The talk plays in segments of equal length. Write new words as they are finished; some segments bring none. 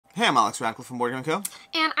Hey, I'm Alex Radcliffe from Board Game Co.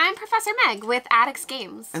 And I'm Professor Meg with Addicts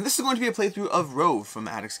Games. And this is going to be a playthrough of Rove from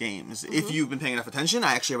Addicts Games. If you've been paying enough attention,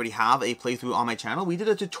 I actually already have a playthrough on my channel. We did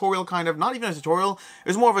a tutorial kind of, not even a tutorial, it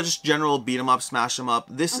was more of a just general beat 'em up, smash 'em up.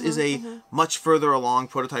 This is a much further along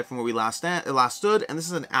prototype from where we last stood, and this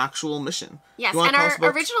is an actual mission. Yes, and our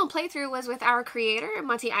original playthrough was with our creator,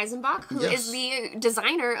 Matti Eisenbach, who is the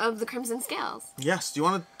designer of the Crimson Scales. Yes, do you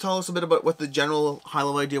want to tell us a bit about what the general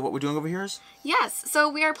high-level idea of what we're doing over here is? Yes, so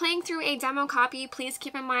we are playing through a demo copy. Please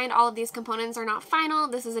keep in mind all of these components are not final.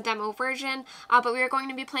 This is a demo version, but we are going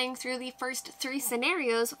to be playing through the first 3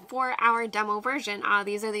 scenarios for our demo version.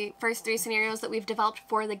 These are the first 3 scenarios that we've developed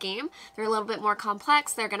for the game. They're a little bit more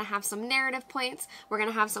complex. They're going to have some narrative points. We're going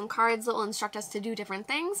to have some cards that will instruct us to do different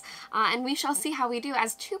things, and we shall see how we do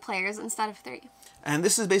as 2 players instead of 3. And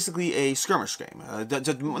this is basically a skirmish game.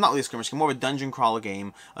 Not really a skirmish game, more of a dungeon crawler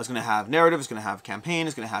game. It's going to have narrative, it's going to have campaign,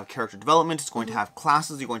 it's going to have character development, it's going to have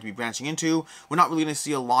classes you're going to be branching into. We're not really going to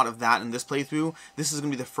see a lot of that in this playthrough. This is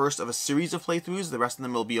going to be the first of a series of playthroughs. The rest of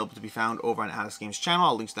them will be able to be found over on Addicts Games channel.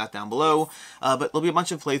 I'll link to that down below. But there'll be a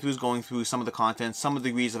bunch of playthroughs going through some of the content, some of the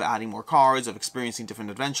degrees of adding more cards, of experiencing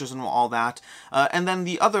different adventures and all that. And then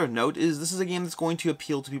the other note is this is a game that's going to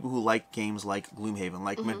appeal to people who like games like Gloomhaven,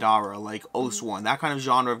 like Madara, like Oathsworn, that kind of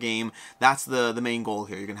genre of game. That's the main goal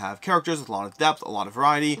here. You're going to have characters with a lot of depth, a lot of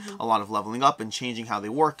variety, a lot of leveling up and changing how they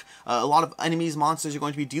work, a lot of enemies, monsters you're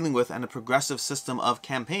going to be dealing with, and a progressive system of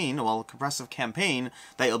campaign, well, a progressive campaign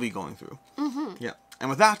that you'll be going through. Yeah. And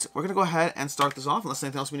with that, we're going to go ahead and start this off, unless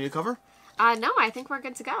anything else we need to cover. No, I think we're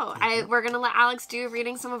good to go. We're going to let Alex do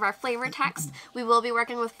reading some of our flavor text. We will be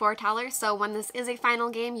working with foretellers, so when this is a final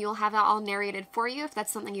game, you'll have it all narrated for you if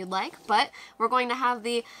that's something you'd like. But we're going to have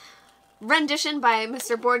the rendition by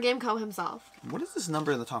Mr. Board Game Co. himself. What is this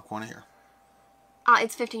number in the top corner here?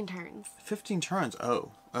 It's 15 turns. 15 turns?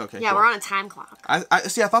 Oh, okay. Yeah, cool. We're on a time clock. I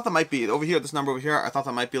see, I thought that might be, over here, this number over here, I thought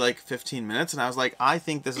that might be like 15 minutes, and I was like, I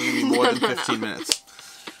think this is going to be more than 15 minutes.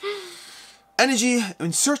 Energy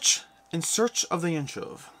in search of the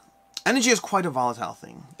Yenshuv. Energy is quite a volatile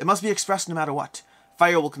thing. It must be expressed no matter what.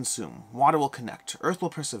 Fire will consume, water will connect, earth will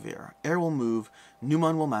persevere, air will move,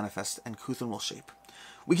 Numan will manifest, and Kuthon will shape.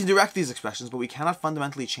 We can direct these expressions, but we cannot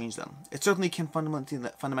fundamentally change them. It certainly can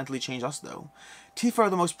fundamentally change us, though. Tifa are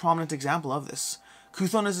the most prominent example of this.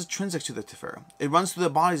 Kuthon is intrinsic to the Tifa. It runs through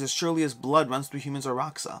their bodies as surely as blood runs through humans or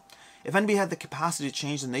Raksa. If anybody had the capacity to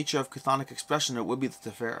change the nature of Kuthonic expression, it would be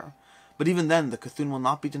the Tifa. But even then, the Kuthon will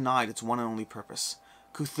not be denied its one and only purpose.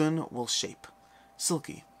 Kuthon will shape.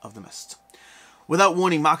 Silky of the Mist. Without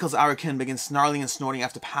warning, Makel's Arakin begins snarling and snorting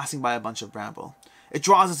after passing by a bunch of bramble. It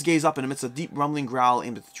draws its gaze up and emits a deep rumbling growl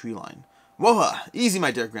aimed at the tree line. Woha! Easy, my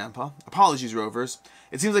dear Grandpa. Apologies, Rovers.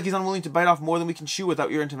 It seems like he's unwilling to bite off more than we can chew without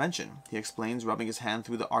your intervention, he explains, rubbing his hand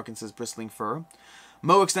through the Arkansas's bristling fur.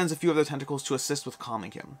 Mo extends a few of their tentacles to assist with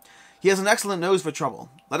calming him. He has an excellent nose for trouble.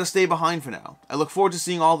 Let us stay behind for now. I look forward to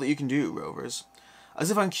seeing all that you can do, Rovers. As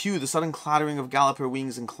if on cue, the sudden clattering of Galloper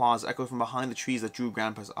wings and claws echoed from behind the trees that drew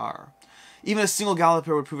Grandpa's ire. Even a single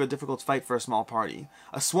Galloper would prove a difficult fight for a small party.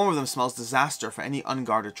 A swarm of them smells disaster for any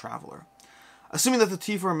unguarded traveler. Assuming that the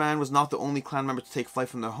Tifa man was not the only clan member to take flight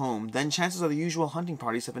from their home, then chances are the usual hunting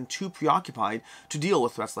parties have been too preoccupied to deal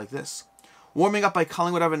with threats like this. Warming up by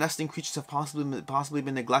culling whatever nesting creatures have possibly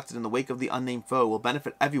been neglected in the wake of the unnamed foe will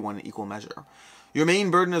benefit everyone in equal measure. Your main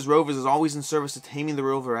burden as Rovers is always in service to taming the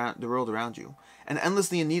world around you, and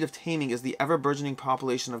endlessly in need of taming is the ever-burgeoning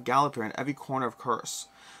population of Galloper in every corner of Curse.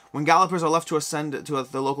 When Gallopers are left to ascend to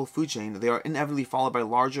the local food chain, they are inevitably followed by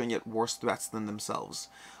larger and yet worse threats than themselves.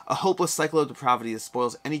 A hopeless cycle of depravity that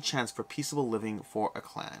spoils any chance for peaceable living for a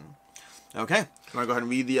clan. Okay, you want to go ahead and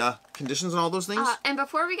read the conditions and all those things? And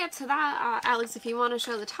before we get to that, Alex, if you want to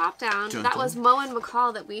show the top down, that was Mo and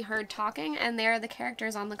McCall that we heard talking, and they're the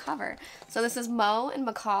characters on the cover. So this is Mo and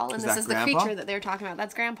McCall, and this is the creature that they're talking about.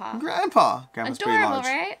 That's Grandpa. Grandpa's adorable, pretty large.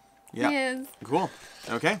 Right? Yeah. He is. Cool.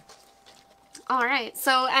 Okay. Alright,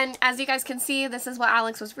 so, and as you guys can see, this is what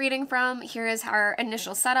Alex was reading from. Here is our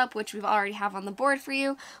initial setup, which we've already have on the board for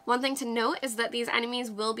you. One thing to note is that these enemies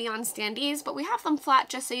will be on standees, but we have them flat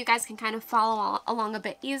just so you guys can kind of follow along a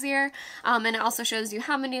bit easier. And it also shows you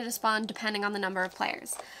how many to spawn depending on the number of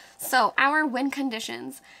players. So, our win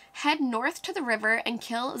conditions. Head north to the river and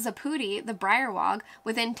kill Zapudi, the Briarwog,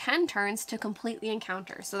 within 10 turns to complete the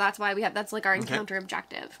encounter. So that's why that's like our encounter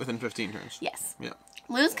objective. Within 15 turns. Yes. Yeah.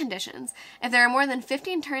 Lose conditions. If there are more than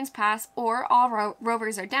 15 turns passed or all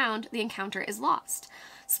rovers are downed, the encounter is lost.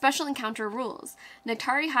 Special encounter rules.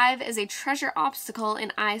 Nectari Hive is a treasure obstacle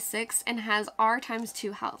in I-6 and has R times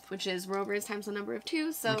 2 health, which is rovers times the number of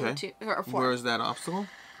 2, so 2 or 4. Where is that obstacle?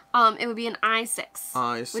 It would be an I6.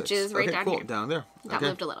 I6. Which is right down here. Down there. That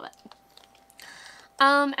moved a little bit.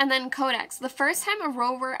 And then codex. The first time a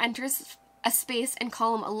rover enters a space in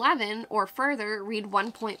column 11 or further, read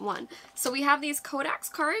 1.1. So we have these codex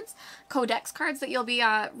cards that you'll be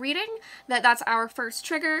reading. That's our first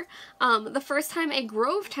trigger. The first time a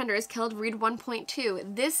grove tender is killed, read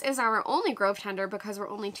 1.2. This is our only grove tender because we're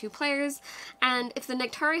only 2 players. And if the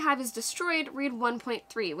Nectari hive is destroyed, read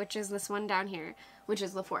 1.3, which is this one down here, which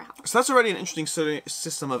is the 4 health. So that's already an interesting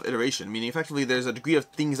system of iteration, meaning effectively there's a degree of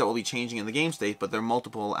things that will be changing in the game state, but there are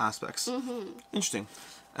multiple aspects. Interesting.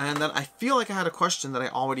 And then I feel like I had a question that I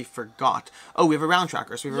already forgot. Oh, we have a round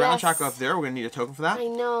tracker. So we have a round tracker up there. We're going to need a token for that. I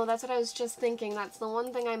know. That's what I was just thinking. That's the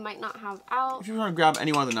one thing I might not have out. If you want to grab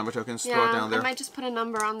any one of the number tokens, throw it down there. I might just put a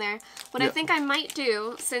number on there. What I think I might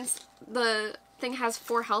do, since the thing has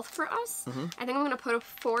 4 health for us, I think I'm going to put a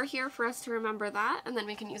 4 here for us to remember that, and then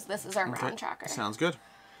we can use this as our round tracker. Sounds good.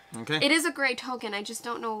 Okay. It is a gray token. I just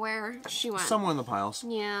don't know where she went. Somewhere in the piles.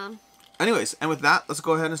 Yeah. Anyways, and with that, let's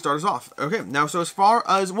go ahead and start us off. Okay, now, so as far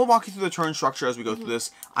as, we'll walk you through the turn structure as we go through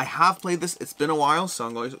this. I have played this, it's been a while, so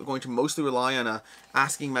I'm going to mostly rely on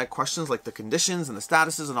asking Meg questions like the conditions and the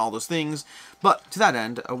statuses and all those things. But to that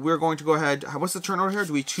end, we're going to go ahead, what's the turn order here?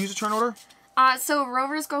 Do we choose a turn order? So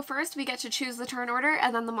Rovers go first, we get to choose the turn order,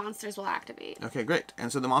 and then the monsters will activate. Okay, great.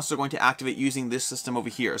 And so the monsters are going to activate using this system over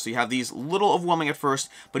here. So you have these little overwhelming at first,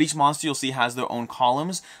 but each monster you'll see has their own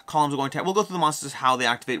columns. Columns are going to, we'll go through the monsters, how they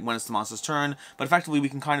activate when it's the monster's turn, but effectively we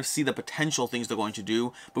can kind of see the potential things they're going to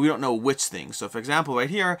do, but we don't know which things. So for example,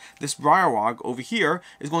 right here, this Briarwog over here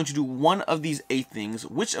is going to do one of these 8 things.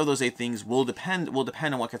 Which of those 8 things will depend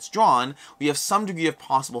on what gets drawn. We have some degree of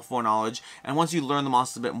possible foreknowledge, and once you learn the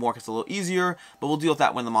monsters a bit more, it gets a little easier. But we'll deal with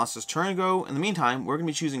that when the monster's turn go. In the meantime, we're going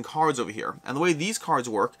to be choosing cards over here. And the way these cards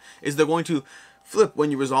work is they're going to flip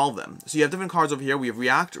when you resolve them. So you have different cards over here. We have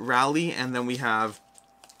React, Rally, and then we have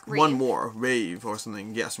one more, Rave or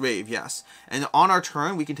something. Yes, Rave, yes. And on our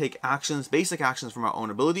turn, we can take actions, basic actions from our own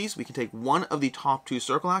abilities. We can take one of the top 2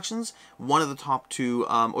 circle actions, one of the top 2,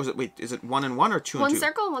 or is it 1 and 1 or 2 and 2? 1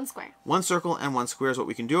 circle, 1 square. 1 circle and 1 square is what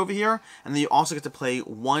we can do over here. And then you also get to play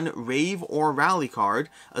 1 Rave or Rally card,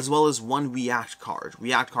 as well as 1 React card.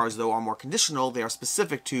 React cards, though, are more conditional. They are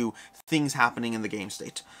specific to things happening in the game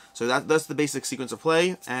state. So that's the basic sequence of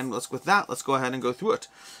play. And let's go ahead and go through it.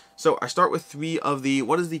 So I start with 3 of the,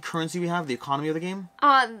 what is the currency we have, the economy of the game?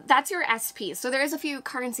 That's your SP. So there is a few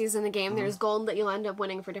currencies in the game. There's gold that you'll end up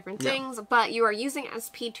winning for different things, but you are using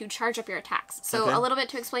SP to charge up your attacks. So a little bit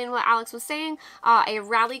to explain what Alex was saying, a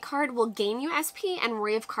rally card will gain you SP and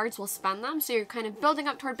Rave cards will spend them. So you're kind of building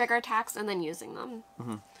up toward bigger attacks and then using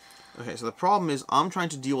them. Okay, so the problem is I'm trying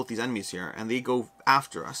to deal with these enemies here and they go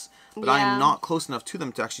after us, but I am not close enough to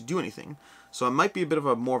them to actually do anything. So it might be a bit of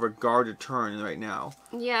a more of a guarded turn right now.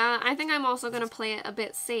 Yeah, I think I'm also going to play it a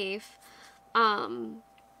bit safe. And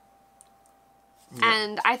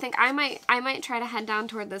I think I might try to head down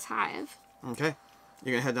toward this hive. Okay.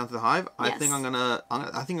 You're going to head down to the hive? Yes. I think I'm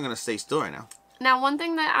going to stay still right now. Now, one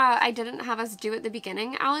thing that I didn't have us do at the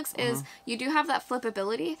beginning, Alex, is you do have that flip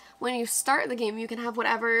ability. When you start the game, you can have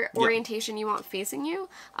whatever orientation you want facing you.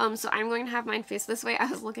 So I'm going to have mine face this way. I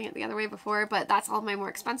was looking at the other way before, but that's all of my more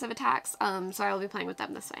expensive attacks. So I will be playing with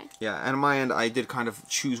them this way. Yeah, and on my end, I did kind of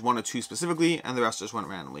choose 1 or 2 specifically, and the rest just went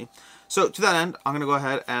randomly. So to that end, I'm going to go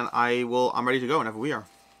ahead and I'm ready to go whenever we are.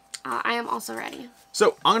 I am also ready.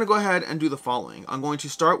 So I'm going to go ahead and do the following. I'm going to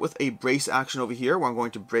start with a brace action over here where I'm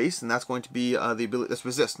going to brace, and that's going to be the ability, that's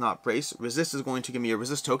resist, not brace. Resist is going to give me a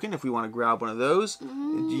resist token if we want to grab one of those.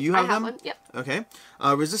 Do you have them? I have one, yep. Okay.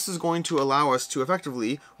 Resist is going to allow us to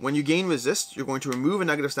effectively, when you gain resist, you're going to remove a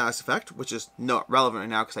negative status effect, which is not relevant right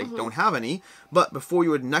now because I don't have any, but before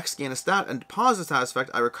you would next gain a stat and positive status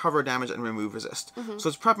effect, I recover damage and remove resist. So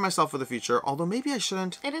it's prepping myself for the future, although maybe I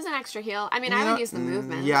shouldn't. It is an extra heal. I mean, I would use the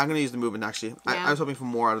movement. Yeah, I'm going to use the movement actually. Yeah. I was hoping for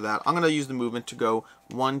more out of that. I'm going to use the movement to go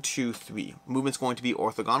 1, 2, 3. Movement's going to be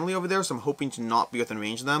orthogonally over there, so I'm hoping to not be within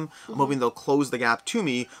range of them. I'm hoping they'll close the gap to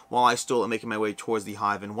me while I still am making my way towards the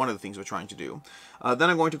hive and one of the things we're trying to do. Then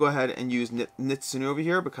I'm going to go ahead and use Nitsunu over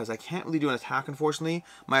here because I can't really do an attack, unfortunately.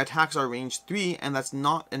 My attacks are range 3, and that's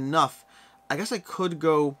not enough. I guess I could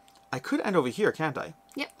end over here, can't I?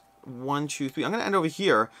 Yep. 1, 2, 3. I'm going to end over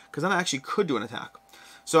here because then I actually could do an attack.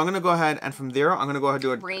 So I'm going to go ahead, and from there, I'm going to go ahead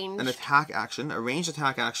and do an attack action, a ranged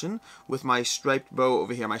attack action with my striped bow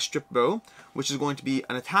over here, my stripped bow, which is going to be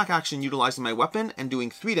an attack action utilizing my weapon and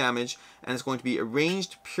doing 3 damage, and it's going to be a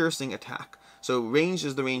ranged piercing attack. So range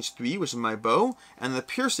is the range 3, which is my bow, and the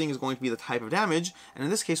piercing is going to be the type of damage. And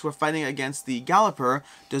in this case, we're fighting against the Galloper.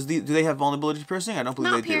 Do they have vulnerability to piercing? I don't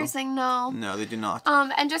believe they do. Not piercing, no. No, they do not.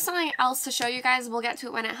 And just something else to show you guys, we'll get to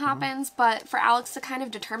it when it happens, but for Alex to kind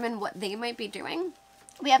of determine what they might be doing,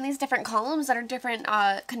 we have these different columns that are different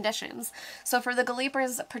conditions. So for the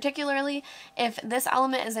Galeepers particularly, if this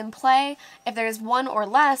element is in play, if there's 1 or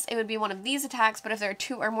less, it would be one of these attacks, but if there are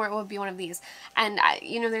 2 or more, it would be one of these. And,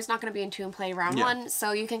 you know, there's not going to be 2 in play round 1,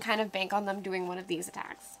 so you can kind of bank on them doing one of these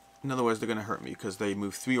attacks. In other words, they're going to hurt me because they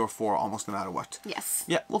move 3 or 4 almost no matter what. Yes.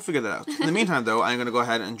 Yeah, we'll figure that out. In the meantime, though, I'm going to go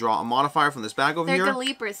ahead and draw a modifier from this bag over here. They're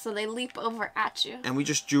Galeepers, so they leap over at you. And we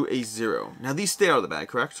just drew a 0. Now, these stay out of the bag,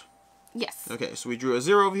 correct? Yes. Okay, so we drew a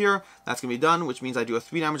 0 over here. That's going to be done, which means I do a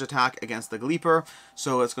 3 damage attack against the Galeeper.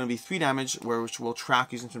 So it's going to be 3 damage, which we'll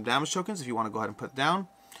track using some damage tokens if you want to go ahead and put it down.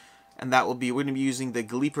 And that will be, we're going to be using the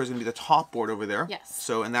Galeeper is going to be the top board over there. Yes.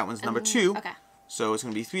 So, and that one's number 2. Okay. So it's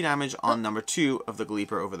going to be 3 damage on number 2 of the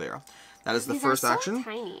Galeeper over there. That is the first action.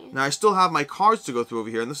 Tiny. Now I still have my cards to go through over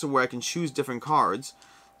here, and this is where I can choose different cards.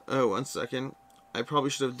 Oh, 1 second. I probably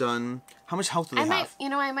should have done... How much health do they have? You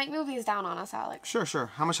know, I might move these down on us, Alex. Sure, sure.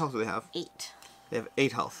 How much health do they have? 8. They have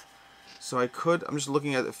 8 health. So I could... I'm just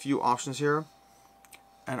looking at a few options here.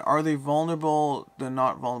 And are they vulnerable? They're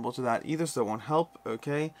not vulnerable to that either, so it won't help.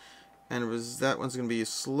 Okay. And that one's going to be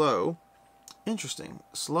slow. Interesting.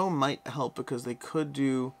 Slow might help because they could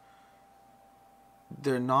do...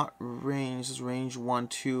 They're not range. This is range 1,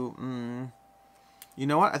 2. You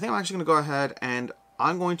know what? I think I'm actually going to go ahead and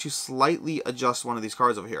I'm going to slightly adjust one of these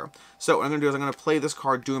cards over here. So what I'm going to do is I'm going to play this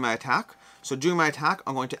card during my attack. So during my attack,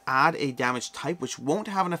 I'm going to add a damage type, which won't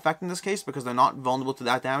have an effect in this case because they're not vulnerable to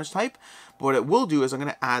that damage type. But what it will do is I'm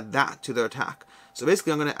going to add that to their attack. So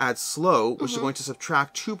basically, I'm going to add slow, which is going to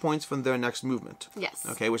subtract 2 points from their next movement. Yes.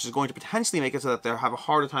 Okay, which is going to potentially make it so that they'll have a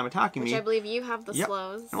harder time attacking me. Which I believe you have the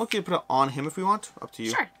slows. And we'll put it on him if we want. Up to you.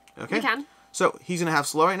 Sure. Okay. We can. So he's going to have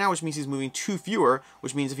slow right now, which means he's moving 2 fewer,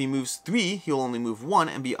 which means if he moves 3, he'll only move 1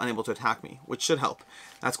 and be unable to attack me, which should help.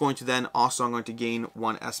 That's going to then also, I'm going to gain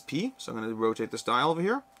 1 SP. So I'm going to rotate this dial over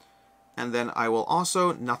here. And then I will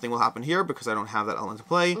also, nothing will happen here because I don't have that element to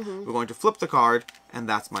play. We're going to flip the card, and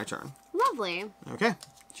that's my turn. Lovely. Okay.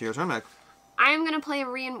 It's your turn, Meg. I'm going to play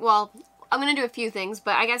well, I'm going to do a few things,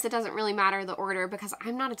 but I guess it doesn't really matter the order because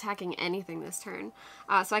I'm not attacking anything this turn.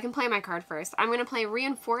 So I can play my card first. I'm going to play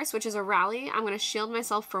Reinforce, which is a rally. I'm going to shield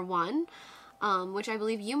myself for 1, which I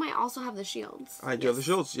believe you might also have the shields. I do have the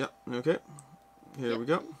shields, yep. Okay. Here we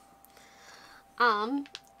go. And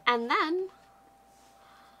then...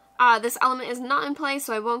 this element is not in play,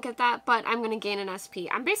 so I won't get that, but I'm going to gain an SP.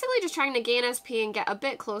 I'm basically just trying to gain SP and get a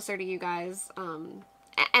bit closer to you guys.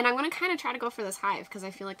 And I'm going to kind of try to go for this hive, because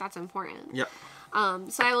I feel like that's important. Yep.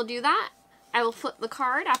 So I will do that. I will flip the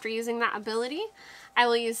card after using that ability. I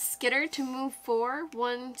will use Skitter to move 4.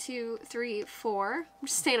 1, 2, 3, 4. I'm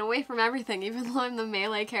just staying away from everything, even though I'm the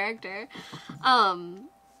melee character.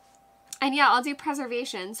 And yeah, I'll do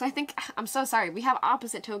Preservation. So I think, I'm so sorry, we have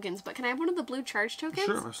opposite tokens, but can I have one of the blue charge tokens?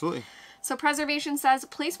 Sure, absolutely. So Preservation says,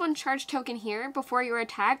 place 1 charge token here before you are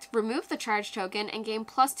attacked, remove the charge token, and gain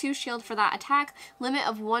 +2 shield for that attack, limit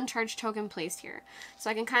of 1 charge token placed here.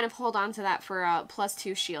 So I can kind of hold on to that for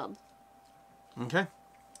 +2 shield. Okay.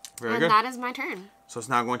 Very good. And that is my turn. So it's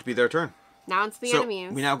now going to be their turn. Now it's the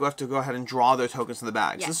enemies. We now have to go ahead and draw their tokens from the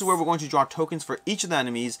bag. Yes. So this is where we're going to draw tokens for each of the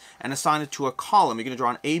enemies and assign it to a column. You're going to draw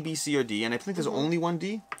an A, B, C, or D. And I think there's only 1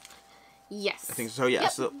 D. Yes. I think so, yeah.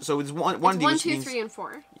 Yep. So it's one D, 1, which 2, means... 3, and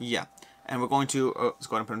 4. Yeah. And we're going to... let's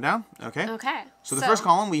go ahead and put them down. Okay. Okay. So the first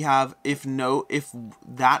column, we have if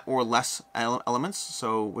that or less elements.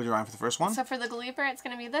 So we're drawing for the first one. So for the Galeeper, it's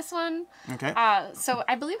going to be this one. Okay. So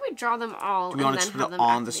I believe we draw them all. Do we want to put it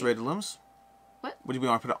on the serrated limbs? What? Do we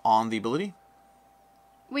want to put it on the ability?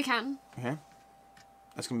 We can. Okay.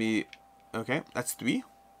 That's going to be... Okay. That's 3.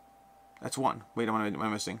 That's 1. Wait, what am I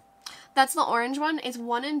missing? That's the orange one. It's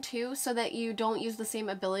 1 and 2 so that you don't use the same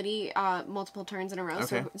ability multiple turns in a row.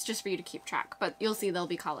 Okay. So it's just for you to keep track. But you'll see they'll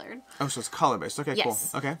be colored. Oh, so it's color-based. Okay,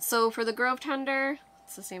 yes. Cool. Okay. So for the Grove Tender,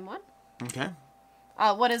 it's the same one. Okay.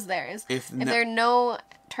 What is theirs? If there are no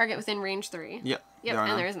target within range 3. Yep. Yep,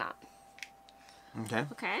 and there is not. Okay.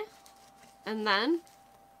 Okay. And then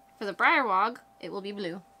for the Briarwog, it will be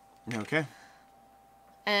blue. Okay.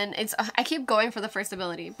 And it's I keep going for the first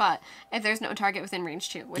ability, but if there's no target within range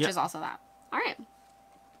 2, which is also that. All right.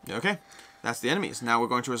 Okay. That's the enemies. Now we're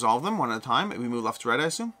going to resolve them one at a time. We move left to right, I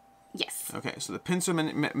assume? Yes. Okay, so the Pincer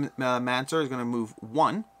Mancer is going to move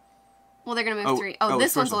 1. Well, they're going to move 3. Oh,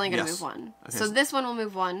 this one's only going to move 1. Okay, so this one will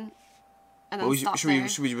move 1. And then stop there.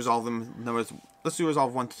 Should we resolve them? Let's do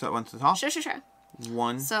resolve 1 to the top. Sure.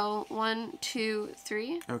 1. So 1, 2,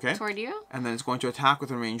 3. Okay. Toward you. And then it's going to attack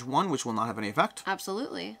within range 1, which will not have any effect.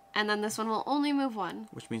 Absolutely. And then this one will only move 1.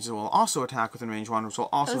 Which means it will also attack within range 1, which will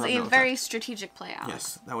also have no effect. It was a very strategic play, Alex.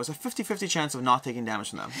 Yes. That was a 50-50 chance of not taking damage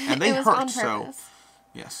from them. And they it was hurt, on purpose. so...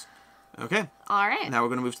 Yes. Okay. All right. Now we're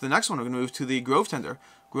going to move to the next one. We're going to move to the Grove Tender.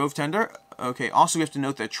 Grove Tender, okay, also we have to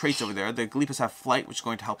note their traits over there. The Gleepas have Flight, which is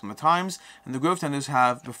going to help them at times. And the Grove Tenders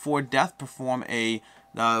have, before death, perform a,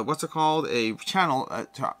 what's it called? A channel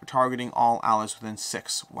targeting all allies within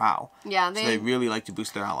 6. Wow. Yeah, so they really like to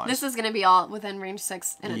boost their allies. This is going to be all within range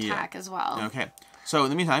 6 in attack as well. Okay. So in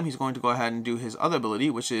the meantime, he's going to go ahead and do his other ability,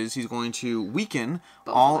 which is he's going to weaken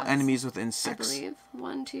Both all enemies within 6. I believe.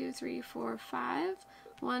 1, 2, 3, 4, 5.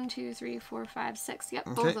 1, 2, 3, 4, 5, 6. Yep,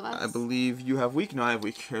 Okay. both of us. I believe you have weak. No, I have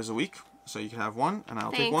weak. Here's a weak. So you can have one, and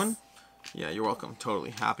I'll take one. Yeah, you're welcome.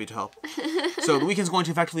 Totally. Happy to help. So the weaken is going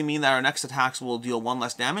to effectively mean that our next attacks will deal 1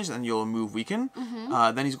 less damage, then you'll remove weaken.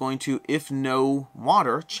 Then he's going to, if no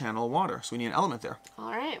water, channel water. So we need an element there.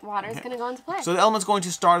 All right, water is going to go into play. So the element's going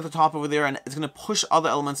to start at the top over there, and it's going to push other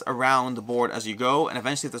elements around the board as you go, and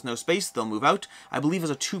eventually if there's no space, they'll move out. I believe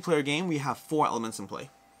as a 2-player game, we have 4 elements in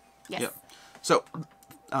play. Yes. Yep. So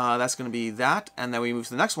that's going to be that, and then we move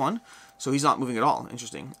to the next one. So he's not moving at all.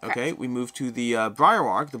 Interesting. Okay, Correct. we move to the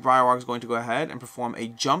Briarwarg. The Briarwarg is going to go ahead and perform a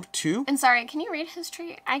jump 2. And sorry, can you read his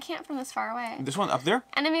tree? I can't from this far away. This one up there?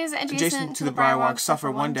 Enemies adjacent to the Briarwarg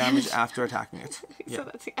suffer 1 damage after attacking it. We said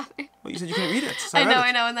that together. Well, you said you couldn't read it. So I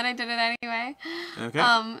know, and then I did it anyway.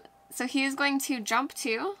 Okay. So he is going to jump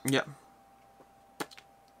 2. Yep.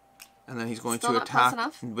 And then he's going Still to not close attack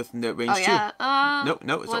enough? with range 2. Oh, yeah.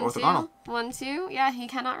 No, it's 1, orthogonal. 2. 1, 2. Yeah, he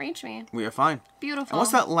cannot reach me. We are fine. Beautiful. And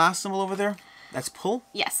what's that last symbol over there? That's pull?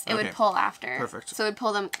 Yes, it would pull after. Perfect. So it would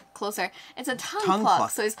pull them closer. It's a tongue pluck,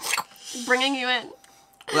 so he's bringing you in.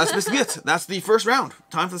 Well, that's basically it. That's the first round.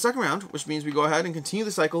 Time for the second round, which means we go ahead and continue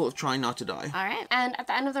the cycle of trying not to die. All right. And at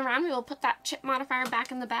the end of the round, we will put that chip modifier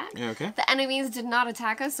back in the bag. Okay. The enemies did not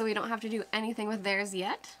attack us, so we don't have to do anything with theirs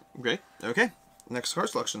yet. Great. Okay. Next card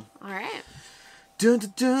selection. All right. Dun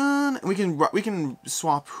dun dun. We can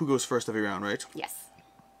swap who goes first every round, right? Yes.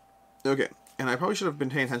 Okay. And I probably should have been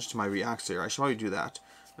paying attention to my reacts here. I should probably do that.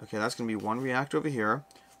 Okay, that's going to be 1 react over here.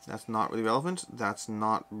 That's not really relevant. That's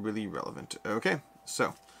not really relevant. Okay,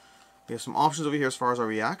 so we have some options over here as far as our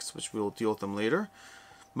reacts, which we'll deal with them later.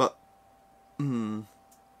 But,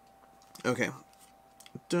 okay.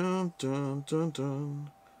 Dun dun dun dun.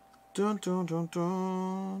 Dun dun dun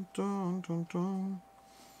dun dun dun dun.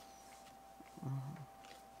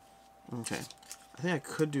 Okay. I think I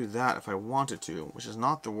could do that if I wanted to, which is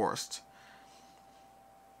not the worst.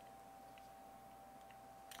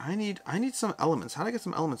 I need some elements. How do I get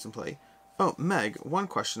some elements in play? Oh, Meg, one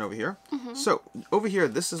question over here. So, over here,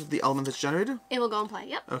 this is the element that's generated? It will go in play,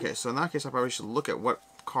 yep. Okay, so in that case, I probably should look at what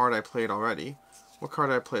card I played already. What card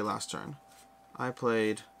did I play last turn? I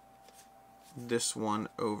played this one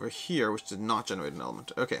over here, which did not generate an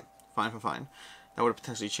element. Okay, fine. That would have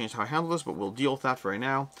potentially changed how I handle this, but we'll deal with that for right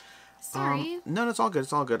now. Sorry. No, it's all good.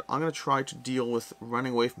 It's all good. I'm going to try to deal with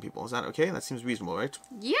running away from people. Is that okay? That seems reasonable, right?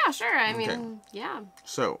 Yeah, sure. I mean, yeah.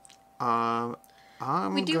 So,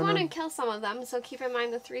 we do want to kill some of them, so keep in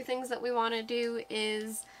mind the 3 things that we want to do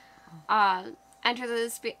is enter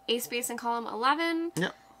the A space in column 11.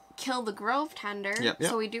 Yep. Kill the Grove Tender. Yep.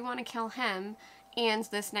 So we do want to kill him and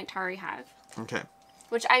this Nectari Hive. Okay.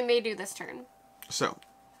 Which I may do this turn. So,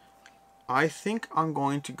 I think I'm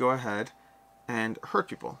going to go ahead and hurt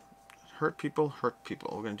people. Hurt people.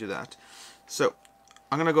 We're going to do that. So,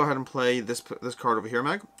 I'm going to go ahead and play this card over here,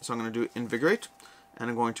 Meg. So I'm going to do Invigorate. And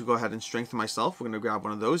I'm going to go ahead and strengthen myself. We're going to grab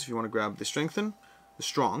one of those. If you want to grab the Strengthen, the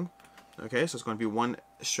Strong. Okay, so it's going to be 1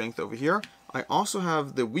 strength over here. I also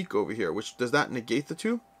have the Weak over here, which, does that negate the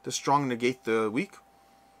 2? Does Strong negate the Weak?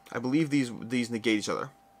 I believe these negate each other.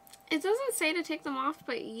 It doesn't say to take them off,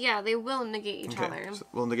 but yeah, they will negate each other. So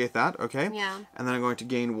we'll negate that, okay. Yeah. And then I'm going to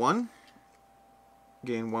gain 1.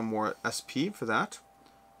 Gain 1 more SP for that.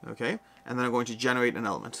 Okay. And then I'm going to generate an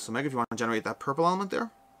element. So Meg, if you want to generate that purple element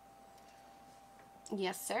there.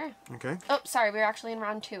 Yes, sir. Okay. Oh, sorry, we're actually in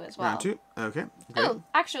round 2 as well. Round 2. Okay. Great. Oh,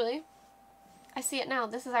 actually, I see it now.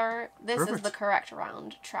 This is the correct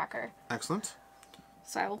round tracker. Excellent.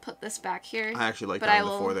 So I will put this back here. I actually like that the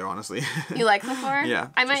 4 there, honestly. You like the 4? Yeah.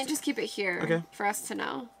 I might just keep it here. Okay. For us to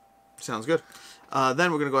know. Sounds good.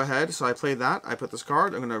 Then we're going to go ahead. So I played that. I put this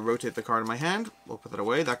card. I'm going to rotate the card in my hand. We'll put that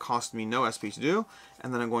away. That cost me no SP to do.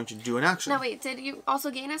 And then I'm going to do an action. Now wait, did you also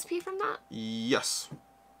gain SP from that? Yes.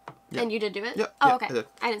 Yep. And you did do it? Yep. Oh, yep, okay. I did.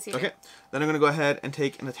 I didn't see it. Okay. Then I'm going to go ahead and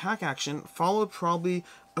take an attack action, followed probably...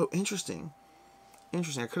 Oh, interesting.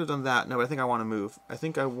 Interesting. I could have done that. No, but I think I want to move. I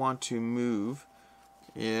think I want to move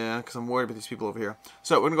Yeah, because I'm worried about these people over here.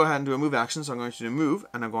 So we're going to go ahead and do a move action. So I'm going to do move,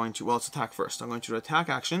 and I'm going to, well, let's attack first. I'm going to do attack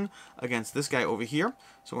action against this guy over here.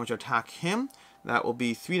 So I'm going to attack him. That will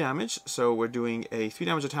be 3 damage. So we're doing a 3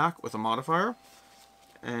 damage attack with a modifier.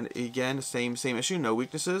 And again, same issue, no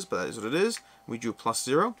weaknesses, but that is what it is. We do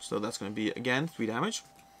 +0, so that's going to be, again, 3 damage.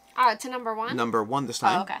 To number 1? Number 1 this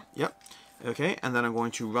time. Oh, okay. Yep. Okay, and then I'm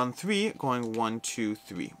going to run 3, going 1, 2,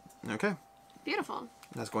 3. Okay. Beautiful.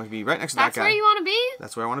 That's going to be right next to that guy. That's where you want to be?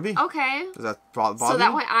 That's where I want to be. Okay. Does that bother So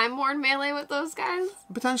that you? way I'm more in melee with those guys?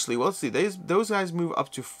 Potentially. Well, let's see. Those guys move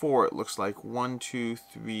up to 4, it looks like. 1, 2,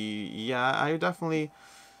 3. Yeah, I definitely...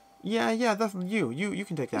 Yeah, definitely. You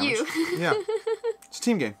can take damage. You. Yeah. It's a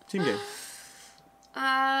team game. Team game.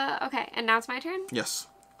 Okay. And now it's my turn? Yes.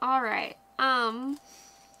 Alright.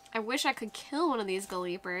 I wish I could kill one of these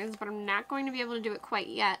Galeepers, but I'm not going to be able to do it quite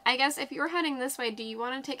yet. I guess if you were heading this way, do you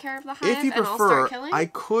want to take care of the hive If you and I'll start prefer, killing? I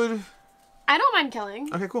could... I don't mind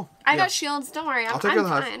killing. Okay, cool. I got shields, don't worry. I'll take care of the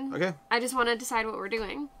hive. fine. Okay. I just want to decide what we're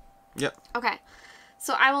doing. Yep. Okay.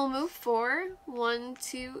 So I will move 4, 1,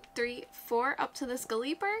 2, 3, 4 up to this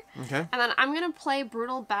Galeeper. Okay. And then I'm going to play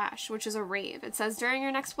Brutal Bash, which is a rave. It says during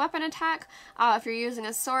your next weapon attack, if you're using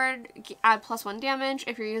a sword, add +1 damage.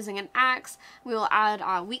 If you're using an axe, we will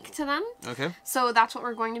add weak to them. Okay. So that's what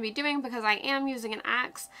we're going to be doing because I am using an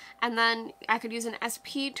axe. And then I could use an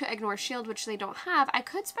SP to ignore shield, which they don't have. I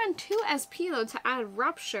could spend 2 SP though to add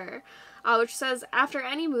Rupture. Which says, after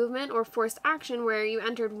any movement or forced action where you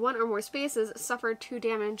entered 1 or more spaces, suffer 2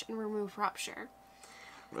 damage and remove Rupture.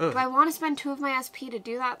 Ugh. Do I want to spend 2 of my SP to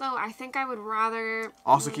do that, though? I think I would rather...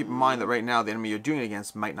 Also keep in mind that right now the enemy you're doing it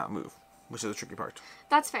against might not move, which is the tricky part.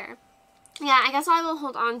 That's fair. Yeah, I guess I will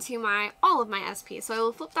hold on to all of my SP. So I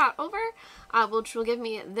will flip that over, which will give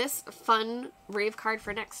me this fun Rave card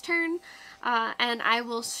for next turn. And I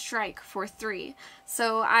will strike for 3.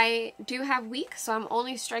 So I do have weak, so I'm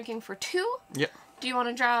only striking for 2. Yep. Do you want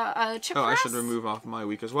to draw a chip for I us? should remove off my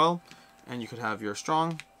weak as well. And you could have your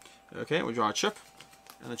strong. Okay, we draw a chip.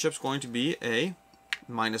 And the chip's going to be a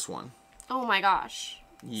 -1. Oh my gosh.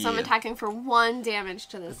 Yeah. So I'm attacking for 1 damage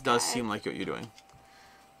to this It does guy. seem like what you're doing.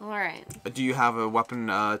 Alright. Do you have a weapon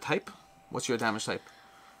type? What's your damage type?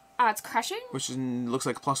 It's crushing? Which looks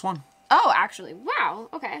like +1. Oh, actually. Wow.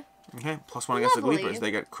 Okay. Okay, +1 against the Lovely. Gleepers. They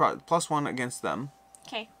get +1 against them.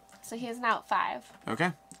 Okay. So he is now at 5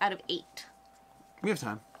 Okay. out of 8. We have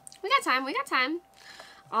time. We got time. We got time.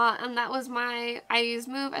 And that was I used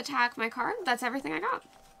move, attack, my card. That's everything I got.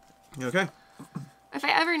 Okay. If I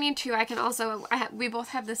ever need to, I can also, we both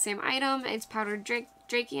have the same item. It's Powdered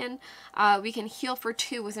Drakian. We can heal for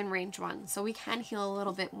 2 within range 1. So we can heal a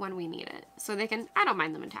little bit when we need it. So they can, I don't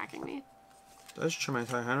mind them attacking me. Did I just turn my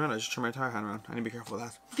entire hand around? I just turned my entire hand around. I need to be careful with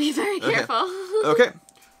that. Be very careful. Okay.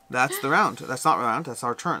 That's the round. That's not round. That's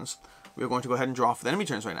our turns. We're going to go ahead and draw for the enemy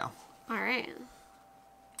turns right now. Alright.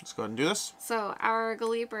 Let's go ahead and do this. So our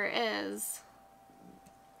Galeeper is...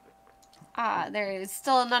 there is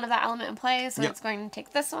still none of that element in play, so Yep. it's going to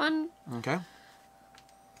take this one. Okay.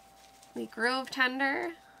 The Grove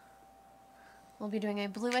Tender will be doing a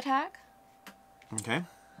blue attack. Okay.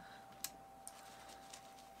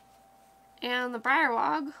 And the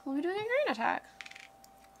Briarwog will be doing a green attack.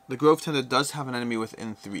 The Grove Tender does have an enemy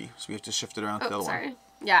within 3, so we have to shift it around to the Oh, other sorry. one.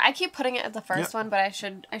 Yeah, I keep putting it at the first Yep. one, but I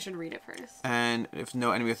should read it first. And if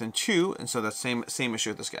no enemy within 2, and so that's same issue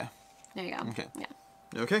with this guy. There you go. Okay. Yeah.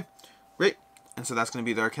 Okay. Great. And so that's going to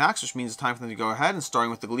be their attacks, which means it's time for them to go ahead and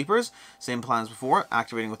starting with the Gleepers. Same plan as before,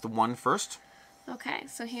 activating with the 1 first. Okay,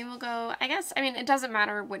 so he will go, I guess, I mean, it doesn't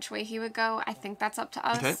matter which way he would go. I think that's up to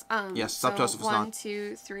us. Okay. Yes, it's up to us if it's not. 1,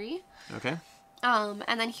 2, 3. Okay.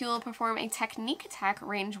 And then he will perform a technique attack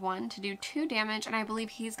range 1 to do 2 damage, and I believe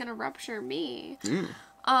he's going to rupture me. Ooh.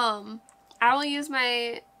 I will use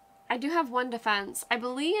I do have 1 defense. I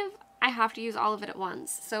believe I have to use all of it at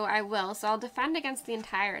once, so I will. So I'll defend against the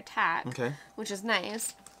entire attack, Okay. which is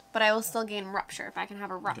nice, but I will still gain rupture if I can have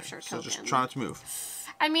a rupture So token. just try not to move.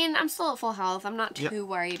 I mean, I'm still at full health. I'm not too Yep.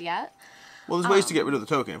 worried yet. Well, there's ways to get rid of the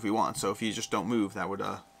token if we want. So if you just don't move, that would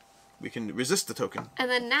we can resist the token. And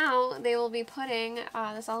then now they will be putting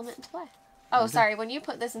this element into play. Oh, Okay. sorry. When you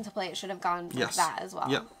put this into play, it should have gone with Yes. that as well.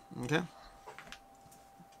 Yep. Okay.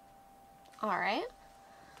 All right.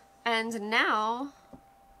 And now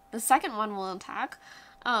the second one will attack.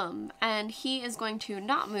 And he is going to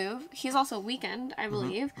not move. He's also weakened, I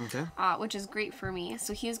believe. Okay. Which is great for me.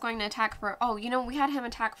 So he's going to attack for... Oh, you know, we had him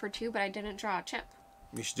attack for 2, but I didn't draw a chip.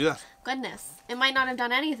 You should do that. Goodness. It might not have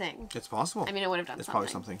done anything. It's possible. I mean, it would have done It's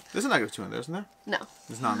something. probably something. There's a -2 in there, isn't there? No.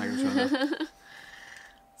 There's not a -2 in there.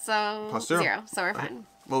 So, +0. 0. So we're fine.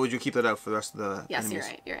 Well, would you keep that out for the rest of the Yes, enemies?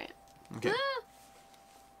 you're right. You're right. Okay.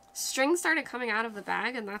 String started coming out of the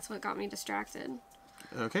bag, and that's what got me distracted.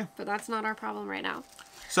 Okay. But that's not our problem right now.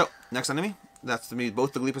 So, next enemy. That's to me,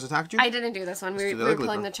 both the Gleepers attacked you? I didn't do this one. We were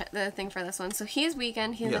pulling the thing for this one. So he's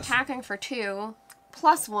weakened. He's attacking for 2,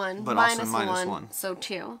 +1, but minus also minus 1, 1. so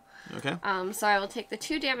 2. Okay. So I will take the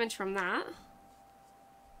 2 damage from that.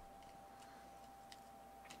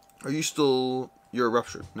 Are you still... You're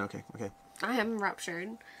ruptured. No, okay, okay. I am ruptured.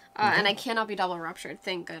 And I cannot be double ruptured,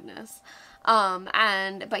 thank goodness.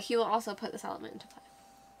 But he will also put this element into play.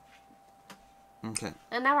 Okay.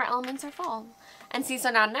 And now our elements are full. And see, so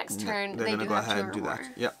now next turn, they're they gonna do go have ahead 2 and or do more.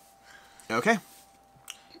 that. Yep. Okay.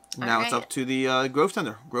 Now it's up to the Grove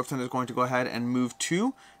Tender. Grove Tender is going to go ahead and move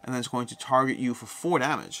 2, and then it's going to target you for 4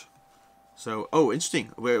 damage. So, oh,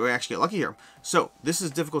 interesting. We actually get lucky here. So, this is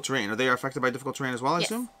difficult terrain. Are they affected by difficult terrain as well, I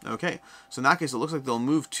assume? Okay. So, in that case, it looks like they'll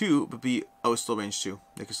move 2, but be... Oh, it's still range 2.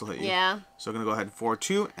 They can still hit you. Yeah. So, I'm going to go ahead and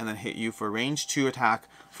 4-2, and then hit you for range 2 attack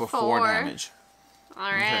for 4 damage.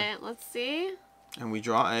 Alright, let's see. And we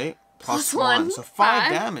draw a +1. So,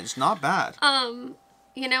 5 damage. Not bad.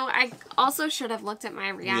 You know, I also should have looked at my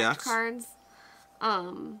react cards.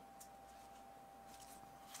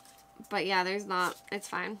 But yeah, there's not... It's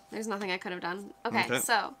fine. There's nothing I could have done. Okay,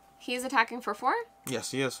 so he's attacking for 4?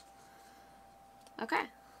 Yes, he is. Okay.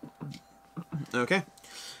 Okay.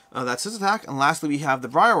 That's his attack. And lastly, we have the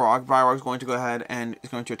Briarwog. Briarwog is going to go ahead and is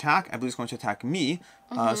going to attack. I believe it's going to attack me.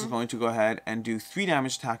 So it's going to go ahead and do 3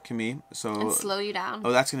 damage attack to me. So and slow you down.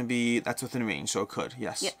 Oh, that's going to be... That's within range, so it could.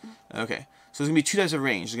 Yes. Yep. Okay. So there's going to be 2 types of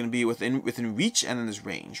range. There's going to be within reach, and then there's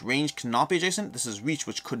range. Range cannot be adjacent. This is reach,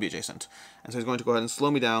 which could be adjacent. And so he's going to go ahead and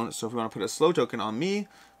slow me down. So if we want to put a slow token on me,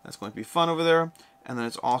 that's going to be fun over there. And then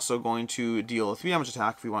it's also going to deal a 3 damage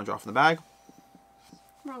attack if we want to draw from the bag.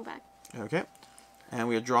 Wrong bag. Okay. And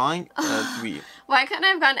we are drawing 3. Why couldn't I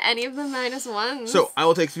have gotten any of the -1s? So I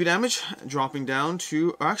will take 3 damage, dropping down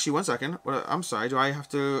to... Oh, actually, 1 second. I'm sorry. Do I have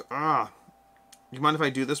to... Do you mind if I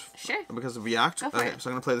do this? Sure. Because of React? Go for it. So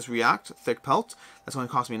I'm going to play this React, Thick Pelt. That's going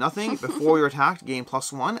to cost me nothing. Before you're attacked, gain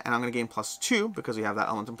 +1, and I'm going to gain +2 because we have that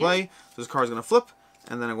element in play. So this card is going to flip,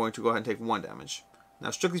 and then I'm going to go ahead and take 1 damage.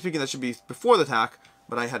 Now, strictly speaking, that should be before the attack,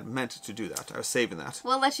 but I had meant to do that. I was saving that.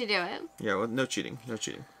 We'll let you do it. Yeah, well, no cheating. No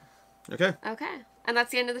cheating. Okay? Okay. And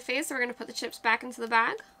that's the end of the phase, so we're going to put the chips back into the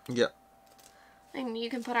bag. Yeah. And you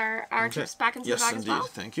can put our chips back into the bag as well. Yes,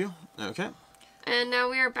 indeed. Thank you. Okay. And now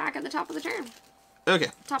we are back at the top of the turn.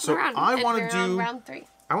 Okay. Top of the round. I want to do... round 3.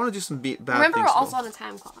 I want to do some bad Remember, things. we're also on a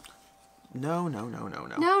time clock. No. No.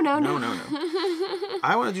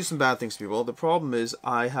 I want to do some bad things, people. The problem is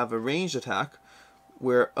I have a ranged attack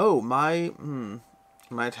where... Oh, my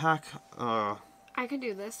attack... I could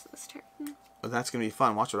do this turn. That's going to be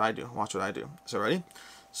fun. Watch what I do. Watch what I do. So, ready?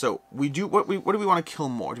 So, we do... What do we want to kill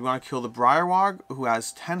more? Do we want to kill the Briarwog, who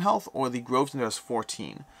has 10 health, or the Grove Tender, who has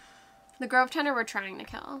 14? The Grove Tender we're trying to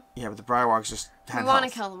kill. Yeah, but the Briarwog's just 10 health. We want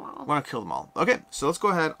to kill them all. We want to kill them all. Okay, so let's go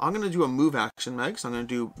ahead. I'm going to do a move action, Meg. So I'm going to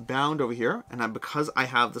do Bound over here. And because I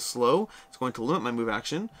have the slow, it's going to limit my move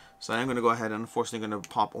action. So I am going to go ahead and unfortunately going to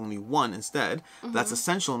pop only 1 instead. That's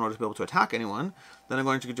essential in order to be able to attack anyone. Then I'm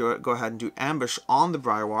going to go ahead and do Ambush on the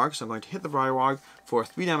Briarwog. So I'm going to hit the Briarwog for a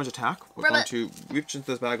 3 damage attack. We're going to reach into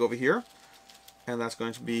this bag over here. And that's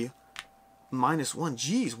going to be -1.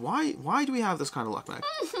 Jeez, why do we have this kind of luck, Meg?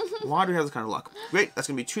 Why do we have this kind of luck? Great, that's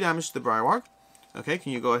going to be 2 damage to the Briarwog. Okay,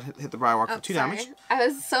 can you go ahead and hit the Briarwog for 2 damage? I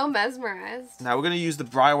was so mesmerized. Now we're going to use the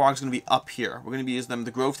Briarwog's going to be up here. We're going to use them.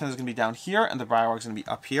 The Grove Tender is going to be down here, and the Briarwog's going to be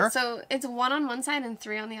up here. So it's 1 on one side and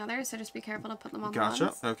 3 on the other, so just be careful to put them on the ones.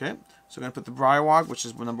 Gotcha, okay. So we're going to put the Briarwog, which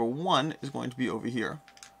is number 1, is going to be over here.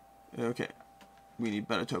 Okay. We need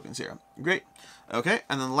better tokens here. Great. Okay,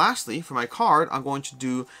 and then lastly, for my card, I'm going to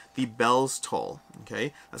do the Bell's Toll.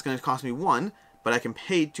 Okay, that's going to cost me 1, but I can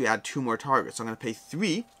pay to add 2 more targets. So I'm going to pay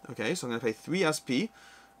 3. Okay, so I'm going to pay 3 SP,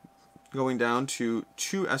 going down to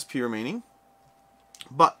 2 SP remaining.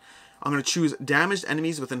 But I'm going to choose damaged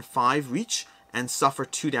enemies within 5 reach and suffer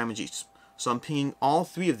 2 damage each. So I'm pinging all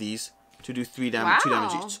 3 of these to do 2 damage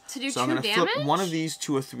each. To do so 2 I'm going to damage? flip 1 of these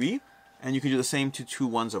to a 3, and you can do the same to 2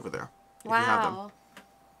 1s over there. If you have them.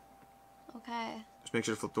 Okay. Just make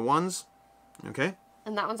sure to flip the 1s. Okay.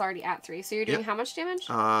 And that one's already at 3. So you're doing how much damage?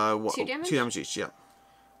 2 damage? 2 damage each, yeah.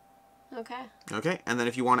 Okay. Okay, and then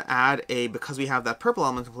if you want to add because we have that purple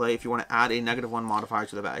element to play, if you want to add a -1 modifier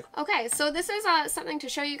to the bag. Okay, so this is something to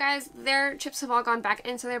show you guys. Their chips have all gone back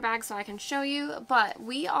into their bag so I can show you, but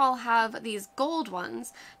we all have these gold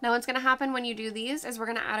ones. Now what's going to happen when you do these is we're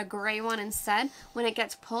going to add a gray one instead. When it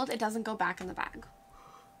gets pulled, it doesn't go back in the bag.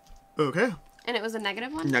 Okay. And it was a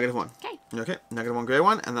 -1? -1. Okay. Okay, -1 gray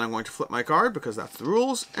one, and then I'm going to flip my card because that's the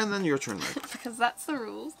rules, and then your turn, Meg. Because that's the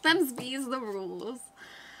rules. Them's bees the rules.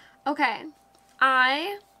 Okay.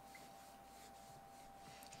 I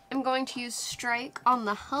am going to use strike on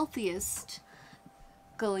the healthiest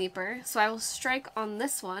Galeeper. So I will strike on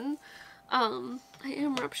this one. I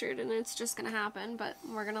am ruptured and it's just going to happen, but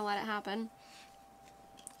we're going to let it happen.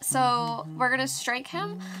 So we're going to strike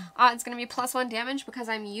him. It's going to be +1 damage because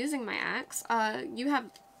I'm using my axe. You have...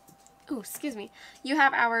 Oh, excuse me. You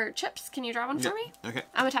have our chips. Can you draw one for me? Okay.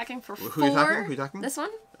 I'm attacking for 4. Who are you attacking? Who are you attacking? This one.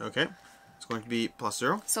 Okay. It's going to be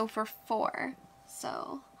 +0. So for 4.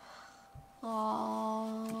 So...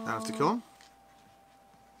 I have to kill him?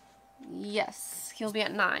 Yes. He'll be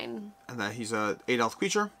at 9. And that he's a 8 health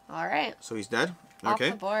creature. Alright. So he's dead. Off Okay.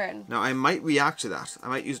 the board. Now I might react to that. I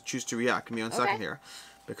might choose to react. Give me 1 second here.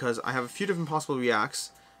 Because I have a few different possible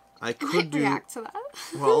reacts. I could do... react to that.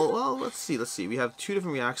 well, let's see. We have 2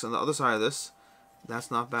 different reacts on the other side of this.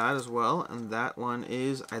 That's not bad as well. And that one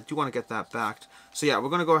is... I do want to get that back. So yeah, we're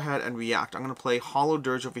going to go ahead and react. I'm going to play Hollow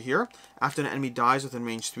Dirge over here. After an enemy dies within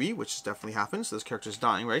range 3, which definitely happens. So this character's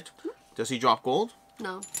dying, right? Does he drop gold?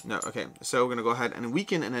 No. No, okay. So we're going to go ahead and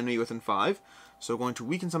weaken an enemy within 5. So we're going to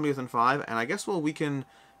weaken somebody within 5. And I guess we'll weaken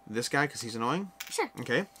this guy because he's annoying. Sure.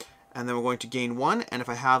 Okay. And then we're going to gain 1. And if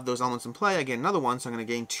I have those elements in play, I gain another 1. So I'm going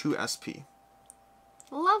to gain 2 SP.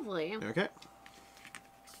 Lovely. Okay.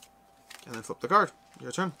 And then flip the card.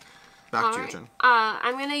 Your turn. Back to your turn.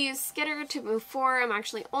 I'm going to use Skitter to move 4. I'm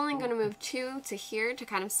actually only going to move 2 to here to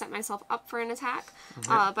kind of set myself up for an attack. Okay.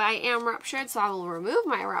 But I am ruptured, so I will remove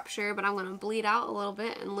my rupture, but I'm going to bleed out a little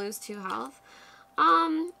bit and lose 2 health.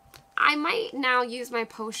 I might now use my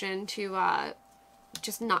potion to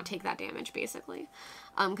just not take that damage, basically,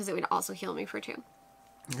 because it would also heal me for 2.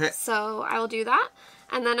 Okay. So I will do that.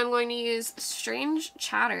 And then I'm going to use Strange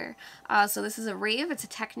Chatter. So this is a Rave. It's a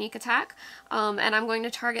technique attack. And I'm going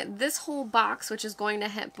to target this whole box, which is going to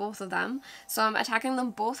hit both of them. So I'm attacking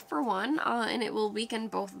them both for 1, and it will weaken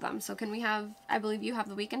both of them. So can we have... I believe you have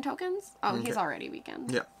the weaken tokens? Oh, okay. He's already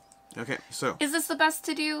weakened. Yeah. Okay, so... Is this the best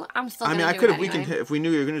to do? I'm still going to do I could have weakened... If we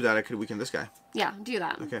knew you were going to do that, I could have weakened this guy. Yeah, do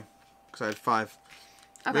that. Okay. Because I had 5.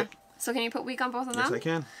 Okay. Wait. So can you put weak on both of them? Yes, I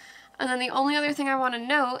can. And then the only other thing I want to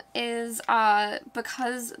note is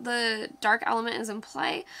because the dark element is in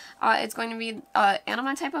play, it's going to be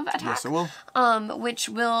anima type of attack. Yes, it will. Which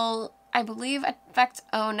will, I believe, affect...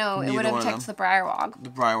 Oh, no, it would affect the Briarwog. The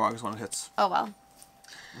Briarwog is one that hits. Oh, well.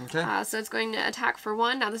 Okay. So it's going to attack for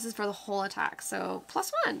 1. Now this is for the whole attack, so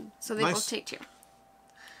 +1. So they both take 2.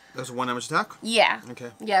 That's a 1 damage attack? Yeah. Okay.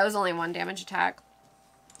 Yeah, it was only 1 damage attack.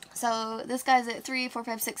 So this guy's at 3, 4,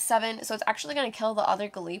 5, 6, 7. So it's actually going to kill the other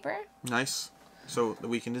Galeeper. Nice. So the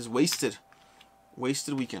weakened is wasted.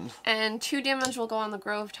 Wasted weakened. And 2 damage will go on the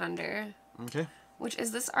Grove Tender. Okay. Which,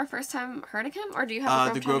 is this our first time hurting him? Or do you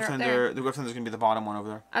have the Grove Tender up there? The Grove Tender is going to be the bottom one over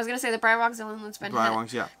there. I was going to say the Briarwog's the only one that's been hit.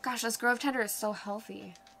 Briarwog's, yeah. Gosh, this Grove Tender is so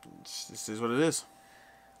healthy. This is what it is.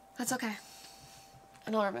 That's okay.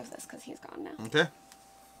 And I'll remove this because he's gone now. Okay.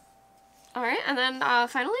 Alright, and then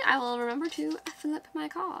finally I will remember to flip my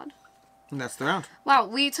card. And that's the round. Wow,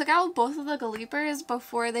 we took out both of the Galeepers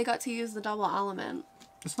before they got to use the double element.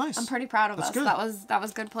 That's nice. I'm pretty proud of us. Good. That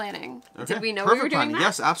was good planning. Okay. Did we know we were doing that?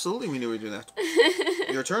 Yes, absolutely we knew we were doing that.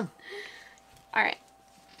 Your turn. Alright.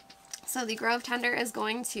 So the Grove Tender is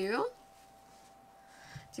going to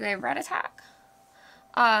do a red attack.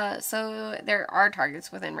 So there are targets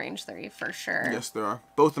within range 3 for sure. Yes, there are.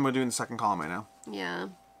 Both of them are doing the second column right now. Yeah.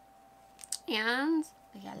 And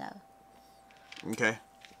yellow. Okay.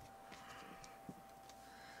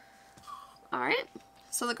 Alright.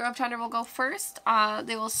 So the Grove Tender will go first.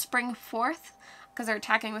 They will spring forth because they're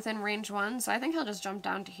attacking within range 1. So I think he'll just jump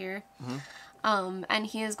down to here. Mm-hmm. And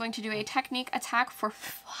he is going to do a technique attack for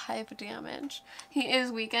 5 damage. He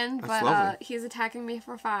is weakened, but he's attacking me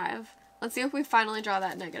for 5. Let's see if we finally draw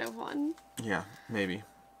that -1. Yeah, maybe.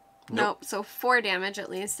 Nope. So 4 damage at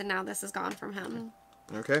least, and now this is gone from him.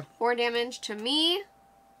 Okay. 4 damage to me.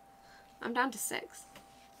 I'm down to 6.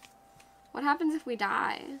 What happens if we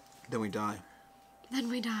die? Then we die. Then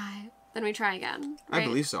we die. Then we try again. Right? I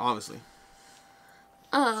believe so, obviously.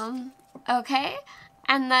 Okay.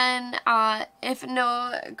 And then, if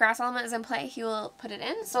no grass element is in play, he will put it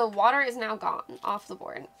in. So water is now gone off the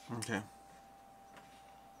board. Okay.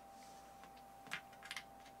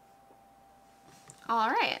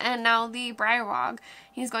 Alright, and now the Briarwog,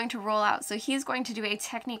 he's going to roll out. So he's going to do a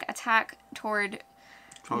technique attack toward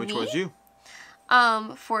Probably me, towards you.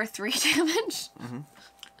 For 3 damage. Mm-hmm.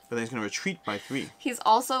 But then he's going to retreat by 3. He's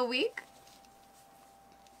also weak.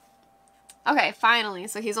 Okay, finally.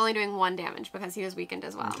 So he's only doing 1 damage because he was weakened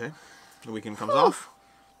as well. Okay. The weaken comes off.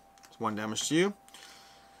 It's 1 damage to you.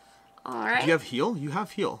 Alright. Do you have heal? You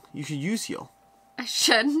have heal. You should use heal. I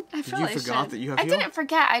should. I feel like you forgot that you have I heal? didn't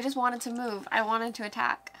forget. I just wanted to move. I wanted to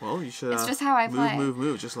attack. Well, you should. It's just how I play.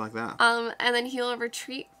 Move, just like that. And then heal or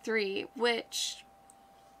retreat 3, which,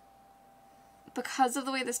 because of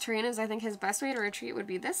the way this terrain is, I think his best way to retreat would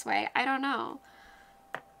be this way. I don't know.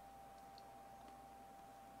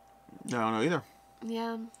 I don't know either.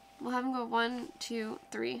 Yeah. We'll have him go 1, 2,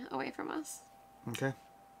 3 away from us. Okay.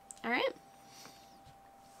 All right.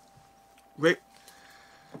 Great.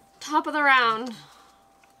 Top of the round.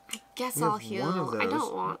 I guess We I'll have heal. one of I those.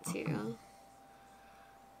 don't want to.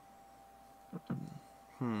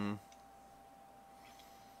 Dun,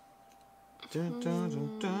 dun,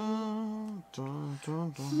 dun, dun, dun,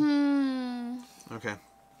 dun, dun. Okay.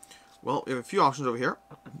 Well, we have a few options over here.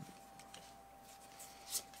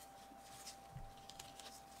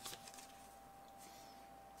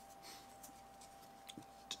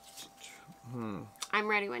 I'm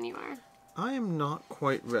ready when you are. I am not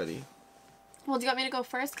quite ready. Well, do you want me to go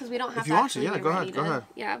first? Because we don't have If you to want to, actually yeah, be go ready ahead, go ahead.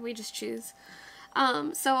 Yeah, we just choose.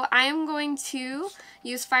 So I am going to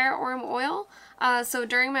use Fire Orm Oil. So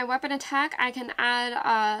during my weapon attack, I can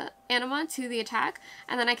add Anima to the attack,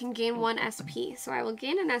 and then I can gain 1 SP. So I will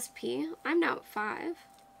gain an SP. I'm now at 5.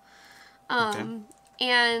 Okay.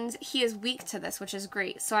 And he is weak to this, which is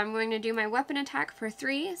great. So I'm going to do my weapon attack for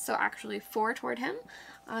 3, so actually 4 toward him.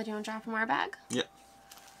 Do you want to drop him our bag? Yep.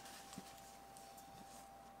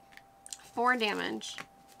 4 damage.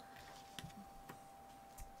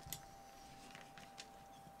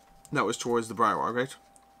 That was towards the Briarwalk, right?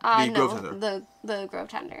 The Grove Tender. The Grove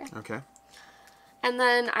Tender. Okay. And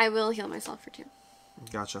then I will heal myself for 2.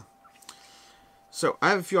 Gotcha. So,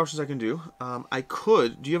 I have a few options I can do. I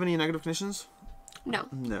could... Do you have any negative conditions? No.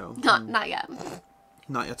 No. Not yet.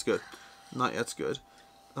 Not yet's good. Not yet's good.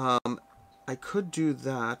 I could do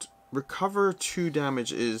that. Recover 2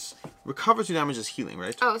 damage is healing,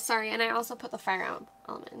 right? Oh, sorry, and I also put the fire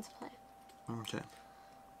element into play. Okay.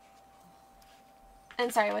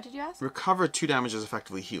 And sorry, what did you ask? Recover 2 damage is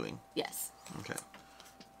effectively healing. Yes. Okay.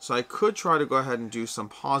 So I could try to go ahead and do some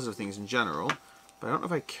positive things in general, but I don't know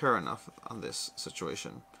if I care enough on this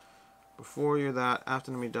situation. Before you're that,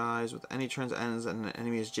 after an enemy dies, with any turns ends and an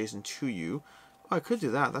enemy is adjacent to you. Oh, I could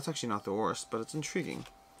do that. That's actually not the worst, but it's intriguing.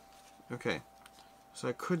 Okay. So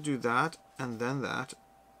I could do that, and then that,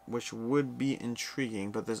 which would be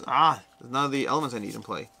intriguing, but there's none of the elements I need in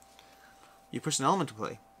play. You push an element to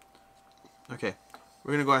play. Okay.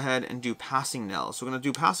 We're going to go ahead and do Passing Knell. So we're going to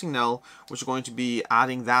do Passing Knell, which is going to be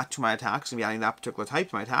adding that to my attack. So I'm going to be adding that particular type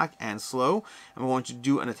to my attack, and slow. And we're going to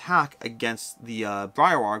do an attack against the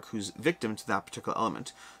Briarwalk, who's victim to that particular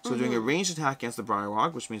element. So we're doing a ranged attack against the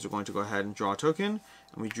Briarwalk, which means we're going to go ahead and draw a token.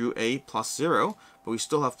 And we drew a +0, but we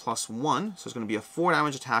still have +1. So it's going to be a 4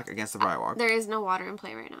 damage attack against the Briarwalk. There is no water in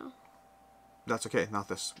play right now. That's okay, not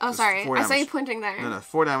this. Oh, sorry. I saw you pointing there. No,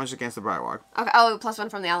 4 damage against the Briarwalk. Okay. Oh,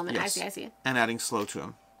 +1 from the element. Yes. I see. And adding slow to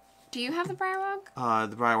him. Do you have the Briarwalk?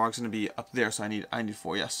 The Briarwalk's going to be up there, so I need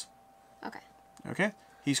 4, yes. Okay. Okay.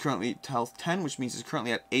 He's currently health 10, which means he's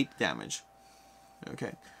currently at 8 damage.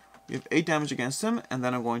 Okay. We have 8 damage against him, and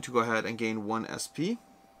then I'm going to go ahead and gain 1 SP,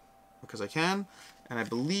 because I can. And I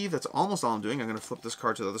believe that's almost all I'm doing. I'm going to flip this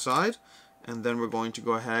card to the other side, and then we're going to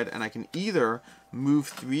go ahead, and I can either move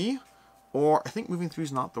 3, or I think moving 3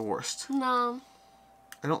 is not the worst. No.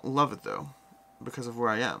 I don't love it, though, because of where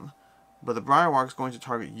I am. But the Briarwalk is going to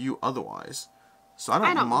target you otherwise. So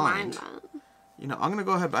I don't mind that. You know, I'm going to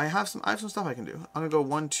go ahead, but I have some stuff I can do. I'm going to go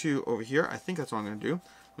 1, 2 over here. I think that's what I'm going to do.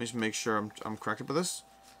 Let me just make sure I'm correct with this.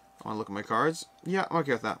 I want to look at my cards. Yeah, I'm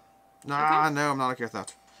okay with that. Nah, okay. No, I'm not okay with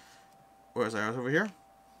that. Where's I over here?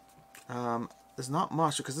 There's not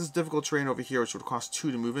much, because this is difficult terrain over here, which would cost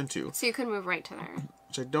 2 to move into. So you could move right to there.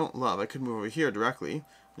 Which I don't love. I could move over here directly,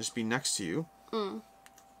 just be next to you.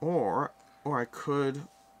 Or I could...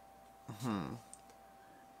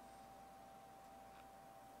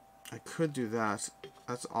 I could do that.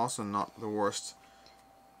 That's also not the worst.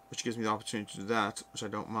 Which gives me the opportunity to do that, which I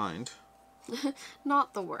don't mind.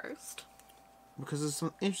 Not the worst. Because there's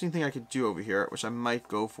some interesting thing I could do over here, which I might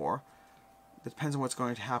go for. It depends on what's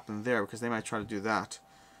going to happen there, because they might try to do that.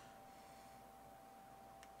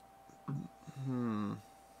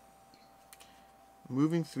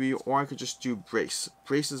 Moving 3, or I could just do Brace.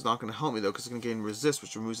 Brace is not going to help me, though, because it's going to gain Resist,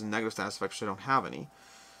 which removes the negative status effect, which I don't have any.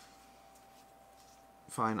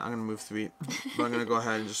 Fine, I'm going to move 3. But I'm going to go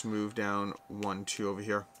ahead and just move down 1, 2 over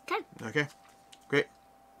here. Okay. Okay. Great.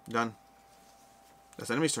 Done.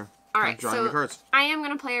 That's enemy's turn. Alright, so I am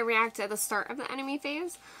going to play a react at the start of the enemy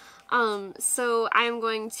phase. So I'm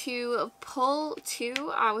going to pull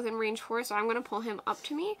 2 within range 4, so I'm going to pull him up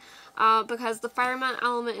to me. Because the fireman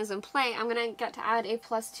element is in play, I'm going to get to add a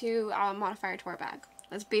 +2 modifier to our bag.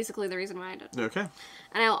 That's basically the reason why I did it. Okay.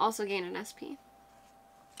 And I'll also gain an SP.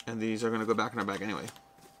 And these are going to go back in our bag anyway.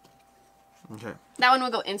 Okay. That one will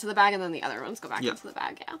go into the bag, and then the other ones go back Yep. into the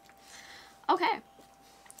bag, yeah. Okay.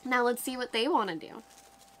 Now let's see what they want to do.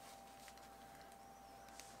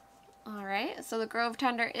 Alright, so the Grove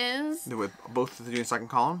Tender is... With both doing second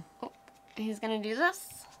column? Oh, he's going to do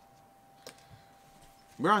this.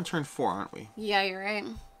 We're on turn 4, aren't we? Yeah, you're right.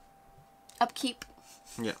 Upkeep.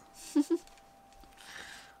 Yeah.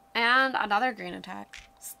 And another green attack.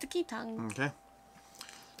 Sticky tongue. Okay.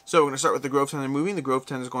 So we're going to start with the Grove Tender moving. The Grove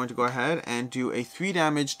Tender is going to go ahead and do a 3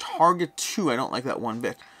 damage, target 2. I don't like that one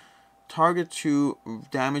bit. Target 2,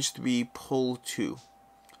 damage 3, pull 2.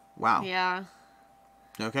 Wow. Yeah.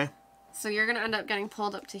 Okay. So you're going to end up getting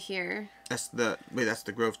pulled up to here. That's the, wait, that's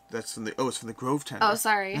the Grove, that's from the, oh, it's from the Grove Tender. Oh,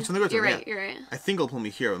 sorry. It's from the Grove Tender, You're right, yeah. you're right. I think it'll pull me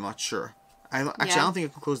here, I'm not sure. Actually, Yeah. I don't think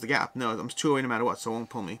it can close the gap. No, I'm 2 away no matter what, so it won't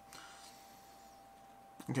pull me.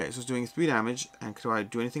 Okay, so it's doing 3 damage, and could I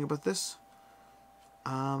do anything about this?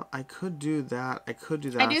 I could do that. I could do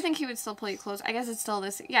that. I do think he would still pull you close. I guess it's still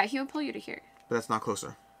this. Yeah, he would pull you to here. But that's not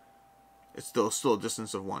closer. It's still a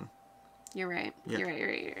distance of 1. You're right. Yeah. You're right, you're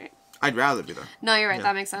right, you're right. I'd rather be there. No, you're right. Yeah.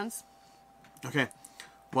 That makes sense. Okay.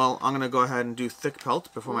 Well, I'm going to go ahead and do Thick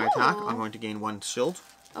Pelt before my attack. Ooh. I'm going to gain 1 shield.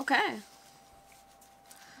 Okay.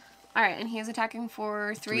 Alright, and he's attacking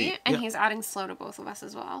for 3, and Yep. he's adding slow to both of us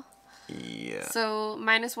as well. Yeah. So,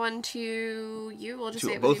 -1 to you. We'll just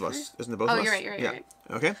say To it both with of you us. first. Isn't it both Oh, of us? you're right, you're right, yeah. you're right.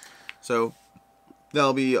 Okay. So,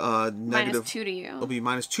 that'll be negative. -2 to you. It'll be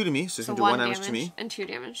 -2 to me, so it's So going to do 1 damage to me. and 2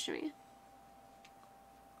 damage to me.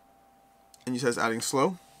 And you says adding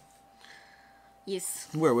slow? Yes.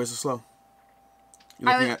 Where's the slow? You're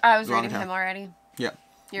I looking was, at I was the wrong reading account. him already. Yeah.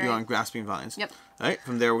 You're You're right. on Grasping Vines. Yep. Alright,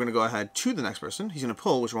 from there we're going to go ahead to the next person. He's going to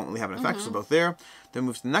pull, which won't really have an effect, so both there. Then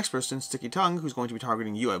move to the next person, Sticky Tongue, who's going to be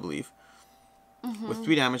targeting you, I believe. With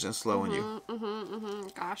 3 damage and slow on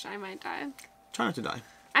you. Gosh, I might die. Try not to die.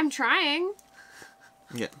 I'm trying.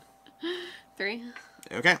 Yeah. 3.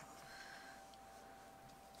 Okay.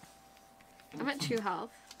 I'm at 2 health.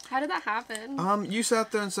 How did that happen? You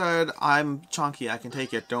sat there and said, I'm chunky, I can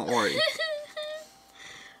take it, don't worry.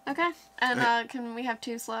 Okay. And can we have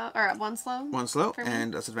 2 slow, or 1 slow? 1 slow, For me?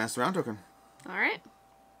 and let's advance the round token. Alright.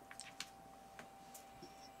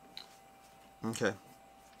 Okay.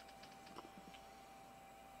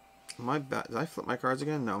 My bad. Did I flip my cards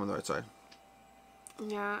again? No, I'm on the right side.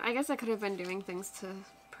 Yeah, I guess I could have been doing things to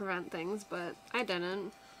prevent things, but I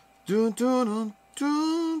didn't. Dun, dun, dun,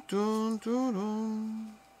 dun, dun, dun,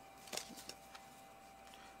 dun.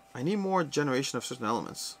 I need more generation of certain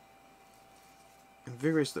elements.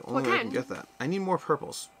 Invigorate's the only way I can kind? get that. I need more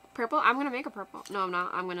purples. Purple? I'm gonna make a purple. No, I'm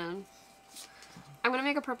not. I'm gonna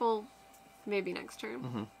make a purple maybe next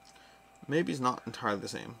turn. Maybe it's not entirely the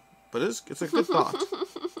same, but it's a good thought.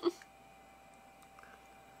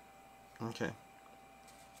 Okay.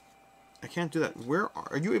 I can't do that. Where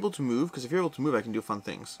are you able to move? Because if you're able to move, I can do fun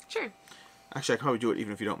things. Sure. Actually, I can probably do it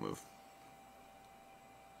even if you don't move.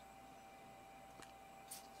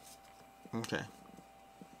 Okay.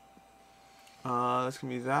 That's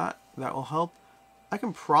gonna be that. That will help. I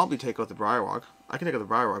can probably take out the Briarwalk. I can take out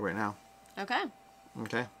the Briarwalk right now. Okay.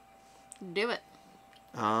 Okay. Do it.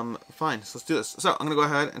 Fine. So let's do this. So I'm gonna go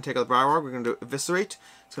ahead and take out the Briarwalk. We're gonna do Eviscerate.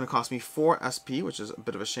 It's gonna cost me 4 SP, which is a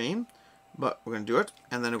bit of a shame, but we're gonna do it.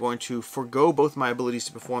 And then I'm going to forego both my abilities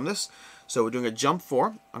to perform this. So we're doing a jump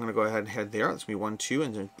 4. I'm gonna go ahead and head there. That's gonna be 1, 2,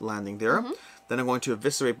 and then landing there. Then I'm going to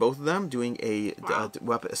Eviscerate both of them, doing a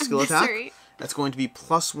weapon, a skill attack. Eviscerate. That's going to be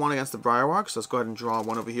 +1 against the Briarwalk. So let's go ahead and draw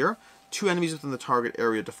 1 over here. 2 enemies within the target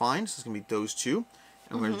area defined. So it's going to be those 2.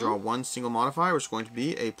 And we're going to draw 1 single modifier, which is going to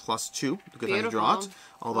be a +2. Good time to draw it.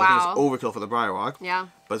 Although I think it's overkill for the Briarwalk. Yeah.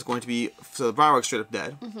 But it's going to be, so the Briarwalk's straight up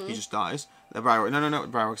dead. He just dies. The Briarwalk, no, the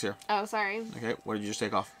Briarwalk's here. Oh, sorry. Okay, what did you just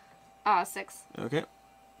take off? 6. Okay.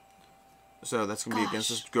 So that's going to be against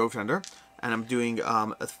this Grove Tender. And I'm doing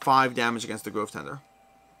 5 damage against the Grove Tender.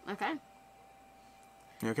 Okay.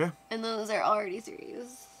 Okay? And those are already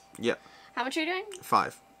 3s. Yep. How much are you doing?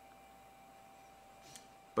 5.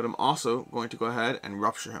 But I'm also going to go ahead and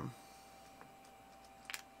rupture him.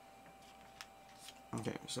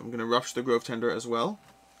 Okay, so I'm going to rupture the Grove Tender as well.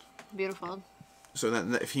 Beautiful. So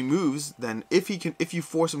that if he moves, then if you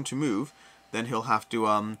force him to move, then he'll have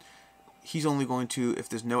to, he's only going to, if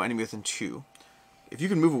there's no enemy within 2. If you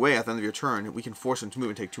can move away at the end of your turn, we can force him to move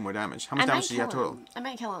and take 2 more damage. How much damage do you have total? I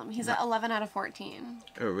might kill him. He's at 11 out of 14.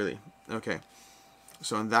 Oh, really? Okay.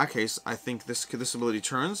 So in that case, I think this ability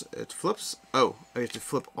turns. It flips. Oh, I have to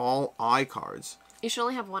flip all I cards. You should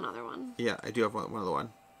only have one other one. Yeah, I do have one other one.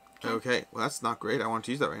 Okay, well that's not great. I want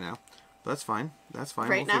to use that right now. But that's fine. That's fine.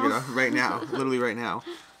 Right we'll now? figure it out. Right now. Literally right now.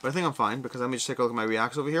 But I think I'm fine because let me just take a look at my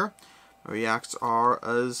reacts over here. My reacts are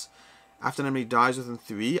as after an enemy dies within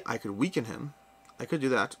 3, I could weaken him. I could do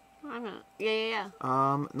that. Yeah.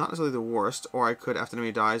 Not necessarily the worst. Or I could, after an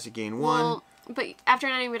enemy dies, you gain 1. Well, but after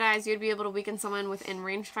an enemy dies, you'd be able to weaken someone within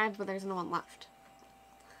range 5, but there's no one left.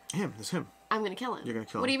 Him. There's him. I'm gonna kill him. You're gonna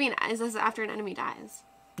kill him. What do you mean? Is this after an enemy dies?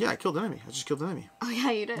 Yeah, I killed an enemy. I just killed an enemy. Oh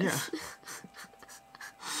yeah, you did. Yeah.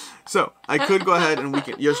 So, I could go ahead and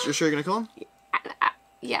weaken. You're sure you're gonna kill him?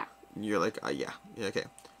 Yeah. You're like, yeah. Yeah, okay.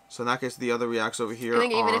 So in that case, the other reacts over here I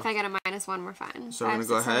think even if I get a -1, we're fine. So 5, I'm going to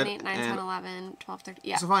go 6, 7, ahead 8, 9, 10, 11, 12, 13.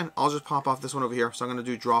 Yeah. So fine, I'll just pop off this one over here. So I'm going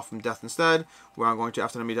to do Draw from Death instead, where I'm going to,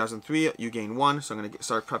 after an enemy dies in 3, you gain 1. So I'm going to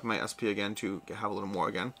start prepping my SP again to have a little more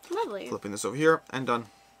again. Lovely. Flipping this over here, and done.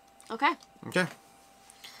 Okay. Okay.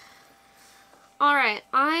 Alright,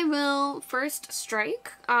 I will first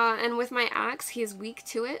strike, and with my axe, he's weak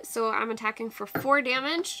to it, so I'm attacking for 4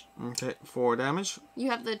 damage. Okay, 4 damage. You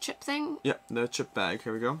have the chip thing? Yep, the chip bag.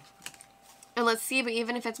 Here we go. And let's see, but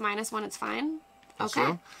even if it's -1, it's fine. Okay.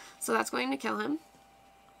 So. So that's going to kill him.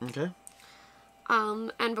 Okay.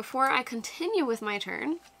 And before I continue with my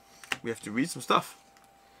turn, We have to read some stuff.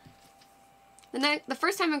 the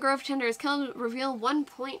first time a Grove Tender is killed, reveal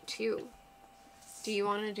 1.2. Do you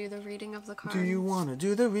want to do the reading of the card? Do you want to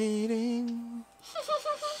do the reading?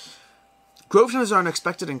 Grove Tenders are an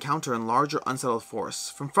unexpected encounter in larger, unsettled forests.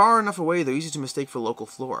 From far enough away, they're easy to mistake for local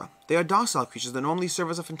flora. They are docile creatures that normally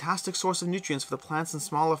serve as a fantastic source of nutrients for the plants and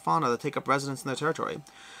smaller fauna that take up residence in their territory.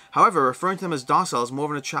 However, referring to them as docile is more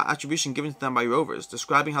of an attribution given to them by rovers,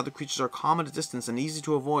 describing how the creatures are calm at a distance and easy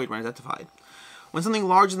to avoid when identified. When something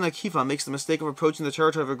larger than a kifa makes the mistake of approaching the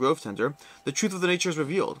territory of a Grove Tender, the truth of the nature is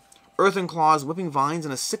revealed. Earthen claws, whipping vines,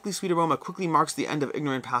 and a sickly sweet aroma quickly marks the end of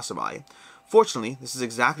ignorant passerby. Fortunately, this is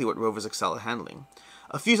exactly what rovers excel at handling.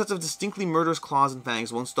 A few sets of distinctly murderous claws and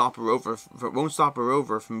fangs won't stop a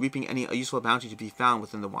rover from reaping any useful bounty to be found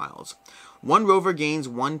within the wilds. One rover gains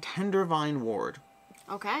 1 tender vine ward.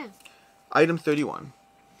 Okay. Item 31.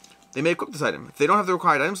 They may equip this item. If they don't have the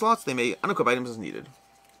required item slots, they may unequip items as needed.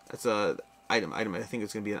 That's a item. I think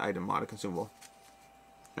it's going to be an item mod, a consumable.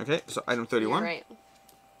 Okay, so item 31. You're right.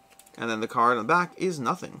 And then the card on the back is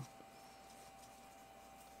nothing.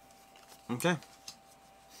 Okay.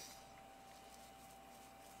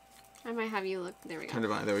 I might have you look. There we go. Tender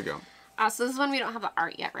vine. There we go. So this one we don't have the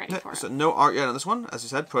art yet ready for. So no art yet on this one. As you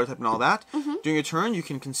said, prototype and all that. During your turn, you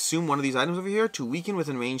can consume one of these items over here to weaken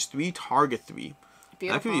within range 3, target 3.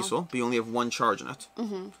 Beautiful. That could be useful, but you only have 1 charge in it.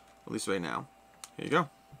 At least right now. Here you go.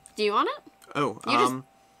 Do you want it? Oh,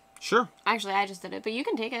 sure. Actually, I just did it, but you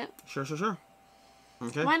can take it. Sure.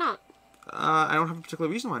 Okay. Why not? I don't have a particular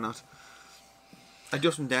reason why not. I do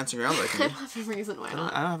have some dancing around that I can I do. don't have a reason why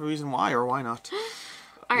not. I don't have a reason why or why not.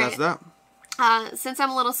 All That's right. that. Since I'm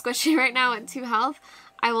a little squishy right now at 2 health,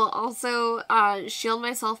 I will also shield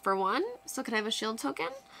myself for 1. So could I have a shield token?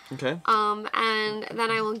 Okay. And then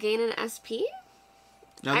I will gain an SP.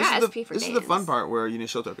 Now, I got SP for this is the fun part where you need a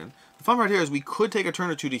shield token. The fun part here is we could take a turn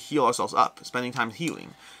or 2 to heal ourselves up, spending time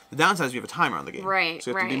healing. The downside is we have a timer on the game. Right,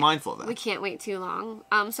 So you have to be mindful of that. We can't wait too long.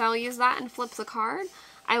 So I'll use that and flip the card.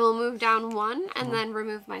 I will move down 1 and then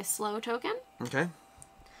remove my slow token. Okay.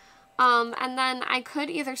 And then I could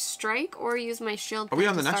either strike or use my shield. Are we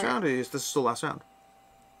on the next round or is this still last round?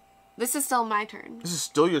 This is still my turn. This is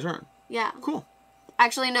still your turn. Yeah. Cool.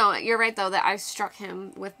 Actually, no, you're right, though, that I struck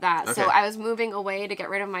him with that. Okay. So I was moving away to get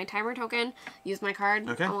rid of my timer token, use my card,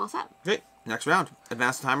 Okay. I'm all set. Okay, next round.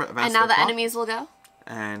 Advance the timer, advance And now the clock. enemies will go?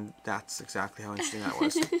 And that's exactly how interesting that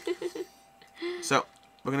was. So,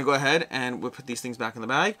 we're going to go ahead and we'll put these things back in the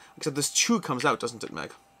bag. Except this chew comes out, doesn't it,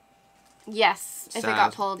 Meg? Yes. If it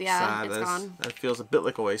got pulled, yeah, Sad. it's gone. That feels a bit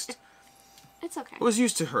like a waste. It's okay. It was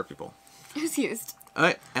used to hurt people. It was used.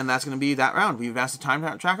 Alright, and that's going to be that round. We've advanced the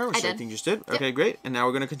time tracker, which I think you just did. Yep. Okay, great. And now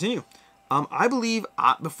we're going to continue. I believe,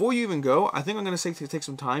 before you even go, I think I'm going to take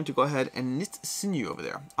some time to go ahead and knit sinew over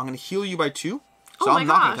there. I'm going to heal you by 2. So Oh I'm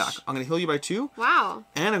not going to attack. I'm going to heal you by 2. Wow.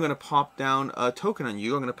 And I'm going to pop down a token on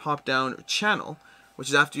you. I'm going to pop down Channel, which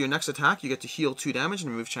is after your next attack, you get to heal 2 damage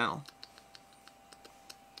and remove Channel.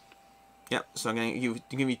 Yep, so I'm going to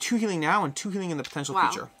give me 2 healing now and 2 healing in the potential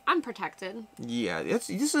future. I'm protected. Yeah, this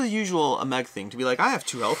is a usual Meg thing, to be like, I have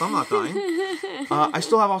 2 health, I'm not dying. I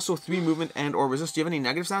still have also 3 movement and or resist. Do you have any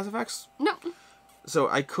negative status effects? No. So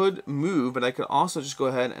I could move, but I could also just go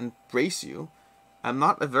ahead and brace you. I'm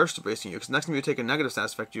not averse to bracing you, because next time you take a negative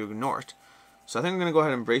status effect, you ignore it. So I think I'm going to go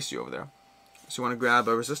ahead and brace you over there. So you want to grab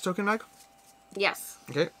a resist token, Meg? Yes.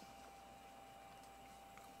 Okay.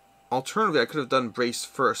 Alternatively, I could have done brace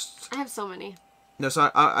first. I have so many. No, so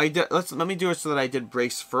I did. Let me do it so that I did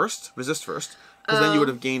brace first, resist first, because then you would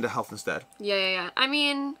have gained a health instead. Yeah. I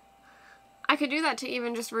mean, I could do that to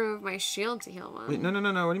even just remove my shield to heal one. Wait, no.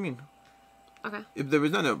 What do you mean? Okay. If there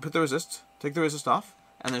was no. Put the resist. Take the resist off,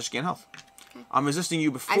 and then just gain health. Okay. I'm resisting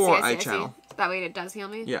you before I see. channel. That way it does heal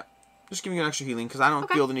me. Yeah, just giving you an extra healing because I don't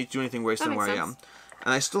feel the need to do anything worse than where I am. Sense.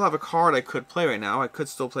 And I still have a card I could play right now. I could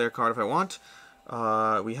still play a card if I want.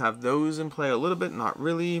 We have those in play a little bit, not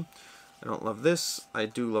really. I don't love this. I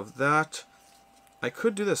do love that. I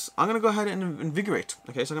could do this. I'm going to go ahead and invigorate.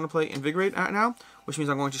 Okay, so I'm going to play invigorate now, which means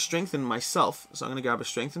I'm going to strengthen myself. So I'm going to grab a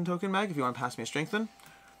strengthen token, Mag, if you want to pass me a strengthen.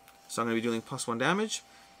 So I'm going to be dealing +1 damage.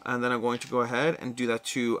 And then I'm going to go ahead and do that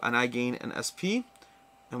to, and I gain an SP.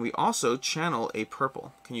 And we also channel a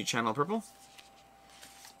purple. Can you channel purple?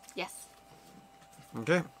 Yes.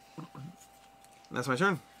 Okay. That's my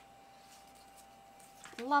turn.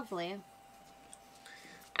 Lovely.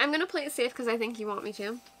 I'm going to play it safe because I think you want me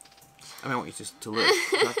to. I mean, I want you to live.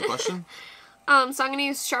 Is that the question? So I'm going to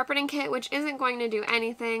use Sharpening Kit, which isn't going to do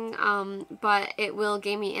anything, but it will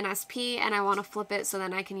gain me an SP, and I want to flip it so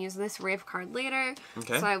then I can use this Rove card later.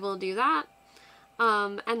 Okay. So I will do that.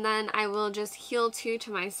 And then I will just heal 2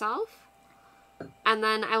 to myself. And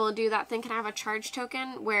then I will do that thing. Can I have a charge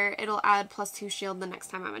token where it'll add +2 shield the next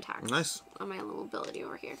time I'm attacked? Nice. On my little ability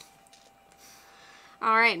over here.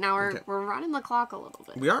 All right, now we're running the clock a little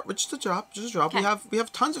bit. We are, just a drop, Okay. We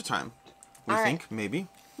have tons of time. We think maybe.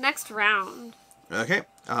 Next round. Okay,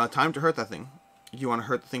 time to hurt that thing. You want to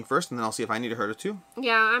hurt the thing first, and then I'll see if I need to hurt it too.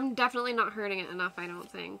 Yeah, I'm definitely not hurting it enough. I don't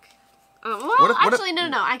think. Well, actually, no,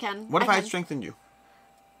 I can. What if I had strengthened you?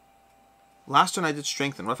 Last turn I did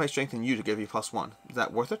strengthen. What if I strengthen you to give you +1? Is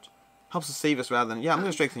that worth it? Helps us save us rather than I'm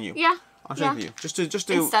gonna strengthen you. Yeah. I'll strengthen you. Just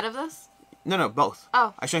to instead of this. No, both.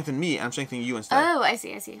 Oh. I strengthen me, and I'm strengthening you instead. Oh, I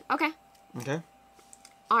see. Okay. Okay.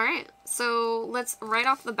 All right. So let's right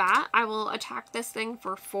off the bat. I will attack this thing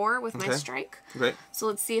for 4 with my strike. Great. So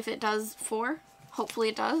let's see if it does 4. Hopefully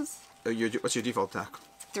it does. What's your default attack?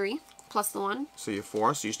 3 plus the 1. So you're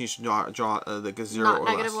 4. So you just need to draw the 0 Not or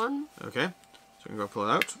negative less. 1. Okay. So we can go pull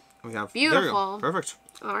it out. We have beautiful. There we go. Perfect.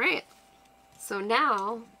 All right. So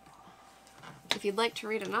now, if you'd like to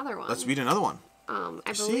read another one. Let's read another one.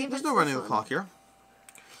 I See, believe there's no running the clock here.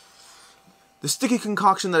 The sticky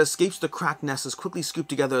concoction that escapes the cracked nest is quickly scooped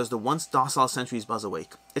together as the once docile sentries buzz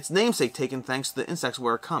awake. Its namesake taken thanks to the insects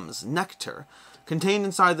where it comes, nectar. Contained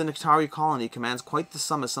inside the Nectari colony commands quite the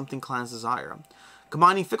sum as something clans desire.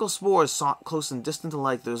 Combining fickle spores sought close and distant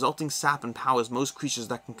alike, the resulting sap empowers most creatures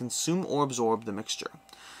that can consume or absorb the mixture.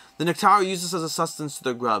 The Nectari use this as a sustenance to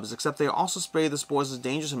their grubs, except they also spray the spores as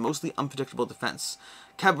dangerous and mostly unpredictable defense.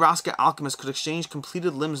 Kabraska alchemists could exchange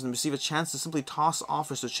completed limbs and receive a chance to simply toss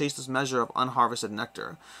offers to chase this measure of unharvested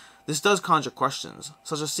nectar. This does conjure questions,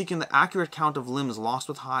 such as seeking the accurate count of limbs lost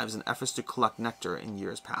with hives in efforts to collect nectar in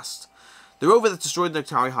years past. The rover that destroyed the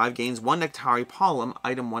Nectari hive gains 1 Nectari pollen,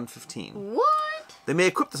 item 115. What? They may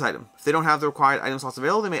equip this item. If they don't have the required item slots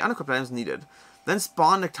available, they may unequip items needed. Then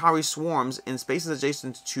spawn Nectari swarms in spaces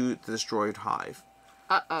adjacent to the destroyed hive.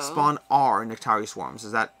 Uh-oh. Spawn R Nectari swarms.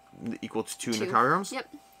 Is that equal to 2 Nectari swarms? Yep.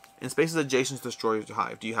 In spaces adjacent to the destroyed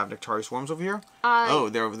hive. Do you have Nectari swarms over here? Oh,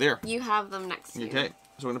 they're over there. You have them next to you. Okay.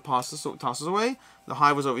 So we're going to toss this away. The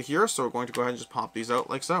hive was over here, so we're going to go ahead and just pop these out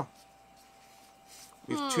like so.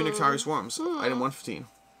 We have 2 Nectari swarms. Item 115.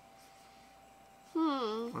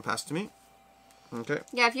 Want to pass it to me? Okay.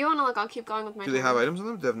 Yeah, if you want to look, I'll keep going with my Do they have items in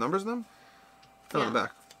them? Do they have numbers in them? Oh, yeah. in the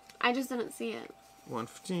back. I just didn't see it.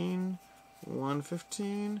 115.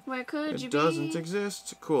 115. Where could you be? It doesn't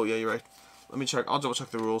exist. Cool, yeah, you're right. Let me check. I'll double check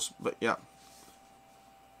the rules, but yeah.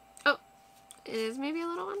 Oh, it is maybe a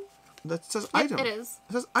little one? That says Yep, item. it is.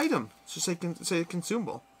 It says item. It should say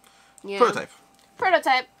consumable. Yeah. Prototype.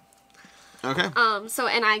 Okay. So,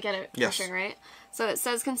 and I get it yes. for sure, right? So it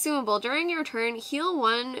says consumable. During your turn, heal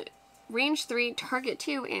 1, range 3, target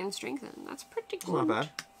 2, and strengthen. That's pretty cool. Not bad.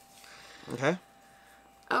 Okay.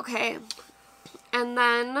 Okay. And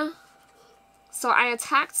then, so I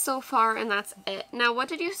attacked so far, and that's it. Now, what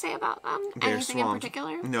did you say about them? They're Anything swamped. in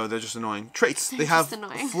particular? No, they're just annoying. Traits. They have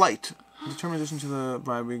flight. Determination to the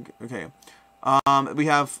bribery. Okay. We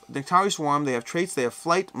have Nectari Swarm. They have traits. They have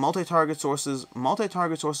flight. Multi-target sources.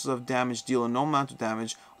 Multi-target sources of damage deal a no amount of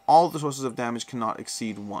damage. All of the sources of damage cannot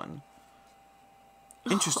exceed 1.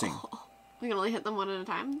 Interesting. We can only hit them 1 at a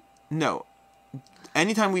time? No.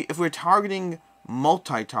 Anytime if we're targeting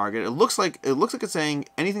multi-target, it looks like it's saying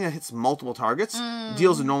anything that hits multiple targets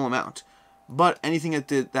deals a normal amount, but anything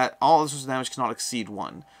that all the sources of damage cannot exceed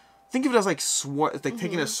 1. think of it as like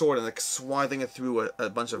taking a sword and like swithing it through a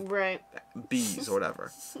bunch of bees or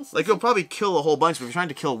whatever. Like you'll probably kill a whole bunch, but if you're trying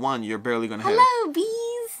to kill one, you're barely going to hit. Hello,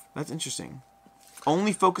 bees. That's interesting.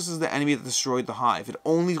 Only focuses the enemy that destroyed the hive. It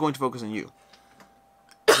only is going to focus on you.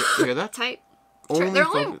 You hear that? Tight. Only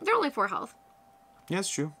they're only 4 health. Yeah, it's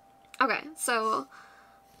true. Okay, so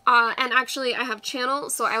and actually I have channel,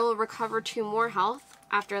 so I will recover 2 more health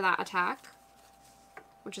after that attack,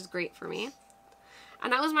 which is great for me.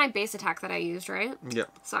 And that was my base attack that I used, right? Yeah.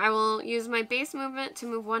 So I will use my base movement to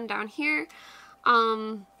move 1 down here.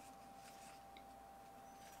 I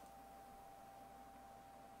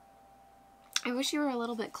wish you were a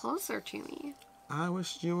little bit closer to me. I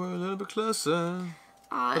wish you were a little bit closer.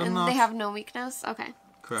 And they have no weakness? Okay.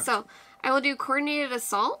 Correct. So I will do coordinated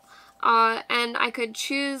assault. And I could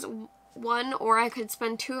choose 1, or I could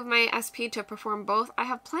spend 2 of my SP to perform both. I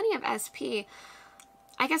have plenty of SP.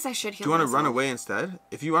 I guess I should heal. Do you want to run away instead?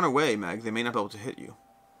 If you run away, Meg, they may not be able to hit you.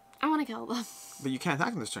 I want to kill them. But you can't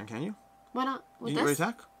attack them this turn, can you? Why not? With you this? already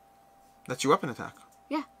attack? That's your weapon attack.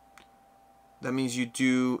 Yeah. That means you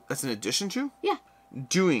do... That's an addition to? Yeah.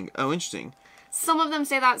 Doing. Oh, interesting. Some of them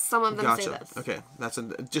say that, some of them say this. Okay, that's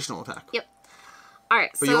an additional attack. Yep.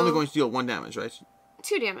 Alright, But you're only going to deal 1 damage, right?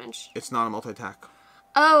 2 damage. It's not a multi-attack.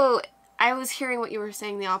 Oh, I was hearing what you were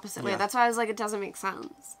saying the opposite way. Yeah. That's why I was like, it doesn't make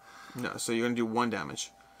sense. No, so you're going to do 1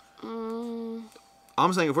 damage.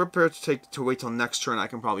 I'm saying if we're prepared to wait till next turn, I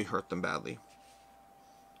can probably hurt them badly.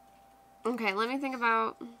 Okay, let me think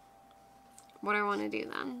about what I want to do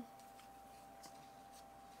then.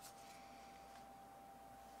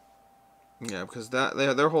 Yeah, because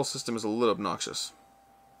their whole system is a little obnoxious.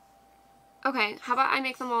 Okay, how about I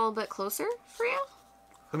make them all a bit closer for you?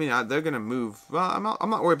 I mean, they're going to move. Well, I'm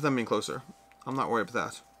not worried about them being closer. I'm not worried about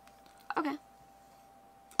that. Okay.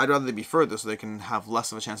 I'd rather they be further so they can have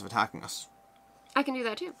less of a chance of attacking us. I can do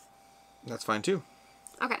that too. That's fine too.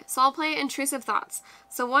 Okay, so I'll play Intrusive Thoughts.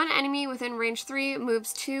 So 1 enemy within range 3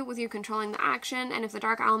 moves 2 with you controlling the action, and if the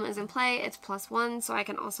dark element is in play, it's +1, so I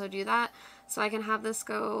can also do that. So I can have this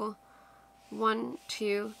go 1,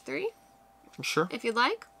 2, 3. Sure. If you'd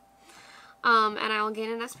like. And I will gain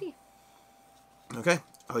an SP. Okay.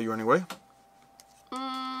 Are you running away?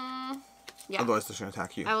 Yeah. Otherwise, they're going to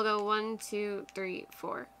attack you. I will go 1, 2, 3,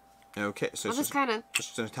 4. Okay, so I'll it's just kind of...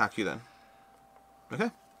 just going to attack you then.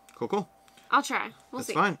 Okay. Cool. I'll try. We'll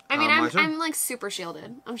see. That's fine. I mean, I'm like super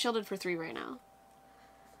shielded. I'm shielded for 3 right now.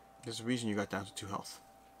 There's a reason you got down to 2 health.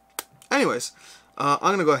 Anyways, I'm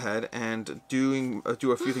going to go ahead and do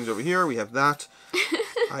a few things over here. We have that.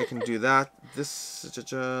 I can do that. This...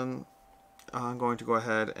 I'm going to go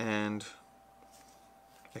ahead and...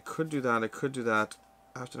 I could do that.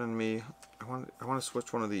 After an enemy... I want to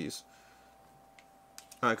switch one of these.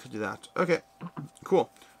 I could do that. Okay. Cool.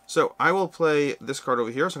 So, I will play this card over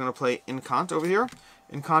here. So, I'm going to play Incant over here.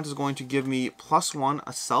 Incant is going to give me +1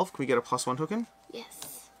 a self. Can we get a +1 token?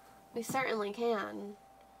 Yes. We certainly can.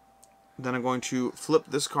 Then I'm going to flip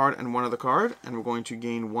this card and one other card. And we're going to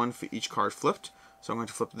gain 1 for each card flipped. So, I'm going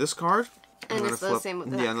to flip this card. And it's the same with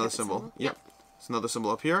that. Yeah, another symbol. Yep. It's another symbol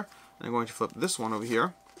up here. And I'm going to flip this one over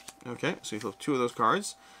here. Okay, so you flip 2 of those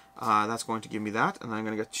cards. That's going to give me that. And then I'm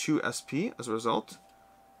going to get 2 SP as a result.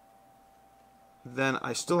 Then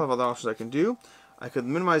I still have other options I can do. I could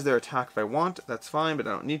minimize their attack if I want. That's fine, but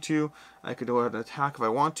I don't need to. I could go ahead and attack if I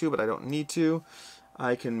want to, but I don't need to.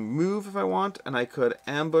 I can move if I want, and I could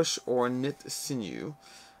ambush or knit sinew.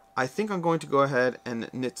 I think I'm going to go ahead and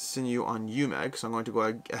knit sinew on you, Meg. So I'm going to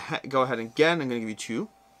go ahead again. I'm going to give you 2.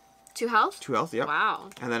 2 health? 2 health, yep. Wow.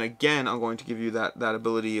 And then again, I'm going to give you that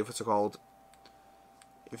ability, if it's called,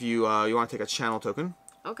 if you want to take a channel token.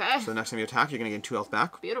 Okay. So the next time you attack, you're going to gain 2 health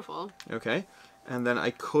back. Beautiful. Okay. And then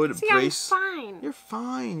I could See, brace... I'm fine. You're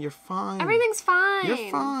fine. You're fine. Everything's fine. You're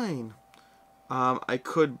fine. I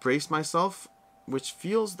could brace myself, which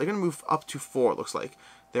feels... They're going to move up to 4, it looks like.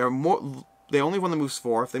 They're more... They only one that moves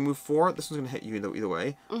 4. If they move 4, this one's going to hit you either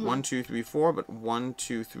way. 1, 2, 3, 4, but 1,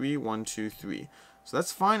 2, 3, 1, 2, 3. So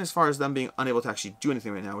that's fine as far as them being unable to actually do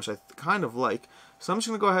anything right now, which I kind of like. So I'm just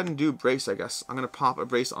going to go ahead and do brace, I guess. I'm going to pop a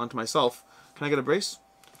brace onto myself. Can I get a brace?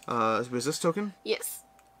 Resist token? Yes.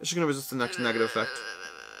 It's just going to resist the next negative effect.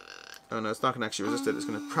 Oh no, it's not going to actually resist it. It's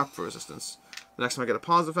going to prep for resistance. The next time I get a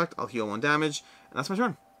positive effect, I'll heal 1 damage. And that's my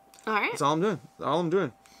turn. Alright. That's all I'm doing. That's all I'm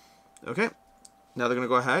doing. Okay. Now they're going to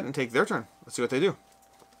go ahead and take their turn. Let's see what they do.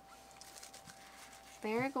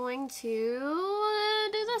 They're going to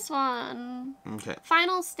do this one. Okay.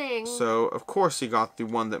 Final Sting. So, of course, he got the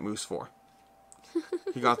one that moves 4.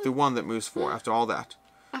 He got the one that moves 4 after all that.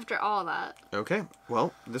 After all that. Okay,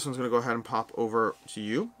 well, this one's going to go ahead and pop over to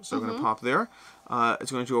you. So I'm going to pop there.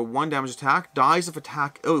 It's going to do a 1 damage attack. Dies if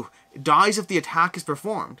the attack is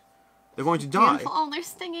performed. They're going to die. Beautiful. Oh, they're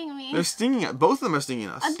stinging me. They're stinging us. Both of them are stinging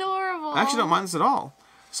us. Adorable. I actually don't mind this at all.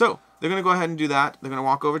 So, they're going to go ahead and do that. They're going to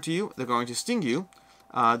walk over to you. They're going to sting you.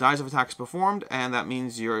 Dies if attack is performed, and that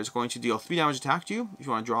means it's going to deal 3 damage attack to you, if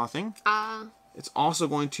you want to draw a thing. It's also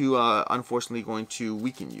going to, unfortunately, going to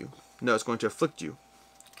weaken you. No, it's going to afflict you.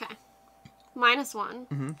 Okay.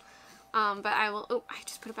 -1. But I will... Oh, I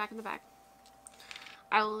just put it back in the bag.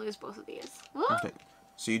 I will lose both of these. Whoa. Okay.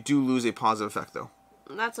 So you do lose a positive effect, though.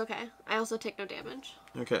 That's okay. I also take no damage.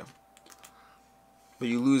 Okay. But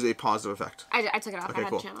you lose a positive effect. I took it off. Okay, I had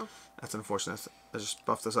cool. a channel. That's unfortunate. I just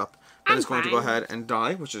buffed this up. Then it's going to go ahead and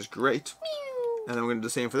die, which is great. Mew. And then we're going to do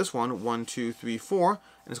the same for this one. 1, 2, 3, 4.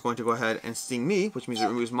 And it's going to go ahead and sting me, which means it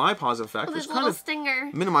removes my positive effect, which kind of stinger.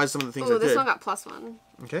 minimizes some of the things I did. This one got +1.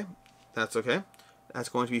 Okay. That's okay. That's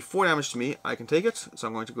going to be 4 damage to me. I can take it. So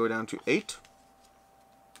I'm going to go down to 8.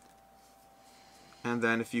 And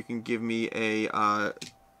then if you can give me a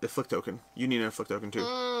afflict token. You need an afflict token too.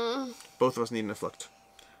 Both of us need an afflict.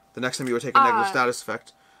 The next time you would take a negative status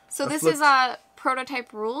effect. So afflict. This is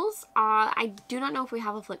prototype rules. I do not know if we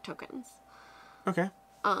have afflict tokens. Okay.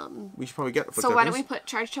 We should probably get afflict so tokens. Why don't we put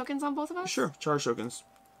charge tokens on both of us? Sure, charge tokens.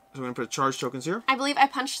 So we're going to put charge tokens here. I believe I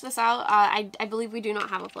punched this out. I believe we do not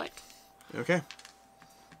have afflict. Okay.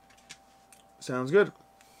 Sounds good.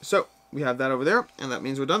 So, we have that over there, and that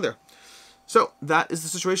means we're done there. So, that is the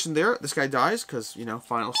situation there. This guy dies, because, you know,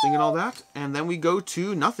 final sting and all that. And then we go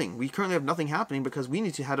to nothing. We currently have nothing happening, because we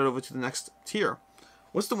need to head it over to the next tier.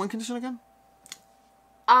 What's the win condition again?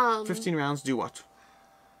 15 rounds, do what?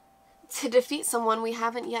 To defeat someone we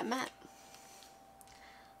haven't yet met.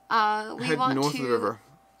 We Head want north to of the river.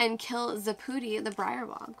 And kill Zapudi, the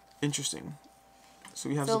Briarbog. Interesting. So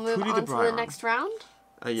we have So Zapudi move on the to the Briarbog. next round?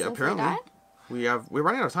 Yeah, apparently. We're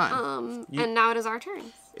running out of time. And now it is our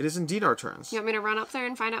turn. It is indeed our turns. You want me to run up there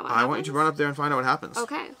and find out what happens? I want you to run up there and find out what happens.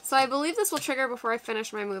 Okay. So I believe this will trigger before I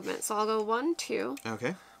finish my movement. So I'll go 1, 2.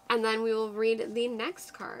 Okay. And then we will read the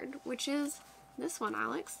next card, which is this one,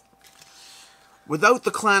 Alex. Without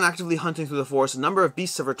the clan actively hunting through the forest, a number of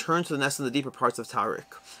beasts have returned to the nest in the deeper parts of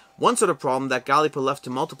Taurik. One sort of problem that Gallipa left to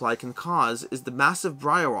multiply can cause is the massive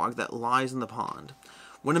briarwog that lies in the pond.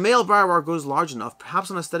 When a male briarwog grows large enough,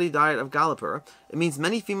 perhaps on a steady diet of Galliper, it means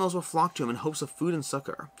many females will flock to him in hopes of food and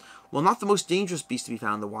succor. While not the most dangerous beast to be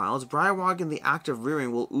found in the wilds, briarwog in the act of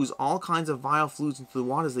rearing will ooze all kinds of vile fluids into the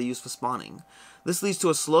waters they use for spawning. This leads to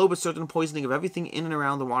a slow but certain poisoning of everything in and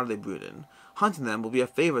around the water they brood in. Hunting them will be a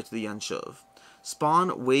favor to the Yenshuv.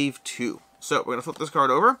 Spawn Wave 2. So, we're going to flip this card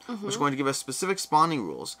over, which is going to give us specific spawning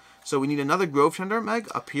rules. So, we need another Grove Tender, Meg,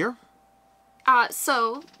 up here.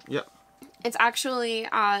 Yep. It's actually,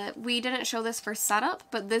 we didn't show this for setup,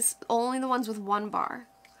 but only the ones with 1 bar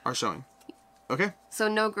are showing. Okay. So,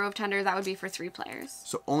 no Grove Tender, that would be for 3 players.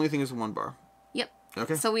 So, only thing is 1 bar. Yep.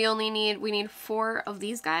 Okay. So, we need 4 of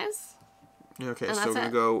these guys. Okay, so we're going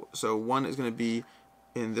to go, so 1 is going to be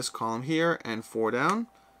in this column here, and 4 down.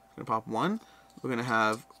 Going to pop 1. We're going to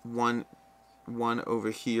have 1 over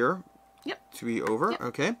here. Yep. 3 over, yep.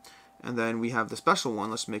 Okay. And then we have the special one.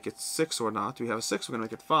 Let's make it 6 or not. Do we have a 6? We're going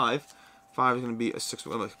to make it 5. 5 is going to be a 6.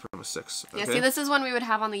 We're going to put him a 6. Okay? Yeah, see, this is one we would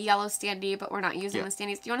have on the yellow standee, but we're not using the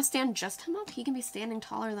standees. Do you want to stand just him up? He can be standing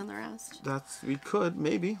taller than the rest. We could,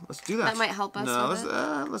 maybe. Let's do that. That might help us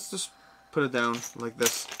No, let's just put it down like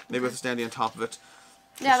this. Maybe with a standee on top of it.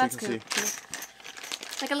 Yeah, that's good.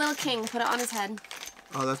 Like a little king. Put it on his head.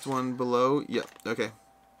 Oh, that's one below. Yep. Okay.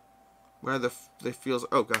 Where they feels.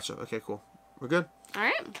 Oh, gotcha. Okay, cool. We're good. All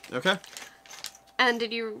right. Okay. And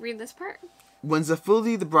did you read this part? When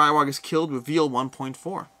Zapudi the Briarwog is killed, reveal 1.4.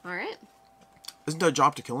 All right. Isn't that a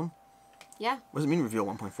job to kill him? Yeah. What does it mean reveal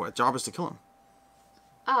 1.4? The job is to kill him.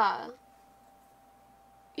 Yeah.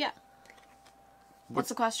 What's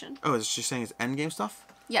the question? Oh, is she saying it's endgame stuff?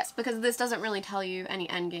 Yes, because this doesn't really tell you any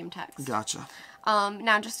endgame text. Gotcha.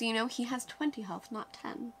 Now, just so you know, he has 20 health, not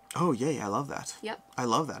 10. Oh, yay, I love that. Yep. I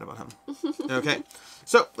love that about him. Okay,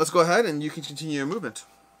 so let's go ahead and you can continue your movement.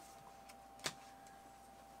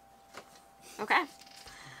 Okay.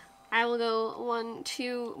 I will go 1,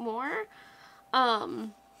 2 more.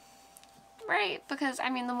 Right, because, I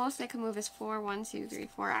mean, the most I can move is 4. 1, 2, 3,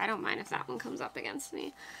 4. I don't mind if that one comes up against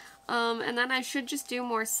me. And then I should just do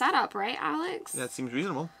more setup, right, Alex? That seems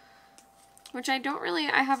reasonable. Which I don't really...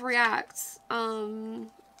 I have reacts. Yeah,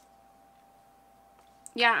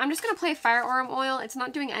 I'm just going to play Fire Orb Oil. It's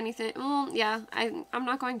not doing anything. Well, yeah, I'm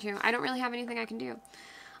not going to. I don't really have anything I can do.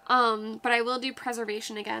 But I will do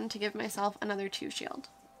Preservation again to give myself another 2 shield.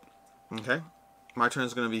 Okay. My turn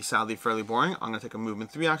is going to be sadly fairly boring. I'm going to take a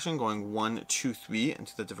movement 3 action, going 1, 2, 3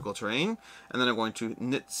 into the difficult terrain. And then I'm going to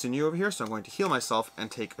knit sinew over here, so I'm going to heal myself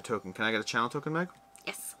and take a token. Can I get a channel token, Meg?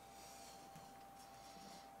 Yes.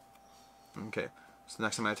 Okay. So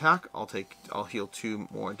next time I attack, I'll heal 2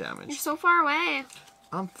 more damage. You're so far away.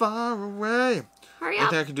 I'm far away. Hurry up.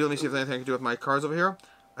 Anything I can do? Let me see if there's anything I can do with my cards over here.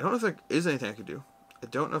 I don't know if there is anything I can do. I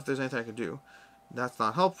don't know if there's anything I can do. That's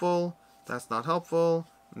not helpful. That's not helpful.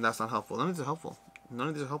 And that's not helpful. None of these are helpful. None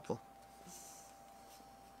of these are helpful.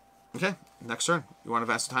 Okay, next turn. You want to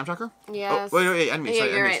advance the time tracker? Yes. Oh, wait, enemies. Yeah,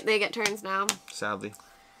 Sorry, you're enemies. right. They get turns now. Sadly.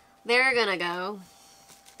 They're gonna go.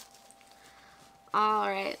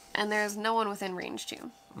 Alright, and there's no one within range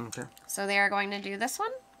too. Okay. So they are going to do this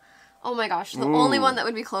one. Oh my gosh, the only one that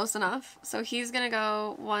would be close enough. So he's gonna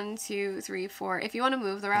go 1, 2, 3, 4. If you want to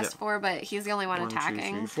move the rest 4, but he's the only one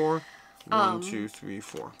attacking. 1, 2, 3, 4. 1, 2, 3,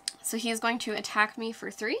 4. So he's going to attack me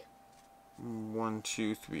for 3. 1,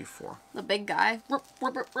 2, 3, 4. The big guy.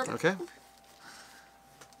 Okay.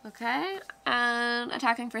 Okay, and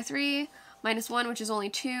attacking for 3. -1, which is only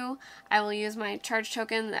 2. I will use my charge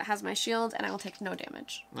token that has my shield, and I will take no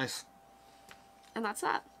damage. Nice. And that's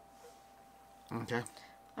that. Okay.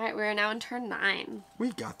 Alright, we're now in turn 9.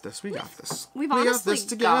 We got this. We got this. We've we honestly got this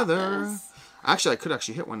together. got this. Actually, I could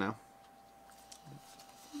actually hit one now.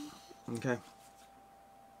 Okay.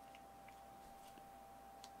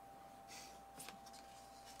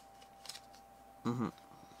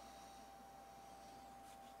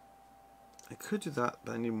 I could do that,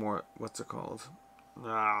 but I need more. What's it called?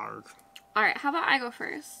 Alright, how about I go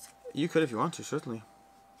first? You could if you want to, certainly.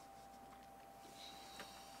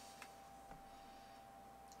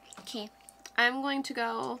 Okay. I'm going to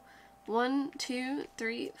go 1, 2,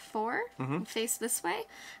 3, 4 and face this way.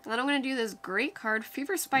 And then I'm going to do this great card,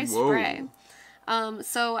 Fever Spice Spray.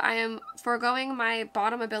 So I am foregoing my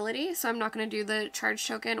bottom ability, so I'm not going to do the charge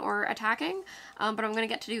token or attacking, but I'm going to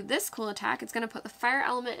get to do this cool attack. It's going to put the fire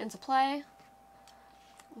element into play.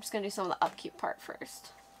 I'm just going to do some of the upkeep part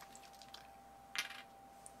first.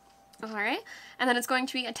 Alright, and then it's going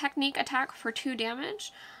to be a technique attack for 2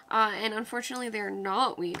 damage, and unfortunately they're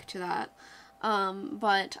not weak to that,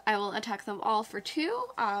 but I will attack them all for 2.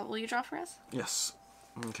 Will you draw for us? Yes.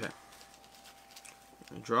 Okay.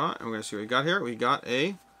 Draw, and we're going to see what we got here. We got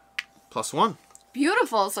a +1.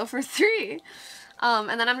 Beautiful, so for 3.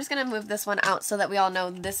 And then I'm just going to move this one out so that we all know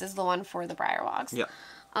this is the one for the Briarwogs. Yeah.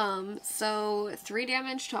 So 3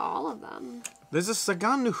 damage to all of them. There's a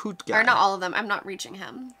Sagan Nahut guy. Or not all of them, I'm not reaching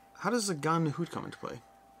him. How does Sagan Nahut come into play?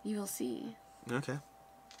 You will see. Okay.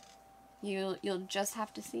 You'll just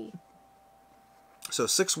have to see. So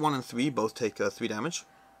 6, 1, and 3 both take 3 damage.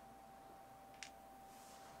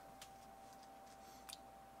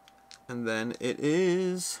 And then it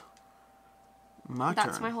is my turn.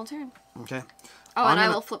 That's my whole turn. Okay. Oh, and I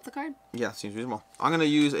will flip the card? Yeah, seems reasonable. I'm going to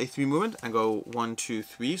use a 3 movement and go 1, 2,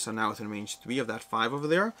 3. So now within range 3 of that 5 over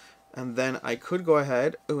there. And then I could go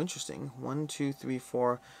ahead. Oh, interesting. 1, 2, 3,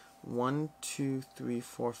 4. 1, 2, 3,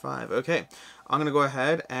 4, 5. Okay. I'm going to go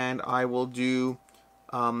ahead and I will do...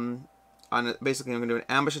 basically, I'm going to do an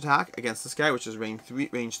ambush attack against this guy, which is range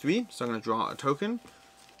 3. So I'm going to draw a token.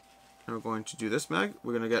 And we're going to do this, Meg.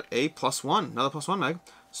 We're going to get a +1. Another +1, Meg.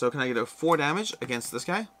 So can I get a 4 damage against this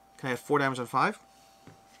guy? Can I have 4 damage on 5?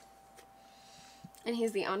 And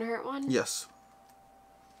he's the unhurt one? Yes.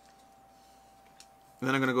 And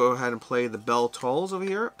then I'm going to go ahead and play the Bell Tolls over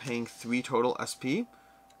here, paying 3 total SP.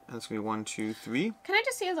 And it's going to be 1, 2, 3. Can I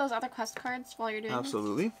just see those other quest cards while you're doing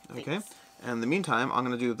Absolutely. this? Okay. Thanks. And in the meantime, I'm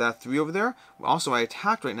going to do that 3 over there. Also, I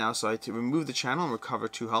attacked right now, so I have to remove the channel and recover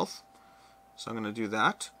 2 health. So I'm going to do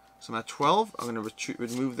that. So I'm at 12. I'm going to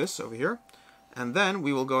remove this over here. And then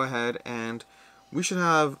we will go ahead and we should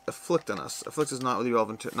have Afflict on us. Afflict is not really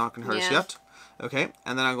relevant to not going to hurt us yet. Okay.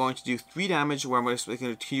 And then I'm going to do 3 damage where I'm going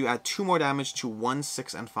to add 2 more damage to 1,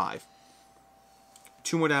 6, and 5.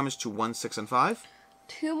 2 more damage to 1, 6, and 5.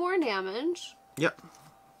 2 more damage. Yep.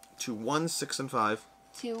 To 1, 6, and 5.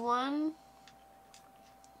 To 1.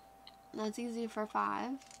 That's easy for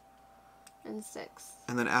 5. And 6.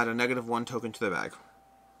 And then add a -1 token to the bag.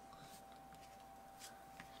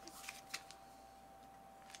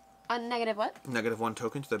 A negative what? -1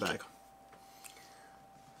 token to the bag.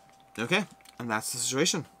 Okay, and that's the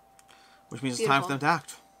situation. Which means it's time for them to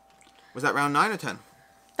act. Was that round 9 or 10?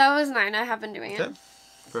 That was 9. I have been doing it.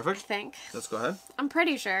 Perfect. I think. Let's go ahead. I'm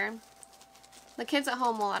pretty sure. The kids at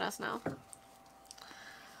home will let us know.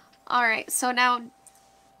 Alright, so now...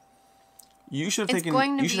 You should have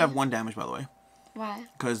taken... You should have 1 damage, by the way. Why?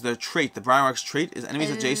 Because the trait, the Briarwogs trait, is enemies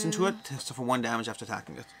adjacent to it, so for 1 damage after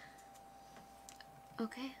attacking it.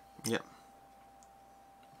 Okay. Yep.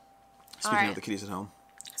 Speaking of the kitties at home.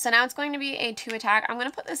 So now it's going to be a 2 attack. I'm going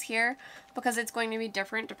to put this here because it's going to be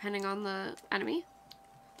different depending on the enemy.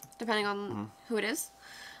 Depending on who it is.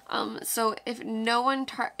 So if no one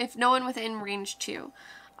within range 2,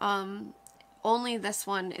 only this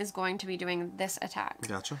one is going to be doing this attack.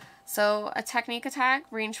 Gotcha. So a technique attack,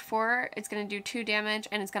 range 4, it's going to do 2 damage,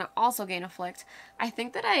 and it's going to also gain afflict. I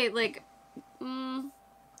think that I'm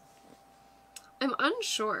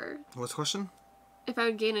unsure. What's the question? If I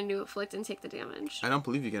would gain a new afflict and take the damage. I don't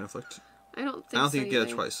believe you get afflict. I don't think you get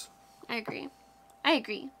it twice. I agree.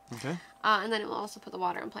 Okay. And then it will also put the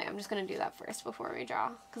water in play. I'm just going to do that first before we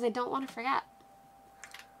draw, because I don't want to forget.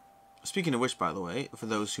 Speaking of which, by the way, for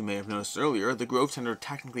those who may have noticed earlier, the Grove Tender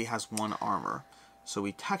technically has 1 armor. So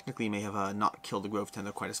we technically may have not killed the Grove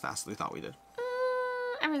Tender quite as fast as we thought we did.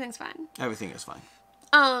 Everything's fine. Everything is fine.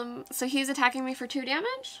 So he's attacking me for 2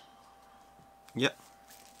 damage? Yep.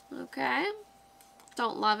 Okay.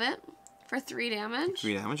 Don't love it. For 3 damage.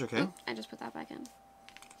 3 damage, okay. Oop, I just put that back in.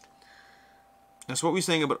 Now, so what were you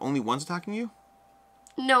saying about only one's attacking you?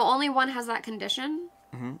 No, only one has that condition.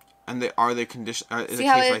 Mm-hmm. And are they condition? Is See it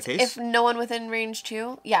how case by it's case? if no one within range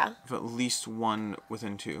 2? Yeah. If at least one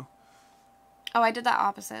within 2. Oh, I did that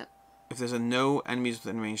opposite. If there's no enemies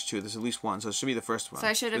within range 2, there's at least one. So it should be the first one. So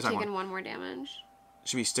I should have taken 1 more damage. It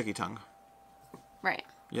should be Sticky Tongue. Right.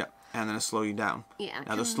 Yeah. And then it'll slow you down. Yeah.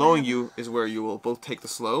 Now the slowing you is where you will both take the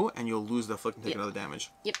slow and you'll lose the afflict and take another damage.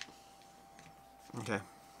 Yep. Okay.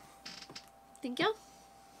 Thank you.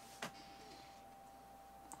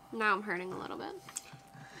 Now I'm hurting a little bit.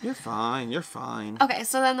 You're fine. You're fine. Okay,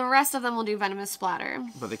 so then the rest of them will do Venomous Splatter.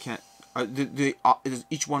 But they can't... does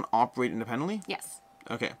each one operate independently? Yes.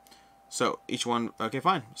 Okay. So each one... Okay,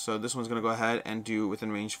 fine. So this one's going to go ahead and do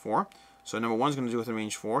within range 4. So number 1's going to do within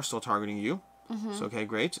range 4, still targeting you. Mm-hmm. So okay,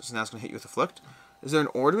 great. So now it's going to hit you with Afflict. Is there an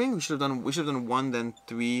ordering? We should have done 1, then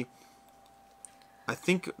 3. I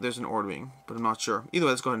think there's an ordering, but I'm not sure. Either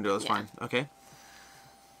way, let's go ahead and do it. That's fine. Okay.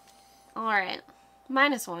 Alright.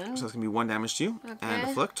 -1. So that's going to be 1 damage to you. Okay. And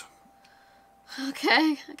Afflict.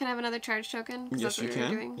 Okay. Can I have another charge token? Yes, you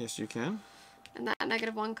can. Yes, you can. And that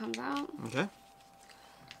 -1 comes out. Okay.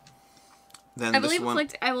 Then I believe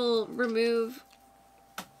Afflict, I will remove...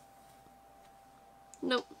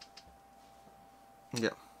 Nope.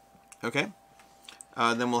 Yeah. Okay.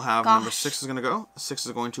 Then we'll have number 6 is going to go. 6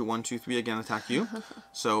 is going to 1, 2, 3 again attack you.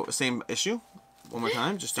 So same issue. One more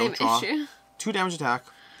time. Just don't draw. 2 damage attack.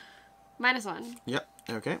 -1. Yep.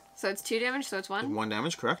 Okay. So it's 2 damage, so it's 1? 1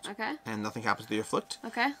 damage, correct. Okay. And nothing happens to the Afflict.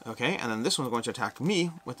 Okay. Okay, and then this one's going to attack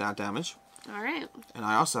me with that damage. Alright. And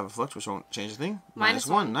I also have Afflict, which won't change a thing.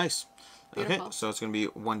 -1. Nice. Beautiful. Okay, so it's going to be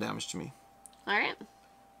 1 damage to me. Alright.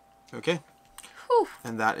 Okay. Whew.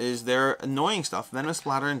 And that is their annoying stuff. Venomous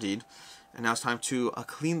Splatter indeed. And now it's time to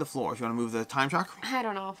clean the floor. If you want to move the time track. I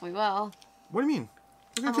don't know if we will. What do you mean?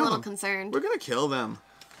 We're gonna I'm kill a little them. concerned. We're going to kill them.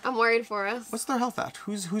 I'm worried for us. What's their health at?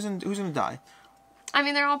 Who's going to die? I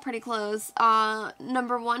mean, they're all pretty close.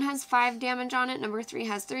 Number 1 has 5 damage on it. Number 3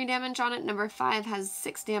 has 3 damage on it. Number 5 has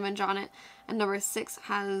 6 damage on it. And number 6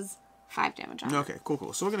 has 5 damage on it. Okay,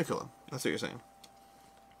 cool. So we're going to kill them. That's what you're saying.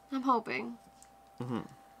 I'm hoping.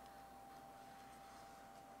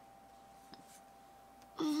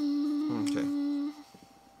 Okay.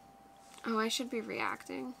 Oh, I should be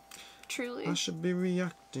reacting. Truly. I should be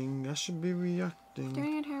reacting.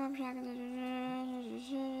 Doing a terrible check.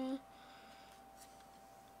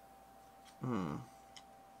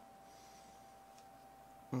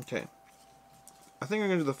 Okay. I think I'm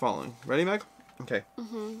going to do the following. Ready, Meg? Okay.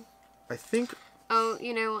 I think... Oh,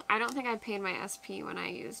 I don't think I paid my SP when I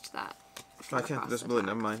used that. I can't do this ability.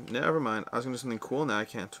 Never mind. I was going to do something cool. Now I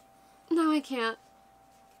can't. No, I can't.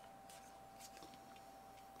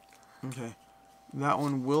 Okay. That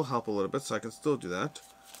one will help a little bit, so I can still do that.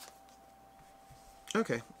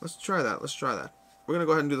 Okay. Let's try that. We're going to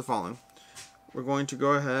go ahead and do the following. We're going to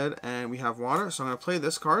go ahead and we have water, so I'm going to play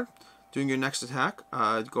this card. Doing your next attack,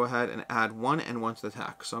 go ahead and add 1 and 1 to the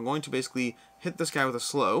attack. So I'm going to basically hit this guy with a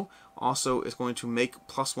slow. Also, it's going to make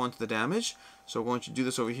 +1 to the damage. So we're going to do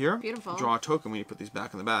this over here. Beautiful. Draw a token when you put these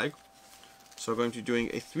back in the bag. So we're going to be doing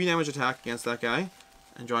a 3 damage attack against that guy.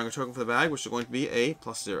 And drawing a token for the bag, which is going to be a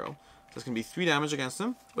 +0. So it's going to be 3 damage against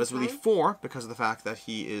him. But it's really 4 because of the fact that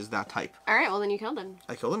he is that type. Alright, well then you killed him.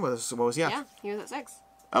 I killed him? What was he at? Yeah, he was at 6.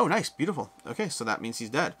 Oh, nice. Beautiful. Okay, so that means he's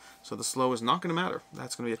dead. So the slow is not going to matter.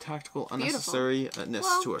 That's going to be a tactical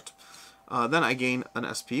unnecessariness to it. Then I gain an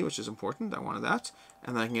SP, which is important. I wanted that.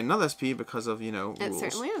 And then I can get another SP because of, rules. It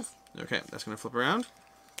certainly is. Okay, that's going to flip around.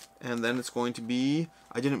 And then it's going to be...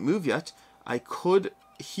 I didn't move yet. I could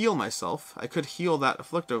heal myself. I could heal that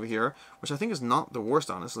Afflict over here, which I think is not the worst,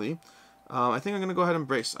 honestly. I think I'm going to go ahead and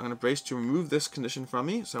brace. I'm going to brace to remove this condition from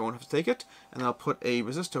me, so I won't have to take it. And then I'll put a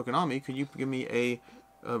resist token on me. Could you give me a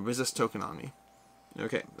resist token on me?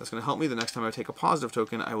 Okay, that's going to help me. The next time I take a positive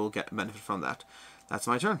token, I will get benefit from that. That's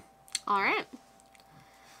my turn. Alright.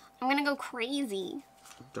 I'm going to go crazy.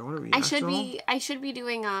 Don't want to react I should be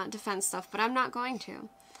doing defense stuff, but I'm not going to.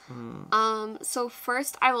 So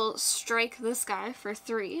first I will strike this guy for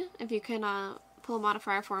 3. If you can pull a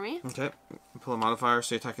modifier for me. Okay. Pull a modifier,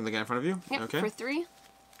 so you're attacking the guy in front of you? Yep, okay. for 3. You're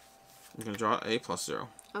going to draw a +0.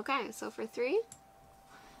 Okay, so for 3.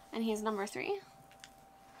 And he's number 3.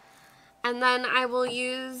 And then I will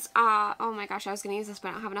use, oh my gosh, I was going to use this, but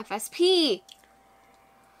I don't have enough SP.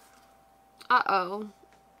 Uh-oh.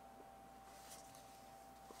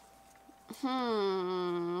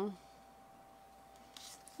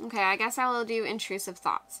 Okay, I guess I will do intrusive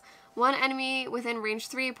thoughts. One enemy within range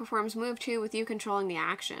 3 performs move 2 with you controlling the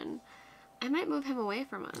action. I might move him away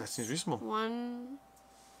from us. That seems reasonable. 1,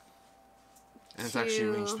 and it's actually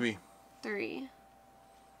range 3. 3.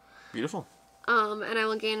 Beautiful. And I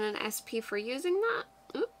will gain an SP for using that.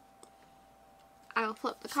 Oop. I will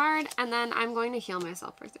flip the card, and then I'm going to heal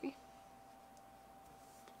myself for 3.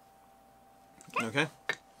 Okay.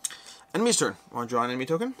 Enemy's turn. Want to draw an enemy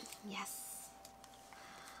token? Yes.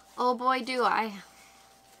 Oh boy, do I.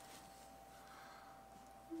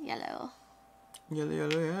 Yellow. Yellow,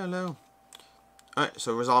 yellow, yellow. Alright,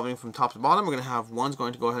 so resolving from top to bottom, we're going to have 1's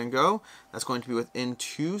going to go ahead and go. That's going to be within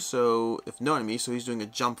 2, so if no enemy, so he's doing a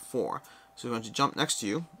jump 4. So he's going to jump next to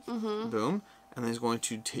you. Boom. And then he's going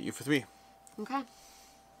to hit you for 3. Okay. Are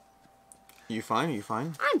you fine? Are you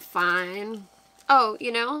fine? I'm fine. Oh,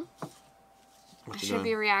 you know? What I you should doing?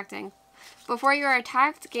 be reacting. Before you are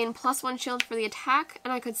attacked, gain +1 shield for the attack,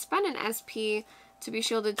 and I could spend an SP to be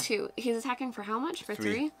shielded too. He's attacking for how much? For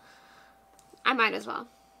 3? I might as well.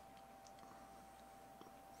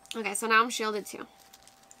 Okay, so now I'm shielded too.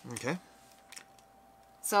 Okay.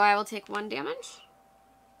 So I will take 1 damage.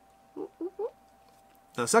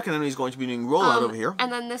 The second enemy is going to be doing rollout over here.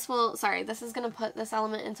 And then this will, sorry, this is going to put this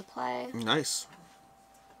element into play. Nice.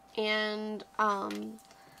 And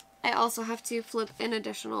I also have to flip an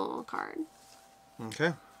additional card.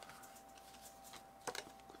 Okay.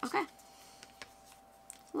 Okay.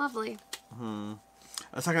 Lovely.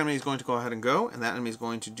 The second enemy is going to go ahead and go, and that enemy is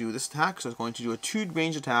going to do this attack. So it's going to do a 2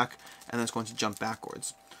 range attack, and then it's going to jump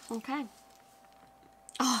backwards. Okay.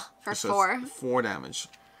 Oh, for so 4. 4 damage.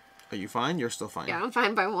 Are you fine? You're still fine. Yeah, I'm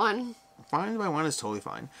fine by 1. Fine by 1 is totally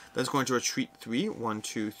fine. That's going to retreat 3. 1,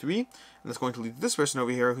 2, 3. And that's going to leave this person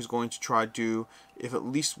over here who's going to try to do, if at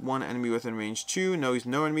least 1 enemy within range 2. No, he's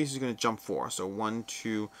no enemies. He's going to jump 4. So 1,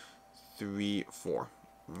 2, 3, 4.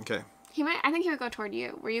 Okay. He might, I think he would go toward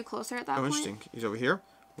you. Were you closer at that point? Oh, interesting. He's over here.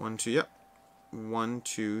 1, 2, yep. 1,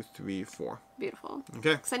 2, 3, 4. Beautiful.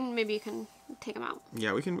 Okay. So then maybe you can take him out.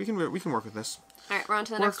 Yeah, we can work with this. All right, we're on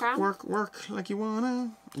to the next round. Work like you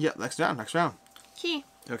wanna. Yep, next round. Key.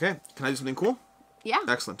 Okay, can I do something cool? Yeah.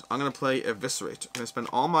 Excellent. I'm gonna play Eviscerate. I'm gonna spend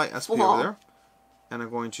all my SP Whoa. over there, and I'm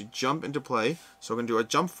going to jump into play. So we're gonna do a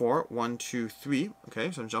jump 4. 1, 2, 3.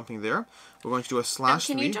 Okay, so I'm jumping there. We're going to do a slash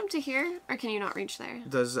 3. Can you jump to here, or can you not reach there?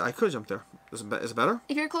 I could jump there. Is it better?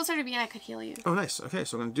 If you're closer to me, I could heal you. Oh, nice. Okay,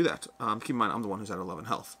 so we're gonna do that. Keep in mind, I'm the one who's at 11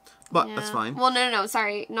 health, but Yeah. that's fine. Well, no.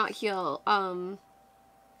 Sorry, not heal.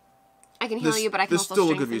 I can heal you, but I can also There's still a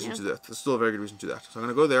strengthen good reason you. to do that. There's still a very good reason to do that. So I'm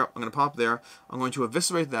going to go there. I'm going to pop there. I'm going to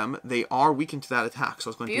eviscerate them. They are weakened to that attack.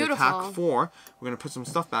 So it's going to be attack 4. We're going to put some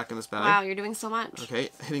stuff back in this bag. Wow, you're doing so much.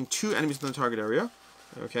 Okay, hitting 2 enemies in the target area.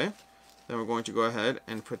 Okay. Then we're going to go ahead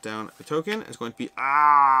and put down a token. It's going to be,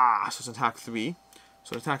 so it's attack 3.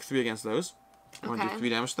 So attack 3 against those. I'm going to do 3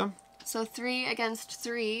 damage to them. So 3 against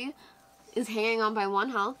 3 is hanging on by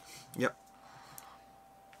 1 health. Yep.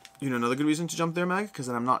 You know another good reason to jump there, Mag? Because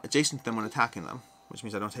then I'm not adjacent to them when attacking them. Which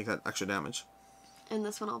means I don't take that extra damage. And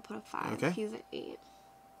this one I'll put a 5. Okay. He's at 8.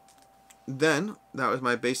 Then, that was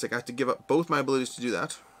my basic. I have to give up both my abilities to do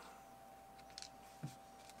that.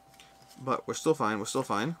 But we're still fine.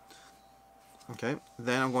 Okay.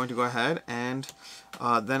 Then I'm going to go ahead and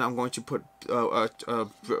then I'm going to put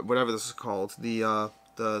whatever this is called, the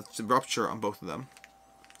rupture on both of them.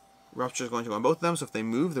 Rupture is going to go on both of them, so if they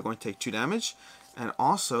move, they're going to take 2 damage. And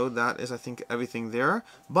also, that is, I think, everything there.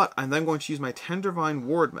 But I'm then going to use my Tendervine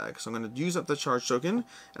Ward Mag. So I'm going to use up the charge token,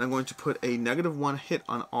 and I'm going to put a -1 hit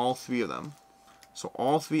on all 3 of them. So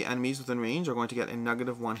all 3 enemies within range are going to get a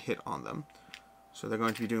 -1 hit on them. So they're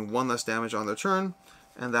going to be doing 1 less damage on their turn.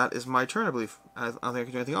 And that is my turn, I believe. I don't think I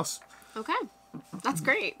can do anything else. Okay. That's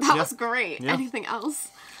great. That was great. Yeah. Anything else?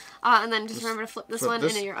 And then just remember to flip this one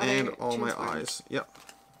into your other and all my transform. eyes. Yep.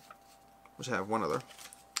 Which I have one other.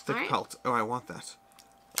 Thick Alright. pelt. Oh, I want that.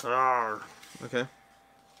 Okay.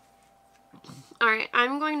 Alright,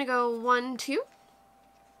 I'm going to go 1, 2.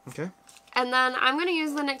 Okay. And then I'm going to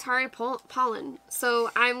use the Nectari Pollen. So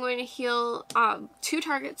I'm going to heal 2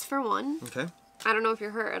 targets for 1. Okay. I don't know if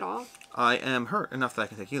you're hurt at all. I am hurt enough that I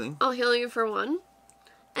can take healing. I'll heal you for 1.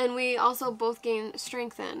 And we also both gain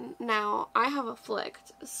Strengthen. Now, I have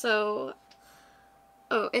Afflict, so...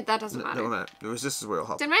 Oh, that doesn't matter. No, this is where it'll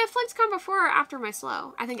help. Did my Afflict come before or after my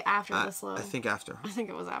Slow? I think after the Slow. I think after. I think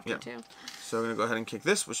it was after, too. So we're going to go ahead and kick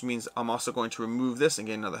this, which means I'm also going to remove this and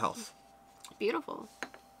gain another health. Beautiful.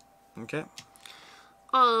 Okay.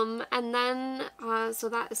 And then, so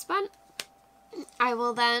that is spent. I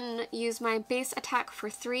will then use my base attack for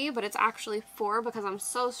 3, but it's actually 4 because I'm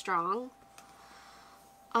so strong.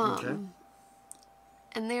 Okay.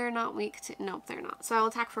 And they're not weak to... Nope, they're not. So I'll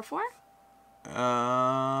attack for 4?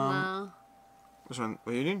 No. Which one?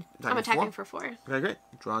 What are you doing? I'm attacking for 4. Okay, great.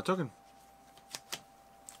 Draw a token.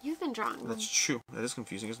 You've been drawing. That's true. That is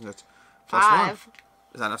confusing, isn't it? +5. +1.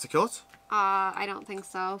 Is that enough to kill it? I don't think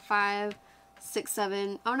so. 5, 6,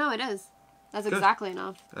 7. Oh, no, it is. That's Good. exactly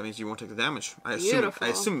enough. That means you won't take the damage. Beautiful.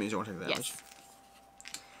 I assume it means you won't take the damage.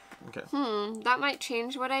 Yes. Okay. That might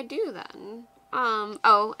change what I do then.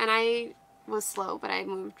 Oh, and I was slow, but I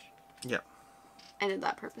moved. Yeah. I did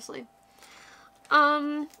that purposely.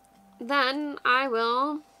 Then I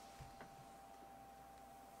will...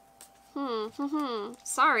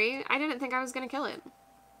 Sorry, I didn't think I was gonna kill it.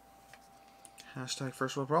 Hashtag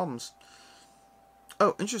first world problems.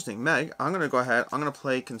 Oh, interesting. Meg, I'm going to go ahead. I'm going to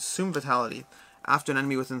play Consume Vitality. After an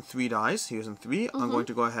enemy within 3 dies, he was in 3, I'm going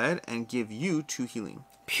to go ahead and give you 2 healing.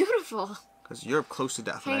 Beautiful. Because you're close to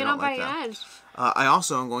death, Hanging and I don't on like by that. edge. I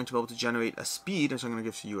also am going to be able to generate a speed, which I'm going to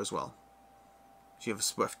give to you as well. So you have a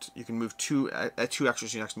Swift. You can move 2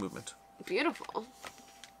 extras to your next movement. Beautiful.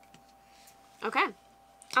 Okay.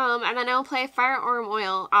 And then I'll play Firearm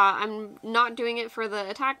Oil. I'm not doing it for the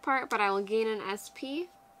attack part, but I will gain an SP.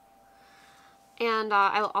 And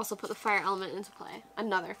I will also put the fire element into play.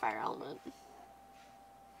 Another fire element.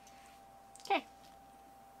 Okay.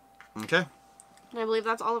 Okay. And I believe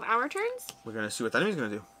that's all of our turns. We're going to see what the enemy's going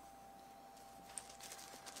to do.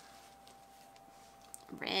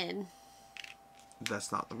 Red.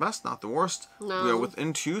 That's not the best, not the worst. No. We are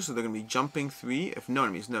within 2, so they're going to be jumping 3. If no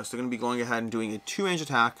enemies, no. So they're going to be going ahead and doing a 2-range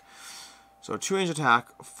attack. So a 2-range attack,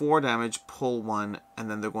 4 damage, pull 1, and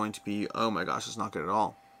then they're going to be, oh my gosh, it's not good at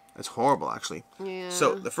all. It's horrible, actually. Yeah.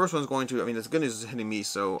 So the first one's going to, I mean, the good news is hitting me,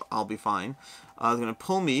 so I'll be fine. They're going to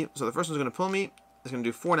pull me. So the first one's going to pull me. It's going to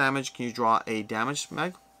do 4 damage. Can you draw a damage,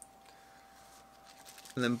 Meg?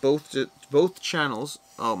 And then both channels,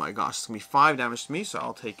 oh my gosh, it's going to be 5 damage to me,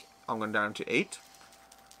 so I'm going down to 8.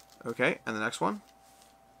 Okay, and the next one?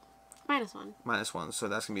 -1. -1, so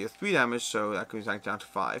that's going to be a 3 damage, so that goes back down to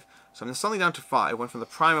 5. So I'm suddenly down to 5. Went from the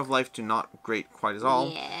prime of life to not great quite at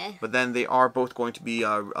all. Yeah. But then they are both going to be,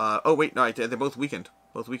 oh wait, no, they're both weakened.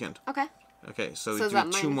 Both weakened. Okay. Okay, so So do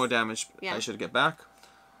that 2 more damage yeah. I should get back.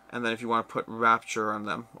 And then if you want to put Rapture on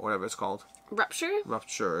them, or whatever it's called. Rupture?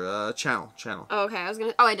 Rupture, Channel. Oh, okay, I was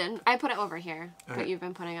gonna... Oh, I didn't. I put it over here, Okay. but you've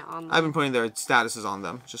been putting it on them. I've been putting their statuses on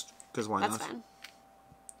them, just because why not? That's fine.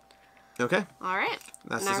 Okay. Alright.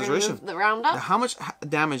 That's now the we're gonna situation. move the round up. Now, how much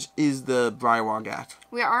damage is the Briarwog at?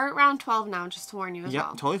 We are at round 12 now, just to warn you as Yeah,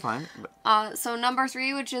 well. totally fine. So number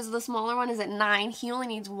 3, which is the smaller one, is at 9. He only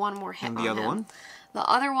needs 1 more hit And on the other him. one? The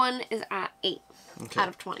other one is at 8 Okay. out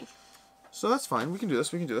of 20. So that's fine. We can do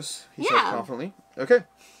this. We can do this. He Yeah. said confidently. Okay.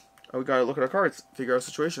 Oh, we gotta look at our cards. Figure out the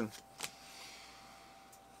situation.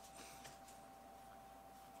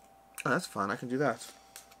 Oh, that's fine. I can do that.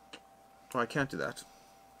 Oh, I can't do that.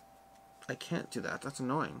 I can't do that. That's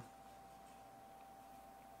annoying.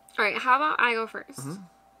 Alright, how about I go first?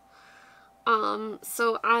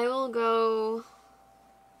 So I will go...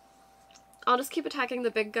 I'll just keep attacking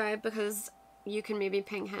the big guy because you can maybe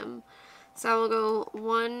ping him. So I will go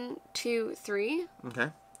 1, 2, 3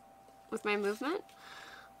 Okay. with my movement.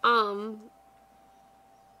 I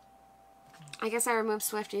guess I removed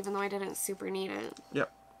Swift even though I didn't super need it. Yep.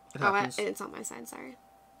 It Oh, happens. it's on my side, sorry.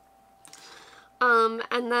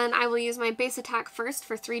 And then I will use my base attack first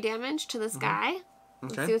for 3 damage to this guy.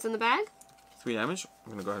 Let's see Okay. what's in the bag. 3 damage.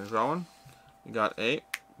 I'm gonna go ahead and draw one. You got a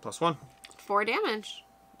 +1. 4 damage.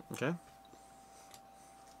 Okay.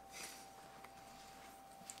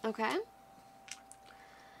 Okay.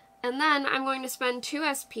 And then I'm going to spend 2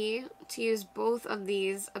 SP to use both of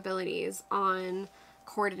these abilities on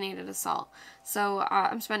Coordinated Assault. So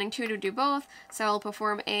I'm spending 2 to do both. So I'll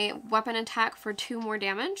perform a weapon attack for 2 more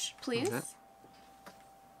damage, please. Okay.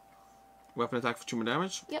 Weapon attack for 2 more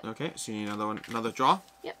damage? Yep. Okay, so you need another draw?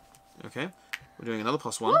 Yep. Okay. We're doing another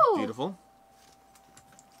 +1. Woo! Beautiful.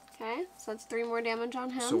 So that's 3 more damage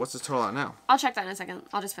on him. So what's the total out now? I'll check that in a second.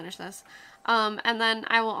 I'll just finish this. And then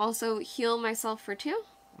I will also heal myself for 2.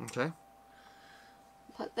 Okay.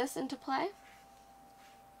 Put this into play.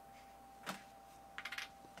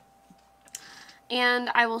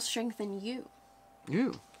 And I will strengthen you.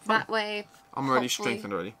 You? Fine. That way... I'm already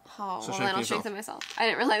strengthened already. Oh, so well then I'll strengthen myself. I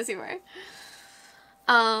didn't realize you were.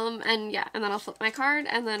 And yeah, and then I'll flip my card,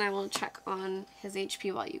 and then I will check on his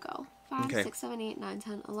HP while you go. 5, Okay. 6, 7, 8, 9,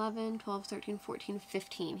 10, 11, 12, 13, 14,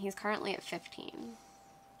 15. He's currently at 15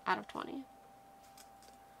 out of 20.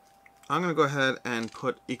 I'm going to go ahead and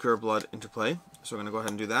put Ichor Blood into play. So we're going to go ahead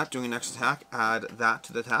and do that. Doing the next attack, add that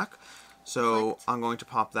to the attack. So I'm going to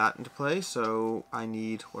pop that into play. So I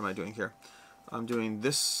need... What am I doing here? I'm doing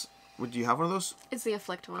this... Do you have one of those? It's the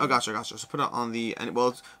Afflict one. Oh, gotcha, gotcha. So put it on the...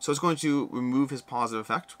 Well, so it's going to remove his positive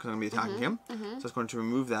effect, because I'm going to be attacking him. So it's going to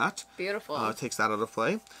remove that. Beautiful. Takes that out of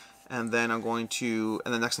play. And then I'm going to...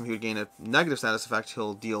 And the next time he would gain a negative status effect,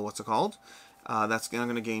 he'll deal... What's it called? I'm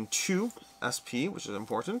going to gain 2 SP, which is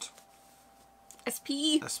important.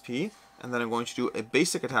 SP. SP. And then I'm going to do a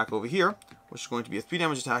basic attack over here, which is going to be a 3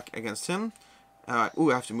 damage attack against him. Ooh,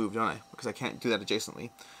 I have to move, don't I? Because I can't do that adjacently.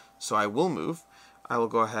 So I will move. I will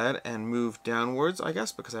go ahead and move downwards, I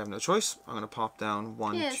guess, because I have no choice. I'm going to pop down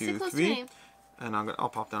 1, 2, 3. And I'll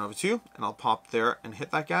pop down over 2. And I'll pop there and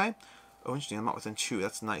hit that guy. Oh, interesting. I'm not within 2.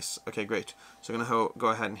 That's nice. Okay, great. So I'm going to go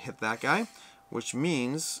ahead and hit that guy, which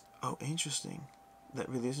means... Oh, interesting. That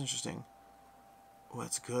really is interesting. Oh,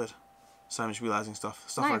 that's good. So I'm just realizing stuff.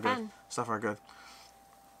 Stuff are good. Stuff are good.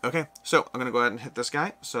 Okay, so I'm going to go ahead and hit this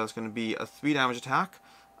guy. So it's going to be a 3 damage attack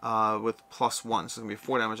with +1. So it's going to be a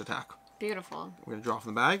 4 damage attack. Beautiful. We're going to draw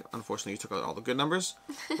from the bag. Unfortunately, you took out all the good numbers.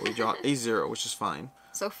 But we draw a 0, which is fine.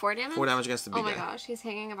 So 4 damage? 4 damage against the big guy. Oh my gosh, he's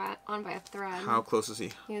hanging on by a thread. How close is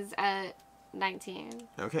he? He's at 19.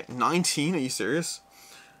 Okay, 19? Are you serious?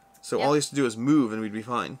 So all he has to do is move and we'd be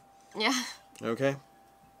fine. Yeah. Okay.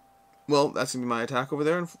 Well, that's going to be my attack over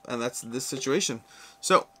there, and that's this situation.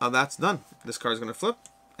 So, that's done. This card is going to flip,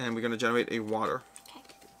 and we're going to generate a water.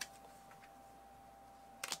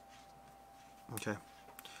 Okay.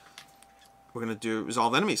 We're going to do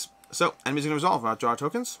resolve enemies. So, enemies are going to resolve. We'll draw our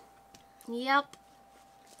tokens. Yep.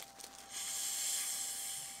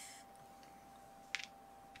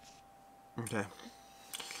 Okay.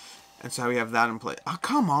 And so we have that in play. Oh,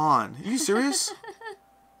 come on. Are you serious?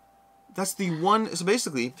 That's the one... So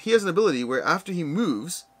basically, he has an ability where after he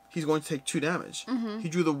moves, he's going to take 2 damage. He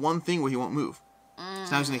drew the one thing where he won't move. So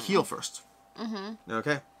now he's going to heal first.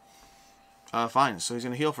 Okay. Fine. So he's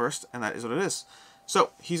going to heal first, and that is what it is.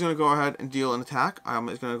 So he's going to go ahead and deal an attack.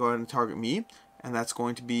 He's going to go ahead and target me. And that's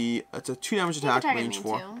going to be... It's a 2 damage attack, range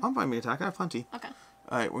 4. Too. I'm fine with attack. I have plenty. Okay.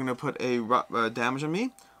 Alright, we're going to put a damage on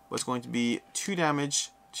me. What's going to be 2 damage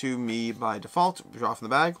to me by default. Draw from the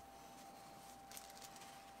bag.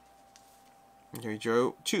 Here you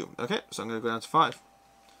go, 2. Okay, so I'm going to go down to 5.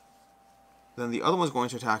 Then the other one's going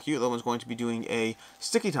to attack you. The other one's going to be doing a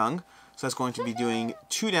sticky tongue. So that's going to be doing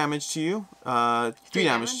 2 damage to you, 3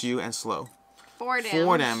 damage to you, and slow. 4 damage.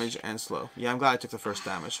 4 damage and slow. Yeah, I'm glad I took the first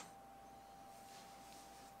damage.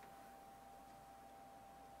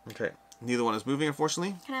 Okay, neither one is moving,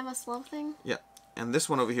 unfortunately. Can I have a slow thing? Yeah, and this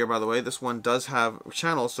one over here, by the way, this one does have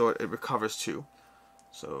channels, so it recovers 2.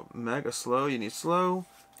 So, mega slow, you need slow.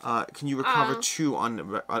 Can you recover 2 on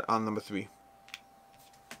number 3?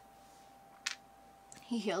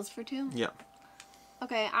 He heals for 2? Yeah.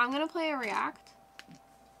 Okay, I'm gonna play a react.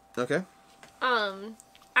 Okay.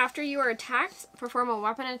 After you are attacked, perform a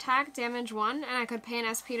weapon attack, damage 1, and I could pay an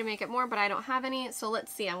SP to make it more, but I don't have any, so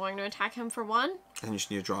let's see. I'm going to attack him for 1. And you just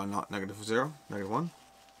need to draw not -0, -1.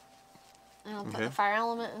 And I'll put the fire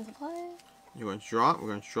element into play. You're going to draw. We're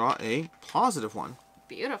going to draw a +1.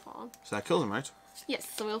 Beautiful. So that kills him, right? Yes,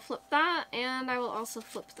 so we'll flip that, and I will also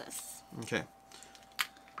flip this. Okay.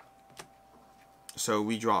 So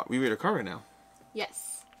we read a card right now.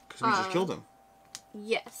 Yes. Because we just killed him.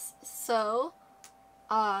 Yes. So,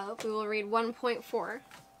 we will read 1.4.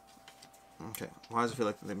 Okay. Why does it feel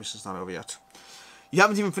like the mission's not over yet? You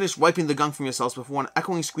haven't even finished wiping the gunk from yourselves before an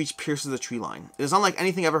echoing screech pierces the tree line. It is unlike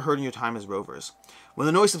anything ever heard in your time as rovers. When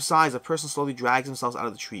the noise subsides, a person slowly drags themselves out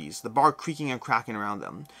of the trees, the bark creaking and cracking around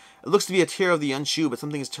them. It looks to be a tear of the Yenshuv, but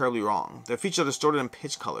something is terribly wrong. Their features are distorted and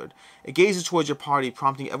pitch-colored. It gazes towards your party,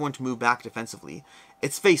 prompting everyone to move back defensively.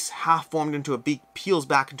 Its face, half formed into a beak, peels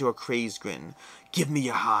back into a crazed grin. Give me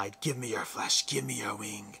your hide, give me your flesh, give me your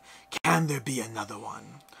wing. Can there be another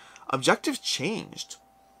one? Objectives changed.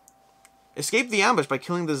 Escape the ambush by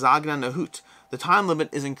killing the Zagna Nahut. The time limit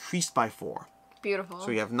is increased by 4. Beautiful. So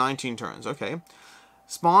you have 19 turns. Okay.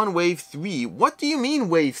 Spawn wave 3. What do you mean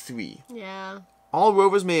wave 3? Yeah. All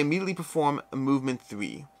rovers may immediately perform a movement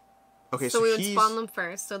 3. Okay, so we would spawn them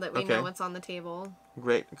first so that we know what's on the table.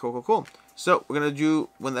 Great. Cool. So we're going to do,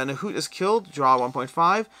 when the Nahoot is killed, draw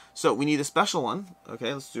 1.5. So we need a special one.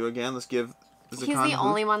 Okay, let's do it again. Let's give He's the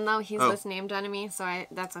only one, though. He's this named enemy, so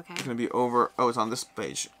that's okay. It's going to be over... Oh, it's on this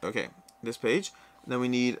page. Okay, this page. Then we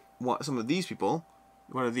need some of these people.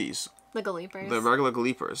 What are these? The Galeepers. The regular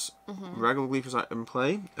Galeepers. Regular Galeepers are in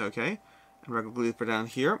play. Okay. And regular Galeeper down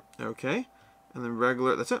here. Okay. And then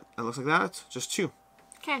regular... That's it. It looks like that. Just 2.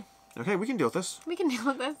 Okay. Okay, we can deal with this. We can deal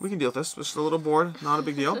with this. We can deal with this. Just a little bored. Not a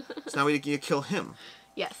big deal. So now we need to kill him.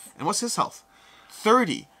 Yes. And what's his health?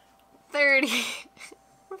 30. 30.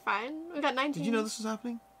 We're fine. We got 19. Did you know this was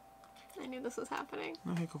happening? I knew this was happening.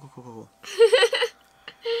 Okay, cool.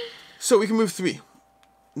 So we can move 3.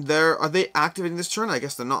 Are they activating this turn? I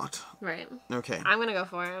guess they're not. Right. Okay. I'm gonna go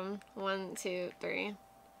for him. 1, 2, 3.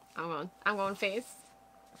 I'm going face.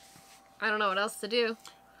 I don't know what else to do.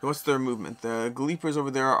 What's their movement? The Galeepers over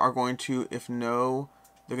there are going to, if no,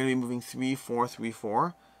 they're going to be moving 3, 4, 3,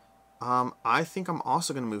 4. I think I'm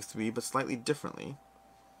also going to move 3, but slightly differently.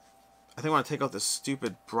 I think I want to take out this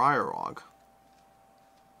stupid Briarog.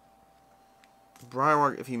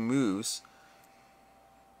 Briarog, if he moves...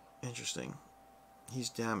 Interesting. He's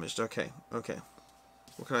damaged. Okay. What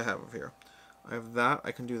can I have over here? I have that.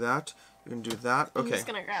 I can do that. You can do that. Okay. I'm just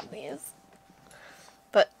going to grab these.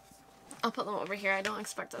 But I'll put them over here. I don't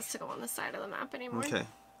expect us to go on this side of the map anymore. Okay.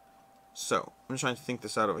 So, I'm just trying to think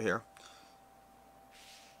this out over here.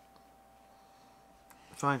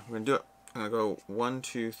 Fine, we're going to do it. I'm going to go 1,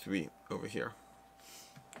 2, 3 over here.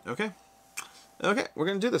 Okay. Okay, we're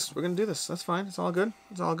going to do this. That's fine. It's all good.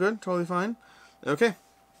 Totally fine. Okay.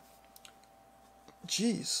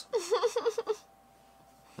 Jeez.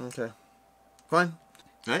 Okay. Fine.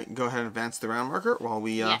 Alright, go ahead and advance the round marker while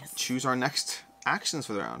we choose our next actions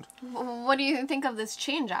for the round. What do you think of this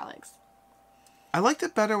change, Alex? I liked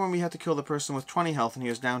it better when we had to kill the person with 20 health and he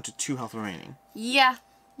was down to 2 health remaining. Yeah,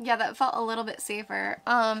 that felt a little bit safer.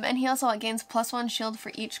 And he also gains +1 shield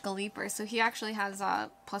for each Galeeper, so he actually has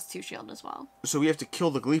a +2 shield as well. So we have to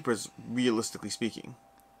kill the Galeepers, realistically speaking.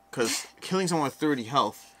 Because killing someone with 30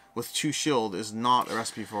 health with 2 shield is not a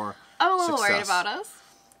recipe for I'm a little success. worried about us.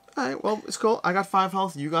 Alright, well, it's cool. I got 5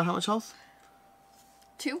 health. You got how much health?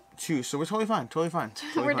 2. 2, so we're totally fine.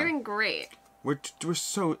 We're doing great. We're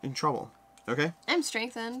so in trouble. Okay? I'm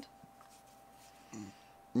strengthened.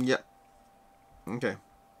 Yep. Okay.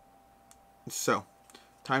 So,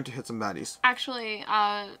 time to hit some baddies. Actually,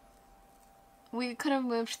 we could have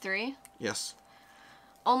moved 3. Yes.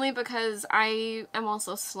 Only because I am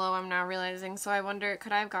also slow, I'm now realizing. So I wonder,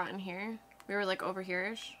 could I have gotten here? We were like over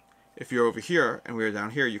here-ish. If you're over here and we were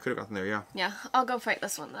down here, you could have gotten there, yeah. Yeah, I'll go fight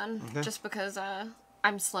this one then. Okay. Just because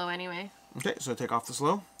I'm slow anyway. Okay, so take off the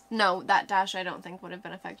slow? No, that dash I don't think would have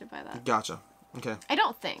been affected by that. Gotcha. Okay. I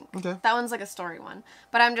don't think. Okay. That one's like a story one.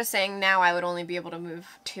 But I'm just saying now I would only be able to move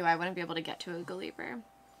 2. I wouldn't be able to get to a Galeeper.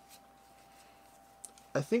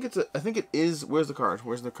 I think it is. Where's the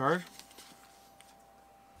card?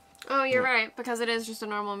 Oh, you're right, because it is just a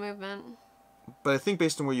normal movement. But I think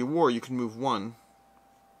based on where you were, you can move 1.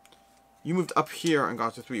 You moved up here and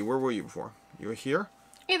got to 3. Where were you before? You were here?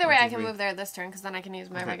 Either way, I can move there this turn, because then I can use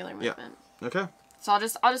my regular movement. Yeah. Okay. So I'll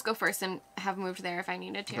just go first and have moved there if I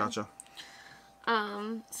needed to. Gotcha.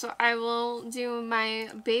 So I will do my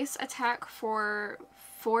base attack for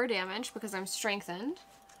 4 damage, because I'm strengthened.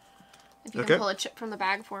 If you can pull a chip from the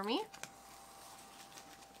bag for me.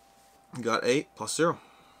 You got 8 plus 0.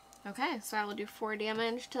 Okay, so I will do 4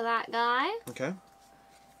 damage to that guy. Okay.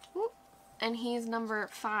 And he's number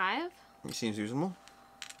 5. He seems usable.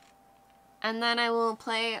 And then I will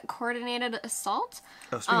play Coordinated Assault.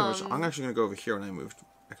 Oh, speaking of which, I'm actually going to go over here when I moved.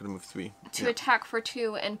 I could have moved 3. To attack for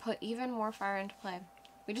 2 and put even more fire into play.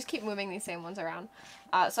 We just keep moving these same ones around.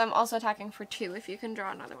 So I'm also attacking for 2 if you can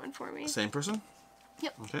draw another one for me. Same person?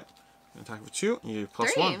 Yep. Okay. Attack for 2. You do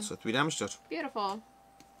plus 3. 1, so 3 damage to it. Beautiful.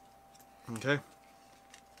 Okay.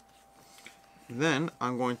 Then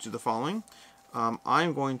I'm going to do the following.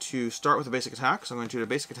 I'm going to start with a basic attack. So I'm going to do a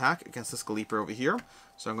basic attack against this Galeeper over here.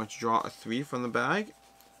 So I'm going to draw a 3 from the bag.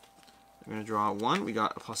 I'm going to draw 1. We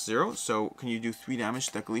got a plus 0. So can you do 3 damage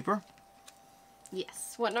to that Galeeper?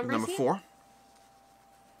 Yes. What number is he? Number 4.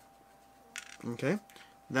 Okay.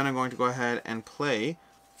 Then I'm going to go ahead and play.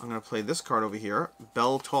 I'm going to play this card over here.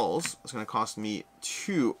 Bell Tolls. It's going to cost me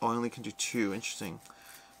 2. Oh, I only can do 2. Interesting.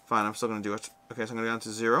 Fine, I'm still going to do it. Okay, so I'm going to go down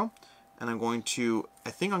to 0. And I'm going to...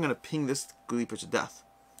 I think I'm going to ping this Galeeper to death.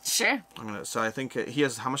 Sure. So I think he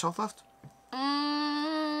has how much health left?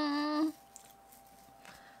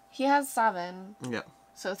 He has 7. Yeah.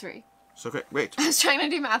 So 3. So okay, wait. I was trying to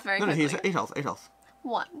do math very quickly. No, he's 8 health. 8 health.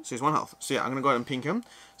 1. So he's 1 health. So yeah, I'm gonna go ahead and ping him.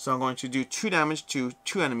 So I'm going to do 2 damage to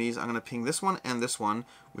 2 enemies. I'm gonna ping this one and this one,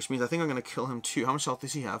 which means I think I'm gonna kill him too. How much health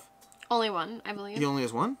does he have? Only 1, I believe. He only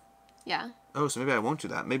has 1? Yeah. Oh, so maybe I won't do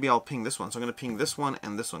that. Maybe I'll ping this one. So I'm gonna ping this one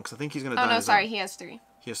and this one because I think he's gonna die. Oh no, on his sorry, own. he has 3.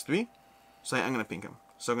 He has 3. So I'm gonna ping him.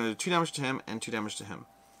 So I'm gonna do 2 damage to him and 2 damage to him.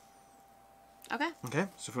 Okay. Okay.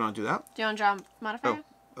 So if we want to do that. Do you want to draw a modifier?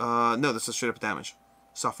 Oh. No, this is straight up damage.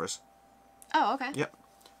 Suffers. Oh, okay. Yep.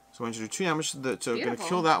 So I'm going to do 2 damage to the. So I'm going to Beautiful.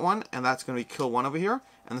 kill that one, and that's going to be kill 1 over here,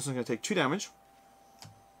 and this one's going to take 2 damage.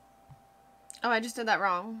 Oh, I just did that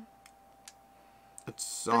wrong.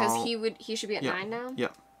 It's Because he should be at yeah. 9 now.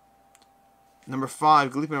 Yep. Number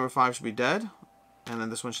 5, Gleeper number 5 should be dead, and then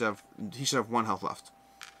this one he should have 1 health left.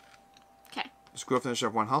 Okay. Screw up, then should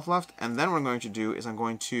have 1 health left, and then what I'm going to do is I'm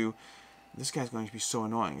going to. This guy's going to be so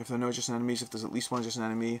annoying. If there are no adjacent enemies, if there's at least 1 adjacent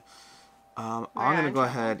enemy. I'm going to go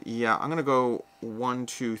ahead, yeah, I'm going to go 1,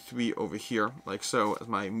 2, 3 over here, like so, as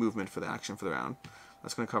my movement for the action for the round.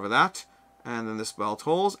 That's going to cover that, and then this bell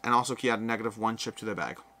tolls, and also he add a -1 chip to their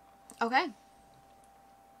bag. Okay. And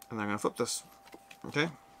then I'm going to flip this, okay?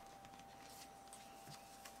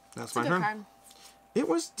 That's my turn. Card. It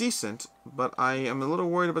was decent, but I am a little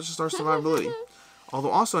worried about just our survivability.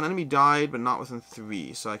 Although also an enemy died, but not within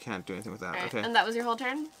 3, so I can't do anything with that. Right. Okay. And that was your whole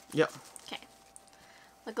turn? Yep. Okay.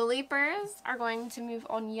 The Gleepers are going to move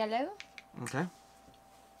on yellow. Okay.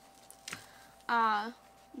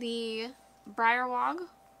 The Briarwog.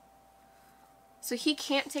 So he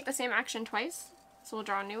can't take the same action twice. So we'll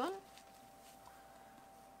draw a new one.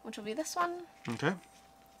 Which will be this one. Okay.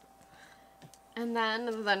 And then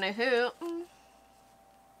the Nahoot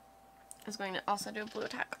is going to also do a blue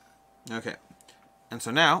attack. Okay. And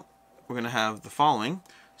so now we're going to have the following.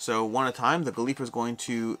 So one at a time, the Gleeper is going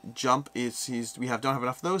to jump. We don't have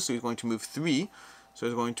enough of those, so he's going to move 3. So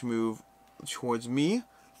he's going to move towards me.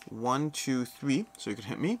 1, 2, 3. So he can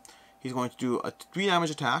hit me. He's going to do a 3 damage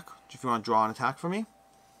attack. If you want to draw an attack for me.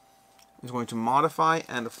 He's going to modify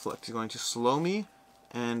and afflict. He's going to slow me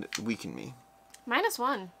and weaken me.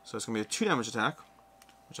 -1. So it's going to be a 2 damage attack,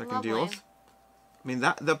 which I can Lovely. deal with. I mean,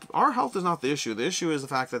 our health is not the issue. The issue is the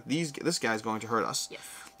fact that this guy is going to hurt us. Yes.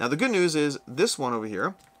 Now, the good news is this one over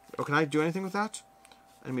here. Oh, can I do anything with that?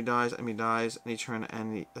 Enemy dies, any turn,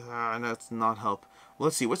 any... no, it's not help. Well,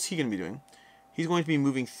 let's see. What's he going to be doing? He's going to be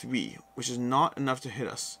moving 3, which is not enough to hit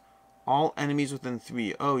us. All enemies within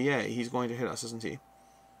 3. Oh, yeah, he's going to hit us, isn't he?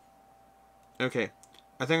 Okay.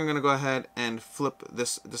 I think I'm going to go ahead and flip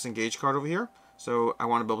this disengage card over here. So I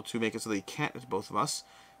want to be able to make it so that he can't hit both of us.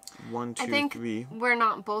 1, 2, 3. I think we're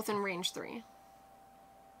not both in range 3.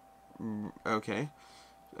 Okay.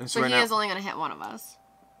 And So right he now, is only going to hit one of us.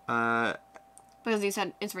 Because you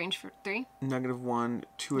said it's range for 3? -1,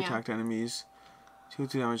 2 Yeah. attacked enemies, 2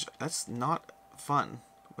 damage. That's not fun.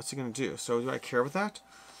 What's he going to do? So do I care about that?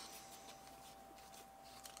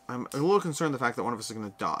 I'm a little concerned the fact that one of us is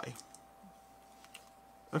going to die.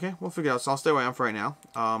 Okay, we'll figure it out. So I'll stay where I am for right now.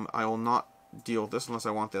 I will not deal with this unless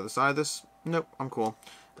I want the other side of this. Nope, I'm cool.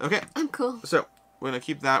 Okay. I'm cool. So, we're going to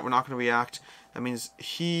keep that. We're not going to react. That means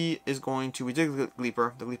he is going to... We did the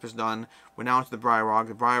Gleeper. The Gleeper's done. We're now into the Briarwog.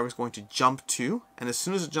 The Briarwog is going to jump 2. And as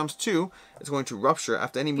soon as it jumps 2, it's going to rupture.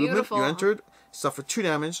 After any movement Beautiful. you entered, suffer 2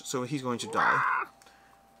 damage. So he's going to die.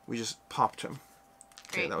 We just popped him.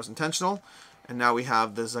 Okay, Great. that was intentional. And now we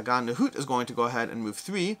have the Zagan Nahoot is going to go ahead and move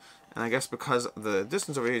 3. And I guess because the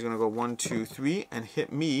distance over here, he's going to go 1, 2, 3 and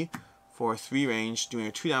hit me for 3 range, doing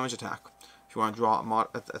a 2 damage attack. If you want to draw a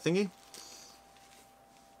thingy.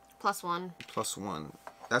 +1. +1.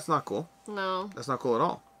 That's not cool. No. That's not cool at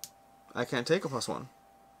all. I can't take a +1.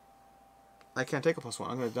 I can't take a +1.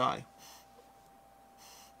 I'm going to die.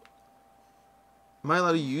 Am I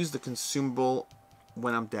allowed to use the consumable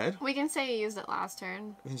when I'm dead? We can say you used it last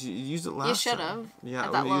turn. Because you used it last You should turn. have. Yeah, at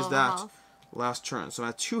I'm that going to low use of a that health. last turn. So I'm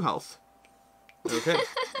at 2 health. Okay.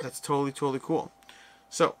 That's totally cool.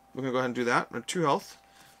 So, we're going to go ahead and do that. We're at 2 health.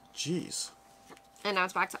 Jeez. And now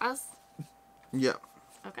it's back to us? Yeah.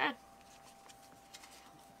 Okay.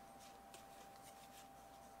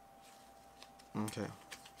 Okay.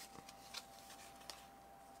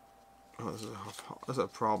 Oh, this is a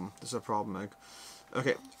problem. This is a problem, Meg.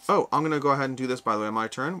 Okay. Oh, I'm going to go ahead and do this, by the way, on my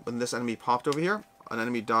turn. When this enemy popped over here, an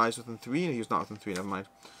enemy dies within 3, and he was not within 3. Never mind.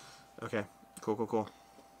 Okay. Cool.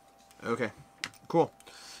 Okay. Cool.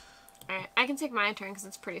 Alright, I can take my turn because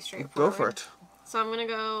it's pretty straightforward. Go for it. So I'm going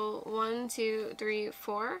to go 1, 2, 3,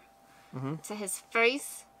 4 to his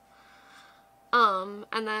face. And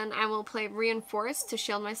then I will play Reinforce to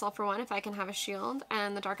shield myself for 1 if I can have a shield.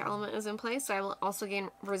 And the Dark Element is in place, so I will also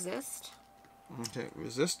gain Resist. Okay,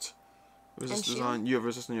 resist. Resist is on. You have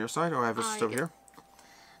resist on your side, or I have resist over here.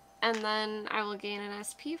 And then I will gain an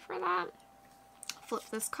SP for that. Flip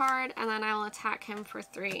this card, and then I will attack him for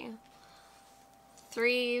 3.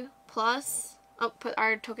 3 plus. Oh, put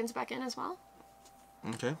our tokens back in as well.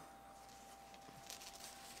 Okay.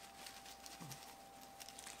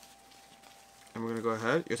 And we're gonna go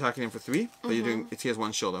ahead. You're attacking him for 3, but you're doing. He has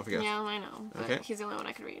 1 shield. Don't forget. Yeah, I know. But okay. He's the only one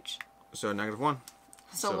I could reach. So -1.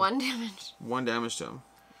 So 1 damage. 1 damage to him.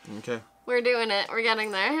 Okay. We're doing it. We're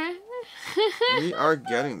getting there. We are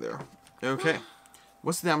getting there. Okay.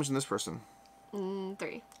 What's the damage in this person?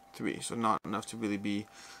 3. 3. So not enough to really be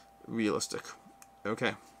realistic.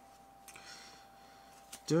 Okay.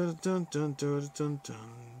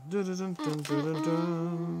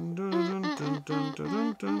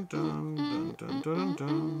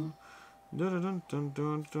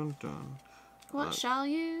 What shall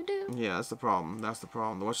you do? Yeah, that's the problem. That's the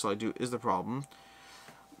problem. The what shall I do is the problem.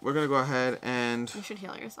 We're going to go ahead and... You should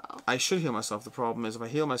heal yourself. I should heal myself. The problem is if I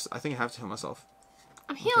heal myself... I think I have to heal myself.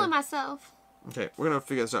 I'm healing myself. Okay, we're going to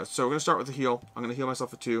figure this out. So we're going to start with the heal. I'm going to heal myself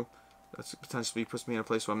for 2. That potentially puts me in a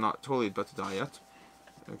place where I'm not totally about to die yet.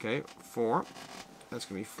 Okay, 4. That's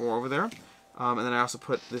going to be 4 over there. And then I also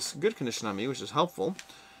put this good condition on me, which is helpful.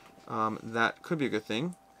 That could be a good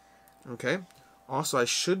thing. Okay. Also, I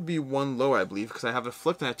should be 1 low, I believe, because I have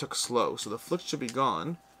afflict and I took slow. So the afflict should be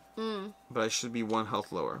gone. But I should be 1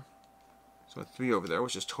 health lower. So 3 over there,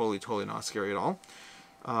 which is totally not scary at all.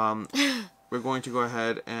 We're going to go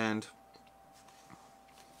ahead and...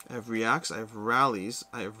 I have reacts, I have rallies,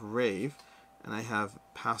 I have rave, and I have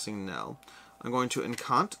passing knell. I'm going to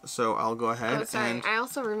incant, so I'll go ahead Oh, sorry. and... I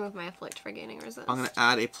also removed my afflict for gaining resist. I'm going to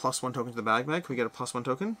add a +1 token to the bag bag. Can we get a +1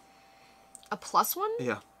 token? A +1?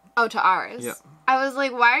 Yeah. Oh, to ours? Yeah. I was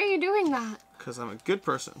like, why are you doing that? Because I'm a good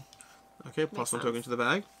person. Okay, +1 token to the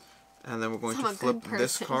bag. And then we're going to flip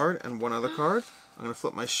this card and 1 other card. I'm going to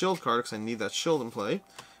flip my shield card because I need that shield in play.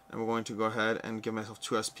 And we're going to go ahead and give myself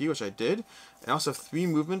 2 SP, which I did. I also have 3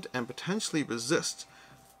 movement and potentially resist.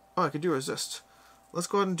 Oh, I could do resist. Let's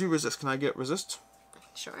go ahead and do resist. Can I get resist?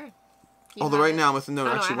 Sure. Although right now, with the note,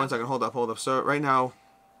 actually, 1 second, hold up. So right now,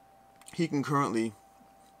 he can currently...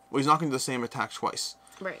 Well, he's not going to do the same attack twice.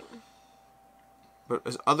 Right. But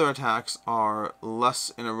his other attacks are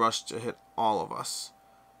less in a rush to hit all of us.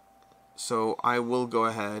 So I will go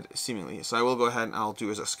ahead, seemingly. So I will go ahead and I'll do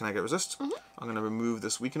resist. Can I get resist? I'm going to remove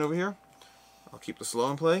this weaken over here. I'll keep the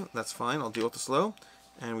slow in play. That's fine. I'll deal with the slow.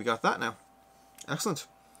 And we got that now. Excellent.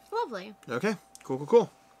 Lovely. Okay.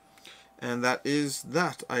 Cool. And that is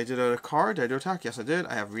that. I did a card. Did I do attack? Yes, I did.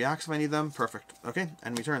 I have reacts if I need them. Perfect. Okay.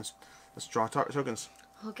 Enemy turns. Let's draw tokens.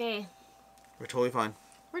 Okay. We're totally fine.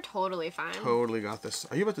 We're totally fine. Totally got this.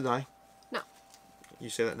 Are you about to die? No. You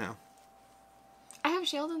say that now. I have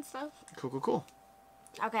shield and stuff. Cool.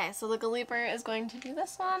 Okay, so the Galeeper is going to do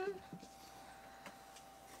this one.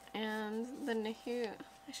 And the Nahut,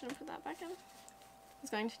 I shouldn't put that back in,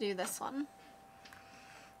 is going to do this one.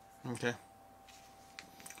 Okay.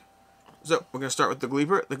 So, we're going to start with the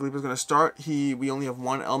Galeeper. The Galeeper is going to start. We only have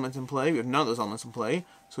 1 element in play. We have none of those elements in play.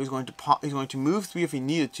 So he's going to pop. He's going to move 3 if he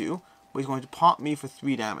needed to, but he's going to pop me for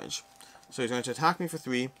 3 damage. So he's going to attack me for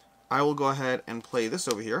 3. I will go ahead and play this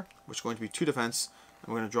over here, which is going to be 2 defense.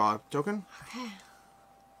 And we're going to draw a token. Okay.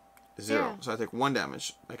 0. Yeah. So I take 1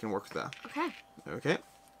 damage. I can work with that. Okay. Okay.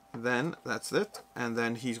 Then that's it. And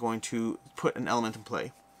then he's going to put an element in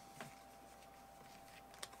play.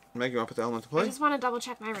 Meg, you want to put the element in play? I just want to double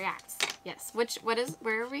check my reacts. Yes. Where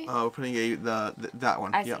are we? We're putting that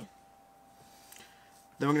one. I see.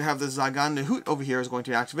 Then we're going to have the Zagan Nahut over here is going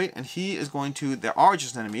to activate, and he is going to, there are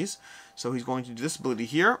just enemies, so he's going to do this ability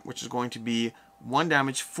here, which is going to be 1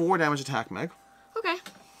 damage, 4 damage attack, Meg. Okay.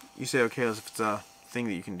 You say okay as if it's a thing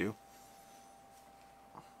that you can do.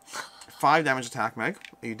 5 damage attack, Meg.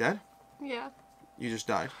 Are you dead? Yeah. You just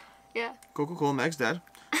died. Yeah. Cool. Meg's dead.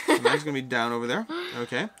 So Meg's going to be down over there.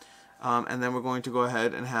 Okay. And then we're going to go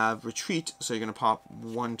ahead and have retreat, so you're going to pop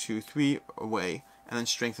 1, 2, 3 away, and then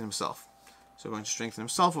strengthen himself. So we're going to strengthen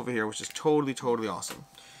himself over here, which is totally awesome.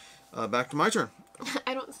 Back to my turn.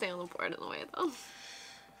 I don't stay on the board in the way, though.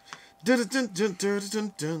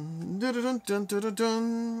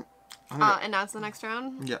 And now it's the next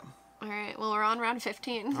round? Yeah. Alright, well, we're on round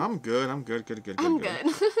 15. I'm good. I'm good. I'm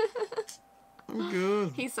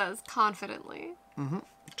good. He says confidently.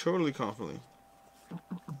 Totally confidently.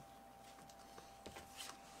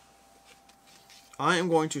 I am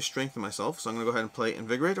going to strengthen myself, so I'm going to go ahead and play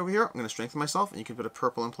Invigorate over here. I'm going to strengthen myself, and you can put a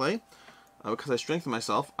purple in play. Because I strengthen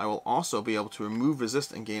myself, I will also be able to remove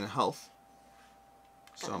resist and gain a health.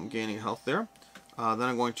 So I'm gaining health there. Then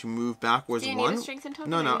I'm going to move backwards 1. Do you need a strengthen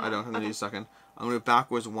token? No, I don't. I'm going to need a second. I'm going to move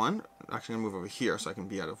backwards 1. actually going to move over here so I can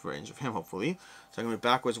be out of range of him, hopefully. So I'm going to move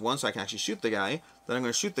backwards 1 so I can actually shoot the guy. Then I'm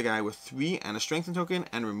going to shoot the guy with 3 and a strengthen token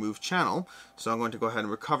and remove channel. So I'm going to go ahead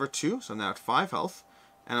and recover 2. So I'm now at 5 health.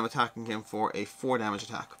 And I'm attacking him for a 4 damage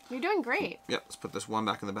attack. You're doing great. Yep, let's put this 1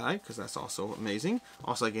 back in the bag because that's also amazing.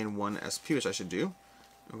 Also, I gain 1 SP, which I should do.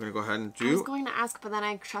 I'm going to go ahead and do... I was going to ask, but then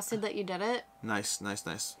I trusted that you did it. Nice, nice,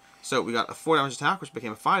 nice. So we got a 4 damage attack, which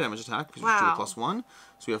became a 5 damage attack because we do a +1.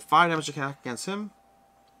 So we have 5 damage attack against him.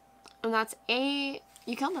 And that's a...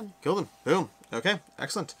 You killed him. Killed him. Boom. Okay,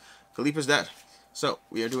 excellent. Philippe's dead. So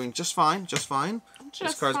we are doing just fine, just fine.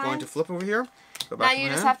 This card's going to flip over here. Go back now you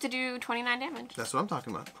just have to do 29 damage. That's what I'm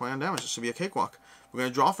talking about. 29 damage. This should be a cakewalk. We're going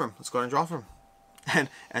to draw for him. Let's go ahead and draw for him.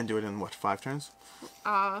 And do it in, what, 5 turns?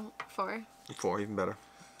 4. 4, even better.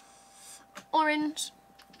 Orange.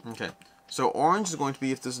 Okay. So orange is going to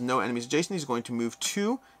be, if there's no enemies adjacent, he's going to move 2,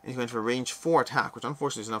 and he's going to have a range 4 attack, which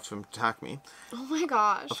unfortunately is enough for him to attack me. Oh my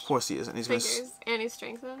gosh. Of course he is. And he's going to... And he's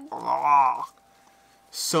strengthened.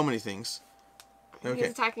 So many things. Okay.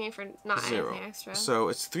 He's attacking you for not 0. anything extra. So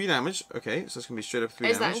it's 3 damage. Okay, so it's going to be straight up 3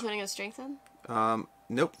 damage. Is that including his strengthen?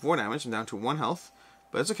 Nope, 4 damage. I'm down to 1 health.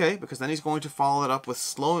 But it's okay, because then he's going to follow it up with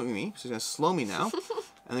slowing me. So he's going to slow me now. And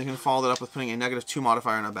then he's going to follow it up with putting a -2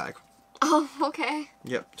 modifier in a bag. Oh, okay.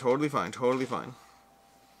 Yep, totally fine, totally fine.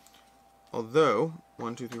 Although,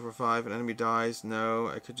 1, 2, 3, 4, 5, an enemy dies. No,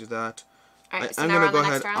 I could do that. Alright, so I'm now going to we're go on the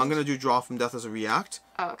ahead. next round? I'm going to do draw from death as a react.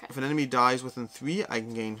 Oh, okay. If an enemy dies within 3, I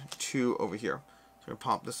can gain 2 over here. So I'm going to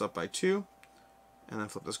pop this up by 2, and then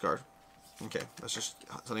flip this card. Okay, that's just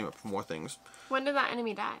setting up for more things. When did that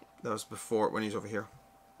enemy die? That was before, when he's over here.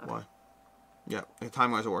 Okay. Why? Yeah,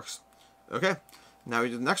 time-wise it works. Okay, now we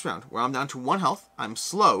do the next round, where I'm down to 1 health. I'm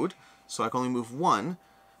slowed, so I can only move 1.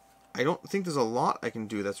 I don't think there's a lot I can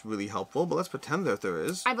do that's really helpful, but let's pretend that there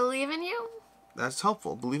is. I believe in you. That's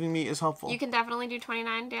helpful. Believing me is helpful. You can definitely do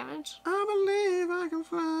 29 damage. I believe I can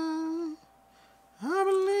fly. I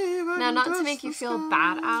believe I now, can not touch to make you the feel sky.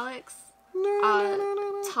 bad, Alex.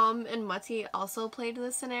 Tom and Mutty also played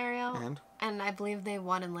this scenario. And I believe they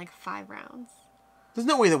won in like 5 rounds. There's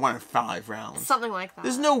no way they won in 5 rounds. Something like that.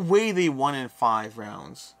 There's no way they won in 5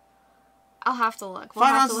 rounds. I'll have to look. 5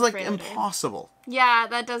 rounds is like impossible. Yeah,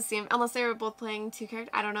 that does seem... Unless they were both playing 2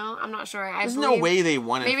 characters. I don't know. I'm not sure. There's no way they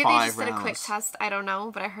won in 5 rounds. Maybe they just did a quick test. I don't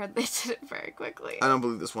know. But I heard they did it very quickly. I don't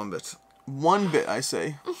believe this 1 bit. 1 bit, I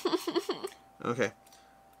say. Okay.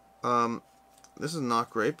 This is not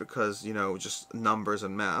great because, you know, just numbers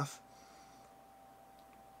and math.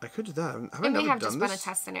 I could do that. Have I never done this? It may have just been a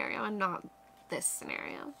test scenario and not this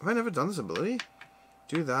scenario. Have I never done this ability?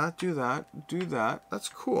 Do that, do that, do that. That's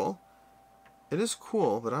cool. It is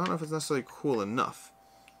cool, but I don't know if it's necessarily cool enough.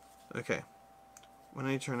 Okay. When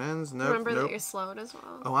any turn ends, nope. Remember that you're slowed as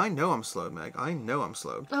well. Oh, I know I'm slowed, Meg. I know I'm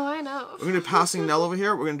slowed. Oh, I know. We're going to do passing Nell over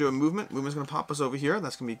here. We're going to do a movement. Movement's going to pop us over here.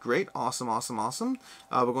 That's going to be great. Awesome, awesome, awesome.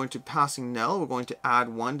 We're going to passing Nell. We're going to add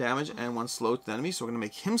 1 damage and 1 slow to the enemy. So we're going to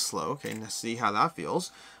make him slow. Okay, let's see how that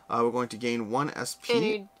feels. We're going to gain 1 SP. And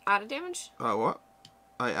you added damage? What?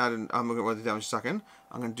 I added... I'm going to go to the damage in a second.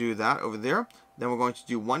 I'm going to do that over there. Then we're going to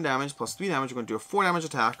do 1 damage plus 3 damage. We're going to do a 4 damage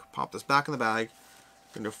attack. Pop this back in the bag.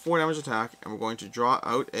 We're going to do a 4 damage attack. And we're going to draw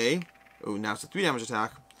out a... Oh, now it's a 3 damage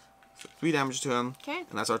attack. So 3 damage to him. Okay.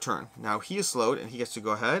 And that's our turn. Now he is slowed, and he gets to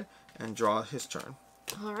go ahead and draw his turn.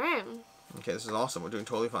 Alright. Okay, this is awesome. We're doing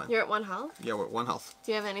totally fine. You're at 1 health? Yeah, we're at 1 health.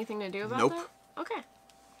 Do you have anything to do about Nope. that? Okay.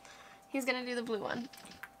 He's going to do the blue one.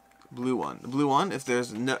 Blue one. The blue one, if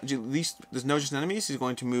there's no, at least there's no just enemies, he's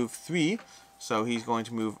going to move 3. So he's going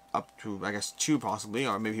to move up to, I guess, 2 possibly,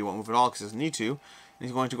 or maybe he won't move at all because he doesn't need to. And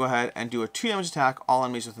he's going to go ahead and do a 2 damage attack, all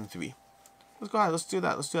enemies within 3. Let's go ahead, let's do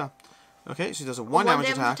that, let's do that. Okay, so he does a 1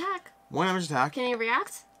 damage attack. 1 damage attack. Can he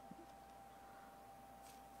react?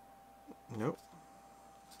 Nope.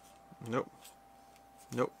 Nope.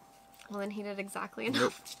 Nope. Well, then he did exactly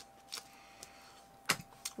enough. Nope.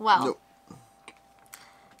 Well. Nope.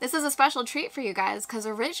 This is a special treat for you guys because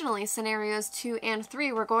originally scenarios 2 and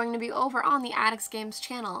 3 were going to be over on the Addicts Games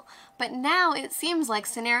channel. But now it seems like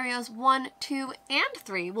scenarios 1, 2, and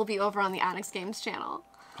 3 will be over on the Addicts Games channel.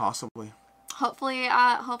 Possibly. Hopefully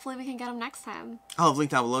we can get them next time. I'll have a link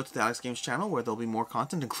down below to the Addicts Games channel where there'll be more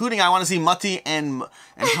content, including I want to see Mutty and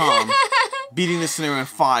Tom beating this scenario in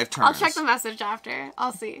 5 turns. I'll check the message after.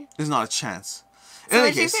 I'll see. There's not a chance. So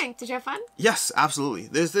what did you think? Did you have fun? Yes, absolutely.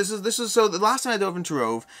 This is so the last time I dove into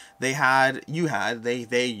Rove, you had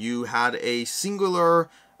a singular,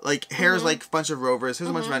 like, here's like a bunch of rovers, here's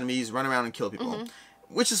a bunch of enemies, run around and kill people.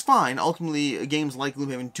 Which is fine. Ultimately, games like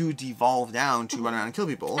Gloomhaven do devolve down to run around and kill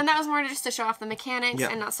people. And that was more just to show off the mechanics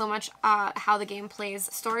and not so much how the game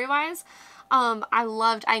plays story-wise.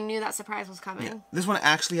 I knew that surprise was coming. Yeah. This one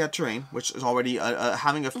actually had terrain, which is already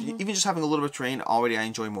having even just having a little bit of terrain already I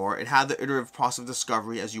enjoy more. It had the iterative process of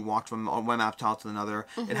discovery as you walked from one map tile to another.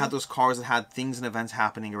 It had those cards that had things and events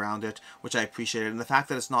happening around it, which I appreciated. And the fact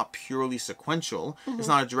that it's not purely sequential, it's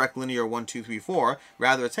not a direct linear 1, 2, 3, 4.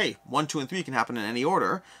 Rather, it's hey, 1, 2, and 3 can happen in any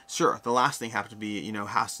order. Sure, the last thing happened to be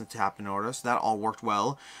has to happen in order, so that all worked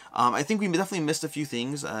well. I think we definitely missed a few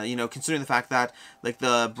things. Considering the fact that like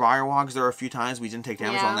the Briarwogs, there were a few times we didn't take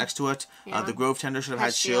damage while next to it. The Grove Tender should have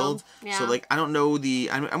had shield. Yeah. So like I don't know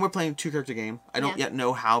and we're playing a 2-character game. I don't yet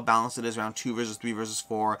know how balanced it is around 2 versus 3 versus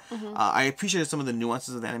 4. I appreciated some of the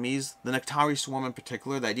nuances of the enemies. The Nectari Swarm in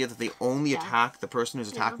particular, the idea that they only attack the person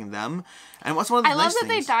who's attacking them. And what's one of the I nice love that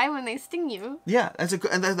things, they die when they sting you. Yeah, that's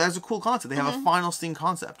a cool concept. They have a final sting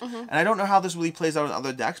concept. And I don't know how this really plays out in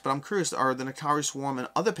other decks, but I'm curious, are the Nectari Swarm in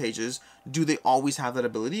other pages, do they always have that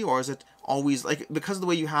ability, or is it always, like, because of the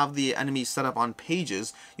way you have the enemies set up on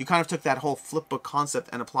pages, you kind of took that whole flipbook concept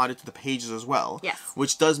and applied it to the pages as well. Yes.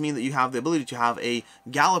 Which does mean that you have the ability to have a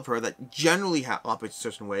Galloper that generally operates a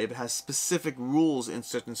certain way, but has specific rules in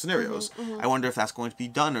certain scenarios. I wonder if that's going to be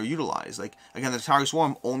done or utilized. Like, again, the Nectari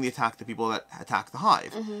Swarm only attack the people that attack the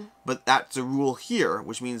hive. But that's a rule here,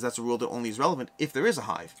 which means that's a rule that only is relevant if there is a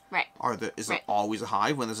hive. Right. Is there always a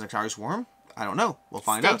hive when there's a Nectari Swarm? I don't know. We'll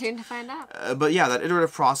find out. Stay tuned to find out. But yeah, that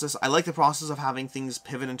iterative process. I like the process of having things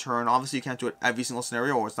pivot and turn. Obviously, you can't do it every single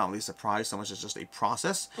scenario, or it's not really a surprise so much as just a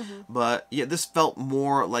process. But yeah, this felt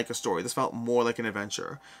more like a story. This felt more like an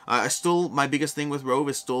adventure. My biggest thing with Rove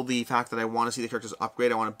is still the fact that I want to see the characters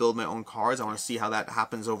upgrade. I want to build my own cards. I want to see how that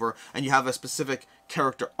happens over. And you have a specific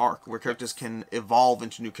character arc where characters can evolve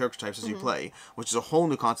into new character types as you play, which is a whole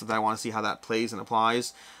new concept that I want to see how that plays and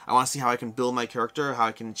applies. I want to see how I can build my character, how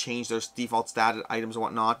I can change their default stat items and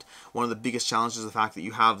whatnot. One of the biggest challenges is the fact that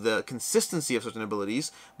you have the consistency of certain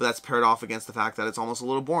abilities, but that's paired off against the fact that it's almost a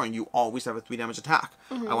little boring. You always have a 3 damage attack.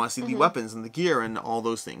 I want to see the weapons and the gear and all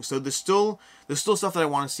those things. So there's still stuff that I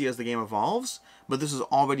want to see as the game evolves, but this is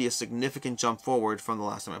already a significant jump forward from the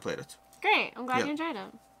last time I played it. Great. I'm glad you enjoyed it.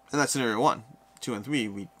 And that's scenario 1. 2 and 3,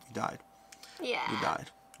 we died. Yeah. We died.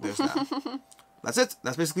 There's that. That's it.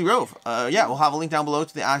 That's basically Rove. Yeah, we'll have a link down below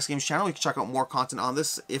to the Alex Games channel. You can check out more content on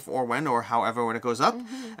this if or when or however when it goes up.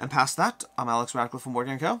 And past that, I'm Alex Radcliffe from Board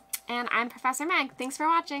Game Co. And I'm Professor Meg. Thanks for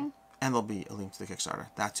watching. And there'll be a link to the Kickstarter.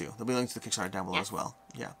 That too. There'll be a link to the Kickstarter down below as well.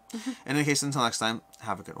 Yeah. In any case, until next time,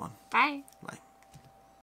 have a good one. Bye. Bye.